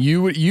 Yeah. And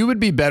you would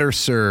be better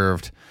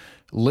served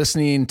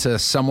listening to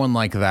someone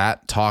like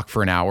that talk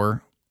for an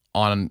hour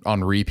on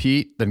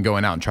repeat than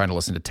going out and trying to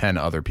listen to 10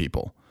 other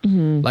people.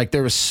 Like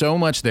there was so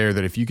much there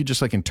that if you could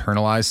just like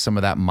internalize some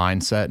of that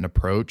mindset and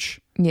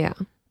approach,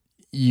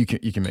 you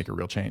can make a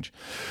real change.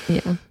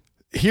 Yeah.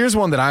 Here's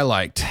one that I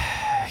liked.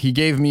 He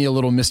gave me a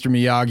little Mr.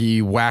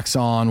 Miyagi wax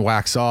on,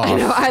 wax off. I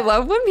know. I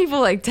love when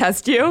people like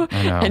test you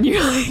and you're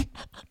like,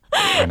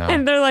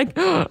 and they're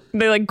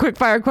like quick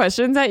fire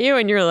questions at you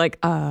and you're like,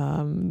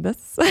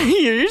 that's,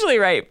 you're usually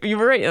right. You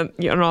were right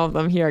on all of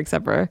them here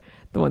except for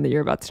the one that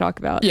you're about to talk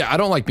about. Yeah, I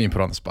don't like being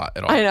put on the spot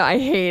at all. I know. I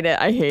hate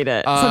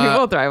it. Some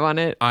people thrive on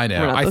it. I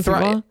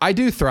know. I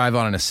do thrive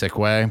on it in a sick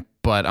way,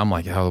 but I'm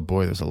like, oh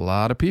boy, there's a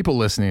lot of people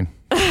listening.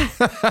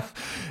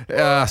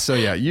 So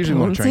yeah, usually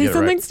want to try and get it right. Say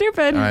something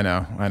stupid. I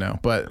know.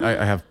 But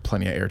I have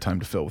plenty of airtime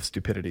to fill with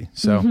stupidity.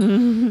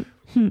 So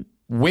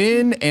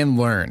win and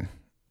learn.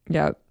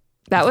 Yeah.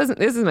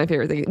 This is my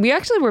favorite thing. We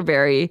actually were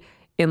very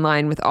in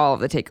line with all of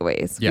the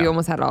takeaways. Yeah. We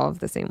almost had all of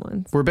the same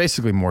ones. We're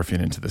basically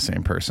morphing into the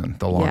same person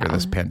the longer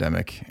this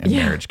pandemic and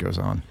marriage goes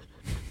on.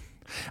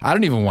 I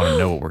don't even want to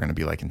know what we're going to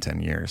be like in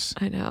 10 years.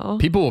 I know.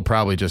 People will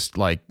probably just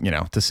like,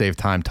 to save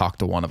time, talk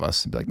to one of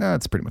us and be like, no,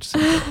 it's pretty much the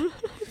same thing.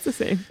 It's the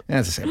same. Yeah,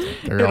 it's the same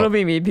thing. It'll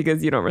be me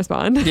because you don't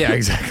respond. Yeah,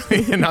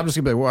 exactly. And I'm just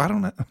going to be like, well, I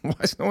don't know. Why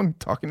is no one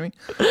talking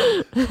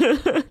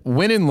to me?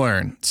 Win and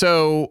learn.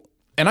 So,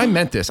 and I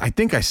meant this. I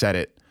think I said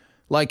it.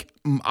 Like,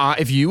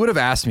 if you would have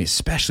asked me,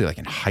 especially like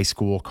in high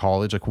school,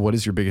 college, like, what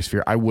is your biggest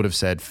fear? I would have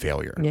said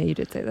failure. Yeah, you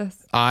did say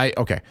this.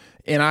 Okay.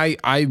 And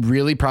I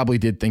really probably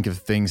did think of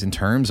things in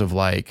terms of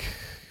like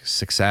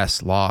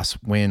success, loss,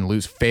 win,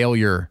 lose,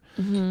 failure.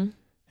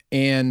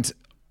 And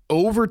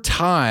over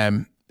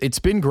time, it's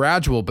been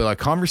gradual, but a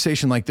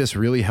conversation like this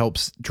really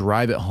helps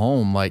drive it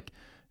home. Like,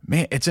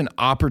 man, it's an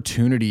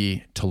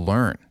opportunity to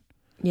learn.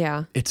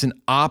 Yeah. It's an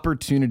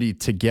opportunity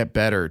to get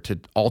better, to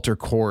alter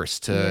course,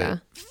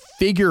 to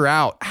figure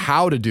out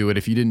how to do it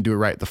if you didn't do it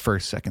right the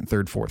first, second,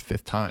 third, fourth,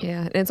 fifth time.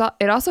 Yeah. And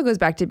it also goes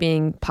back to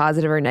being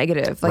positive or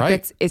negative.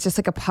 Like it's just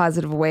like a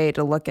positive way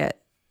to look at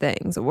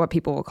things. What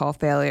people will call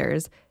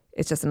failures.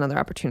 It's just another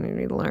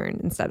opportunity to learn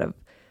instead of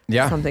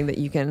Yeah. something that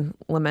you can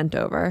lament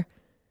over.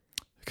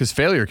 Because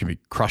failure can be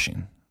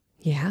crushing.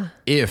 Yeah.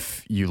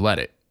 If you let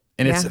it.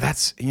 And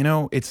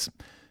Yeah. it's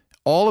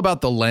all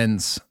about the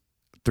lens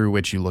through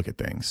which you look at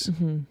things.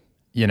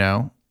 You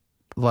know?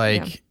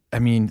 Like, I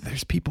mean,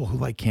 there's people who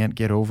like can't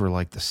get over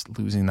like this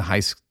losing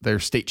their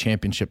state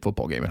championship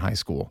football game in high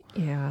school.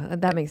 Yeah.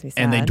 That makes me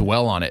sad. And they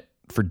dwell on it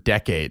for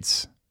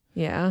decades.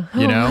 Yeah.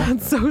 You know?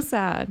 That's so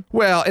sad.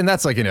 Well, and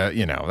that's like in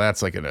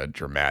a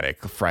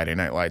dramatic Friday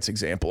Night Lights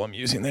example I'm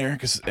using there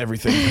because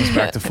everything comes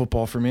back to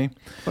football for me.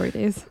 4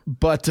 days.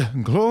 But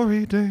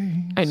glory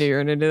days. I knew you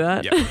were going to do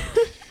that. Yeah.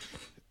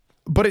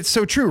 But it's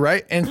so true,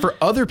 right? And for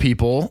other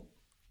people,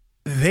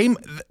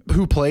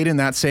 who played in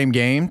that same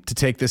game, to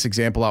take this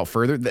example out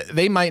further,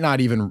 they might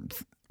not even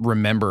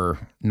remember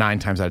 9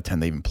 times out of 10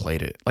 they even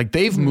played it. Like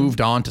they've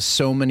moved on to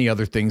so many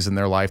other things in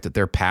their life that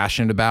they're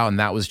passionate about, and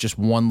that was just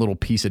one little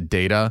piece of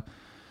data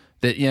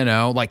that, you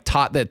know, like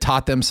taught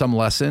them some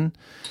lesson.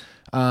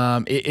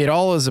 It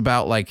all is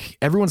about like,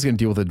 everyone's going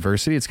to deal with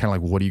adversity. It's kind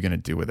of like, what are you going to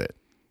do with it?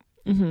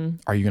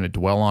 Are you going to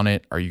dwell on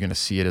it? Are you going to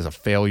see it as a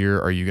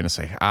failure? Are you going to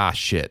say,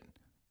 shit,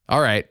 all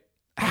right,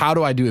 how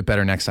do I do it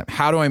better next time?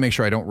 How do I make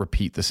sure I don't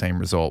repeat the same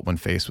result when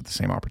faced with the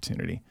same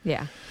opportunity?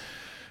 Yeah.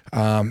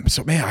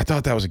 So man, I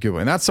thought that was a good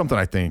one. And that's something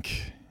I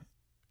think,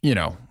 you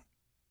know,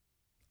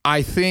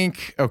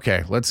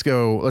 okay, let's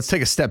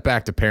take a step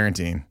back to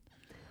parenting.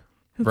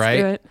 Let's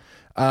do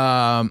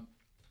it.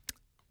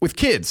 With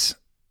kids,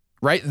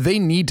 right? They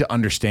need to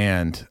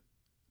understand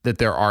that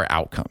there are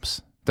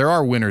outcomes. There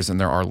are winners and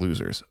there are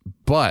losers.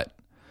 But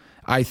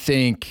I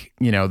think,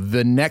 you know,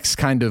 the next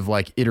kind of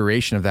like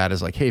iteration of that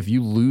is like, hey, if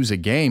you lose a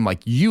game,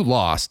 like you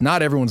lost,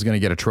 not everyone's going to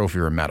get a trophy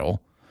or a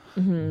medal,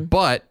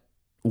 but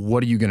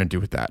what are you going to do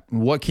with that?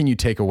 What can you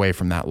take away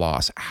from that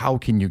loss? How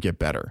can you get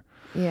better?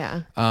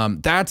 Yeah.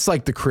 That's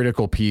like the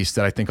critical piece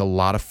that I think a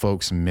lot of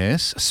folks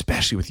miss,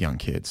 especially with young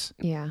kids.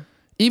 Yeah.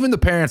 Even the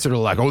parents that are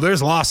like, oh,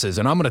 there's losses,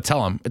 and I'm going to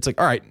tell them. It's like,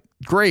 all right,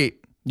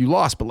 great, you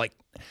lost, but like,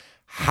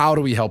 how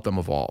do we help them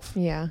evolve?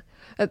 Yeah.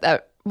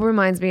 That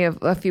reminds me of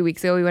a few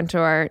weeks ago, we went to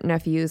our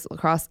nephew's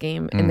lacrosse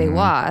game and they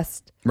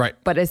lost. Right.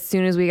 But as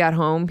soon as we got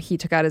home, he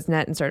took out his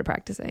net and started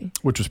practicing.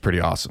 Which was pretty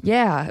awesome.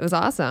 Yeah, it was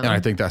awesome. And I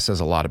think that says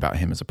a lot about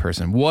him as a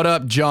person. What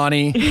up,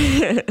 Johnny?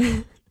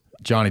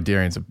 Johnny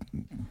Darian's a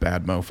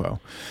bad mofo.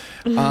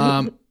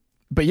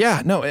 But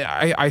yeah, no,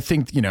 I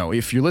think, you know,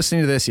 if you're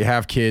listening to this, you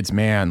have kids,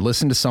 man,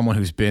 listen to someone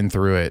who's been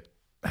through it.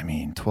 I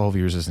mean, 12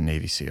 years as a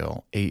Navy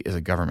SEAL, 8 as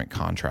a government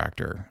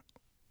contractor.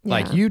 Yeah.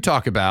 Like you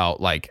talk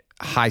about like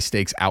high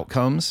stakes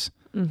outcomes.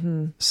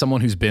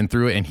 Someone who's been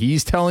through it and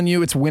he's telling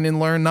you it's win and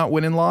learn, not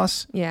win and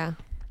loss. Yeah.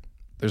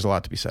 There's a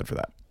lot to be said for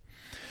that.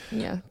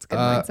 Yeah, it's a good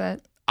mindset.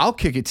 I'll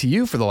kick it to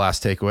you for the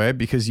last takeaway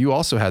because you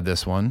also had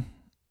this one.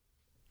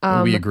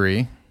 We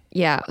agree.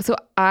 Yeah. So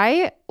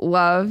I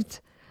loved,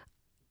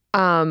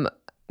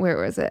 where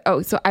was it?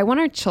 Oh, so I want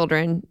our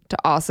children to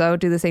also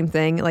do the same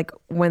thing. Like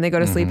when they go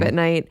to sleep at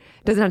night,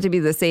 it doesn't have to be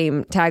the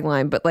same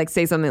tagline, but like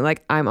say something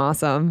like, I'm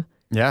awesome.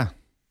 Yeah.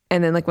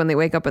 And then like when they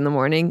wake up in the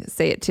morning,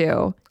 say it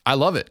too. I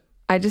love it.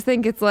 I just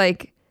think it's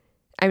like,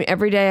 I mean,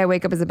 every day I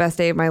wake up is the best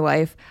day of my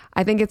life.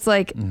 I think it's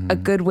like a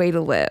good way to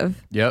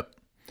live. Yep.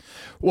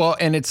 Well,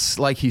 and it's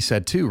like he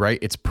said too, right?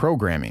 It's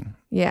programming.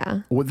 Yeah.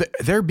 Well,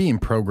 they're being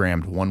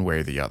programmed one way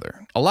or the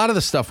other. A lot of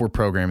the stuff we're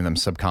programming them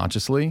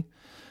subconsciously,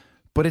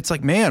 but it's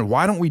like, man,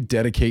 why don't we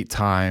dedicate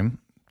time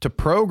to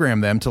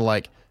program them to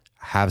like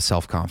have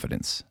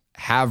self-confidence,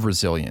 have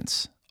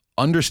resilience,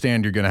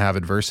 understand you're going to have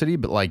adversity,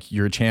 but like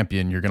you're a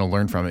champion, you're going to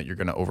learn from it, you're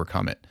going to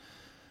overcome it.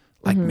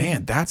 Like,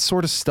 man, that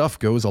sort of stuff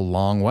goes a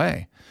long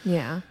way.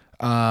 Yeah.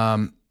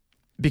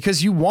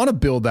 Because you want to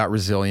build that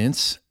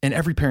resilience, and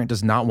every parent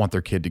does not want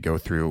their kid to go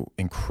through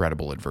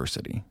incredible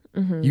adversity.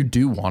 You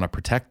do want to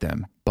protect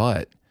them,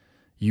 but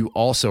you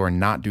also are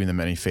not doing them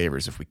any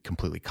favors if we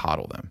completely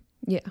coddle them.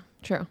 Yeah,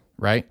 true.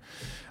 Right?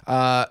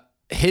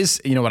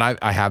 You know what,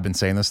 I have been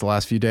saying this the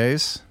last few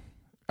days.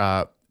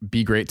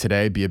 Be great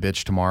today, be a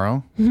bitch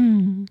tomorrow.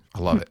 I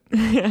love it.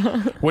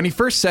 Yeah. When he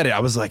first said it,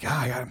 I was like,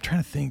 I'm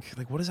trying to think,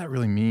 like, what does that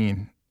really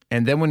mean?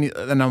 And then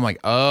then I'm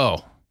like,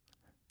 oh,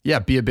 yeah,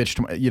 be a bitch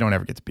tomorrow. You don't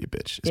ever get to be a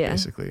bitch. It's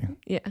basically,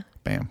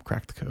 bam,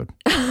 crack the code.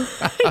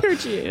 You're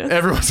genius.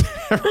 Everyone's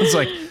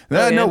like,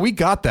 no, we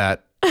got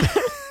that.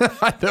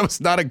 That was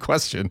not a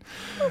question.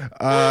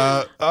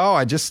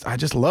 I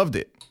just loved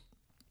it.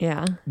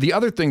 Yeah. The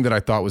other thing that I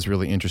thought was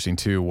really interesting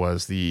too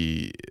was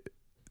it's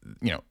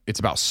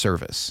about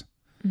service.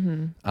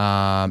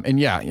 And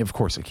yeah, of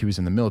course, like he was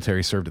in the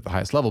military, served at the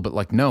highest level, but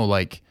like, no,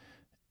 like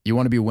you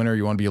want to be a winner,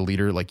 you want to be a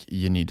leader, like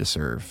you need to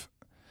serve.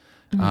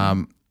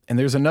 And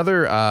there's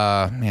another,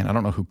 man, I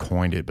don't know who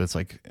coined it, but it's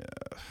like,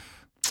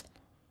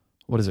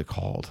 what is it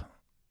called?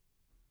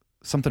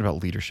 Something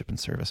about leadership and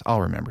service. I'll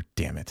remember.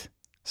 Damn it.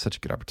 Such a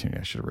good opportunity.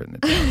 I should have written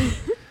it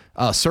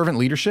down. Servant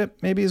leadership,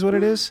 maybe is what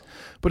it is.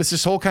 But it's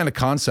this whole kind of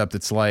concept.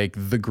 It's like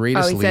the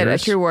greatest leaders. He said a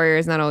true warrior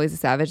is not always a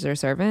savage, they're a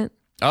servant.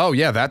 Oh,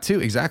 yeah, that too.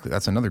 Exactly.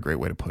 That's another great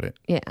way to put it.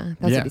 Yeah,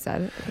 that's what he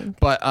said, I think.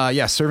 But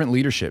yeah, servant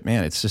leadership,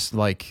 man, it's just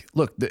like,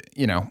 look,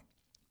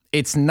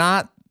 it's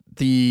not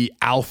the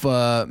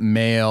alpha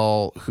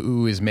male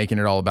who is making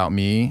it all about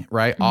me,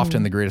 right?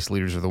 Often the greatest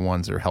leaders are the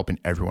ones that are helping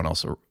everyone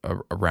else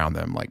around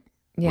them, like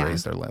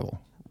raise their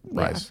level,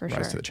 rise to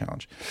the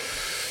challenge.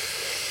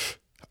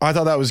 I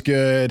thought that was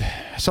good.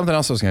 Something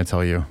else I was going to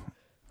tell you.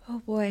 Oh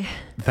boy.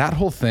 That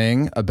whole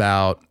thing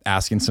about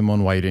asking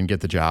someone why you didn't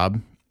get the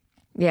job.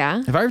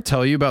 Yeah. If I ever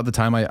tell you about the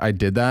time I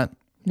did that?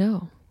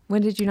 No.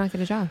 When did you not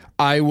get a job?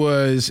 It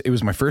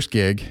was my first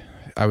gig.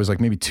 I was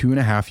like maybe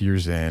 2.5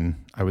 years in.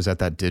 I was at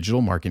that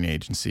digital marketing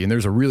agency, and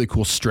there's a really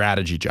cool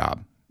strategy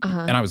job.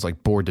 And I was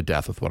like bored to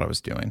death with what I was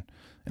doing.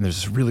 And there's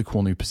this really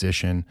cool new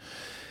position.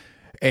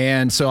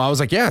 And so I was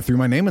like, yeah, I threw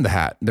my name in the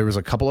hat. There was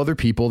a couple other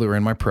people that were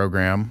in my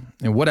program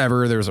and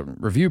whatever. There was a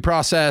review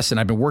process, and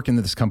I've been working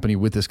at this company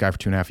with this guy for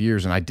 2.5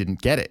 years, and I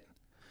didn't get it.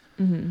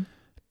 And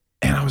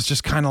I was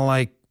just kind of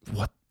like,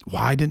 what?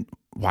 Why didn't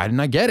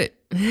I get it?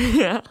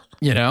 Yeah.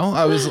 You know,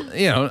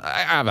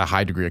 I have a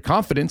high degree of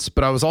confidence,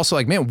 but I was also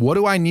like, man, what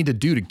do I need to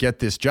do to get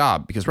this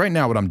job? Because right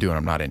now what I'm doing,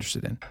 I'm not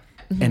interested in.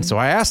 And so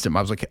I asked him,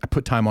 I was like, I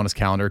put time on his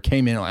calendar,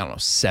 came in, I don't know,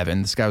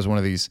 7. This guy was one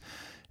of these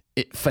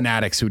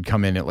fanatics who would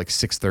come in at like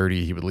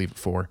 6:30. He would leave at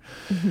 4.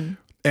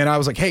 And I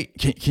was like, hey,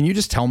 can you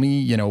just tell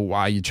me,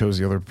 why you chose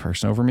the other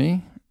person over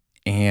me?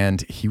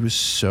 And he was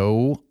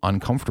so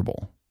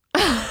uncomfortable.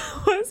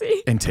 Was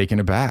he? And taken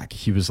aback.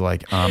 He was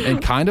like,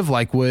 and kind of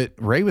like what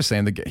Ray was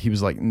saying, he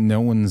was like, no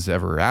one's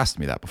ever asked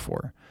me that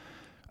before.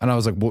 And I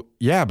was like, well,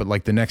 yeah, but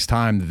like the next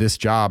time this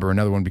job or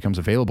another one becomes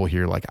available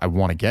here, like I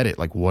want to get it.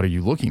 Like, what are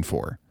you looking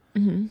for?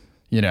 And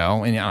I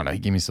don't know, he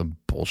gave me some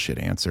bullshit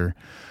answer.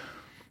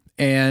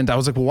 And I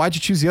was like, well, why'd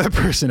you choose the other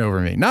person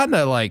over me? Not in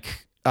a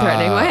like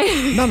threatening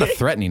way. Not in a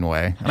threatening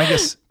way. And I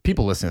guess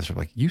people listening to this are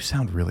like, you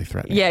sound really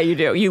threatening. Yeah, you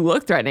do. You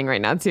look threatening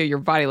right now too. Your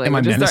body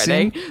language is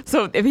threatening.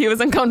 So if he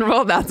was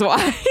uncomfortable, that's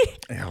why.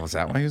 Yeah, was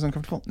that why he was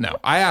uncomfortable? No,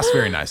 I asked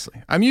very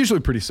nicely. I'm usually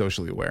pretty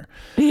socially aware.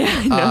 Yeah,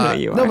 I know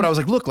you are. No, but I was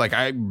like, look, like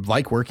I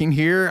like working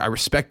here. I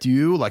respect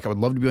you. Like I would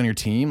love to be on your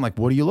team. Like,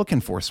 what are you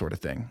looking for, sort of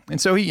thing. And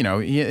so he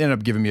ended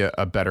up giving me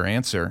a better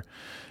answer.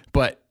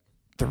 But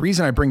the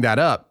reason I bring that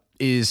up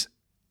is,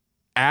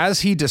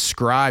 as he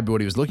described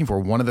what he was looking for,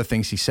 one of the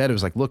things he said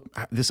was like, look,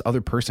 this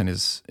other person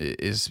is,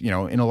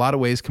 in a lot of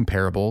ways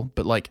comparable,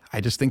 but like,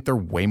 I just think they're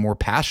way more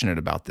passionate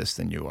about this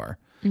than you are.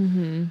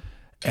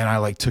 And I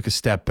like took a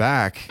step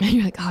back. And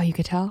you're like, oh, you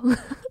could tell?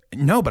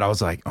 No, but I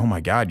was like, oh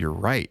my God, you're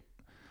right.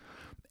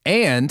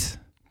 And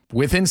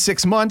within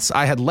 6 months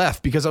I had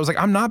left because I was like,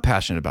 I'm not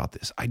passionate about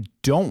this. I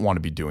don't want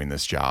to be doing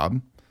this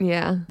job.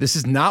 Yeah. This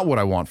is not what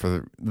I want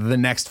for the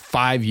next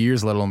 5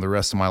 years, let alone the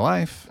rest of my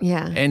life.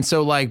 Yeah. And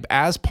so like,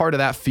 as part of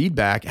that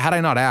feedback, had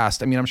I not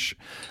asked, I mean,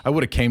 I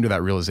would have came to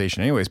that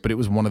realization anyways, but it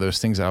was one of those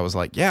things that I was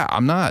like, yeah,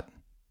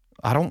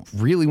 I don't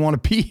really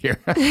want to be here.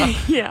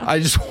 Yeah. I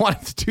just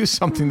wanted to do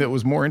something that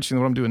was more interesting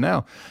than what I'm doing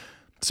now.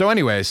 So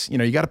anyways,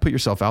 you got to put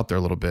yourself out there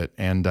a little bit,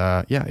 and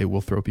yeah, it will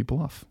throw people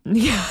off.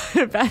 Yeah,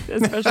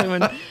 especially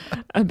when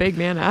a big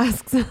man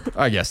asks.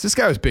 I guess this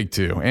guy was big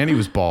too, and he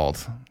was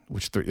bald,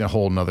 which a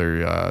whole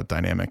nother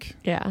dynamic.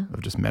 Yeah.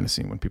 Of just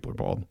menacing when people are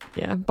bald.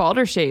 Yeah, bald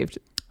or shaved?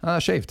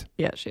 Shaved.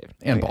 Yeah, shaved.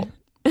 And okay. bald.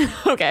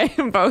 Okay,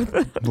 both.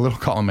 A little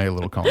column A, a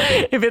little column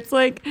B. If it's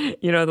like,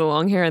 the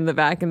long hair in the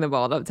back and the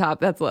bald up top,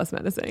 that's less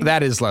menacing.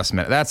 That is less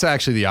menacing. That's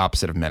actually the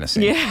opposite of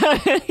menacing.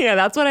 Yeah, yeah,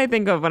 that's what I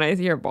think of when I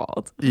hear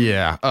bald.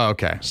 Yeah. Oh,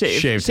 okay.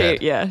 Shaved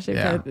head. Yeah, shaved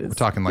head. We're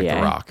talking like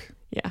The Rock.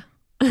 Yeah.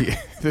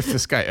 If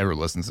this guy ever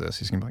listens to this,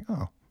 he's going to be like,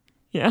 oh.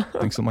 Yeah.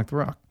 Thinks I'm like The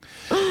Rock.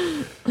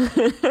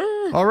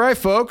 All right,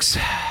 folks.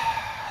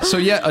 So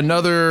yet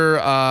another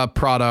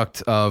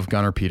product of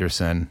Gunnar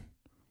Peterson.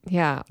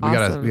 Yeah, we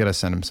gotta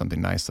send him something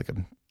nice, like a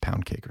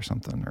pound cake or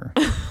something, or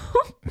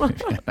maybe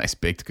a nice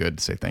baked good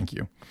to say thank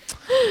you.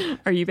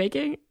 Are you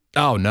baking?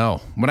 Oh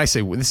no! When I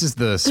say this is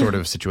the sort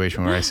of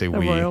situation where I say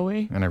we, royal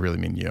and I really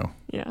mean you.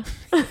 Yeah.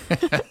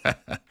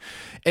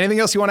 Anything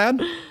else you want to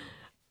add?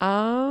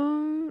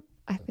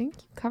 I think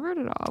you covered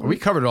it all. We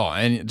covered it all,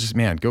 and just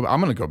I'm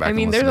gonna go back. I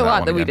mean, and there's a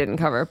lot that we again. didn't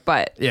cover,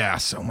 but yeah,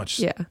 so much.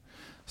 Yeah.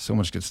 So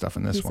much good stuff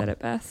in this one. You said it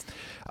best.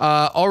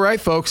 All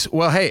right, folks.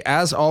 Well, hey,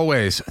 as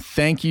always,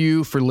 thank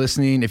you for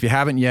listening. If you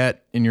haven't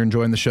yet and you're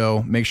enjoying the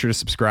show, make sure to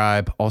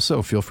subscribe.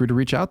 Also, feel free to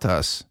reach out to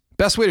us.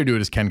 Best way to do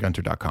it is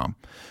kengunter.com.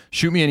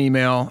 Shoot me an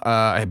email.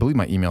 I believe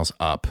my email's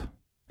up.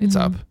 It's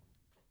up.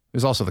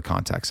 There's also the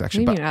contact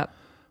section. What do you mean up?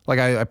 Like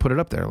I put it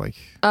up there. Like,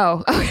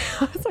 oh, okay.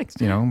 I was like,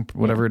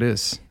 whatever it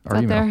is. Our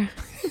it's email.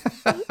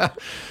 There.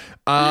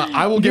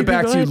 I will get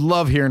back to you.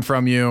 Love hearing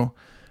from you.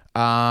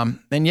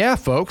 And yeah,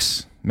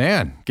 folks.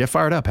 Man, get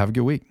fired up. Have a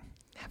good week.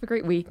 Have a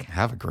great week.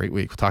 Have a great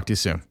week. We'll talk to you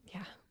soon.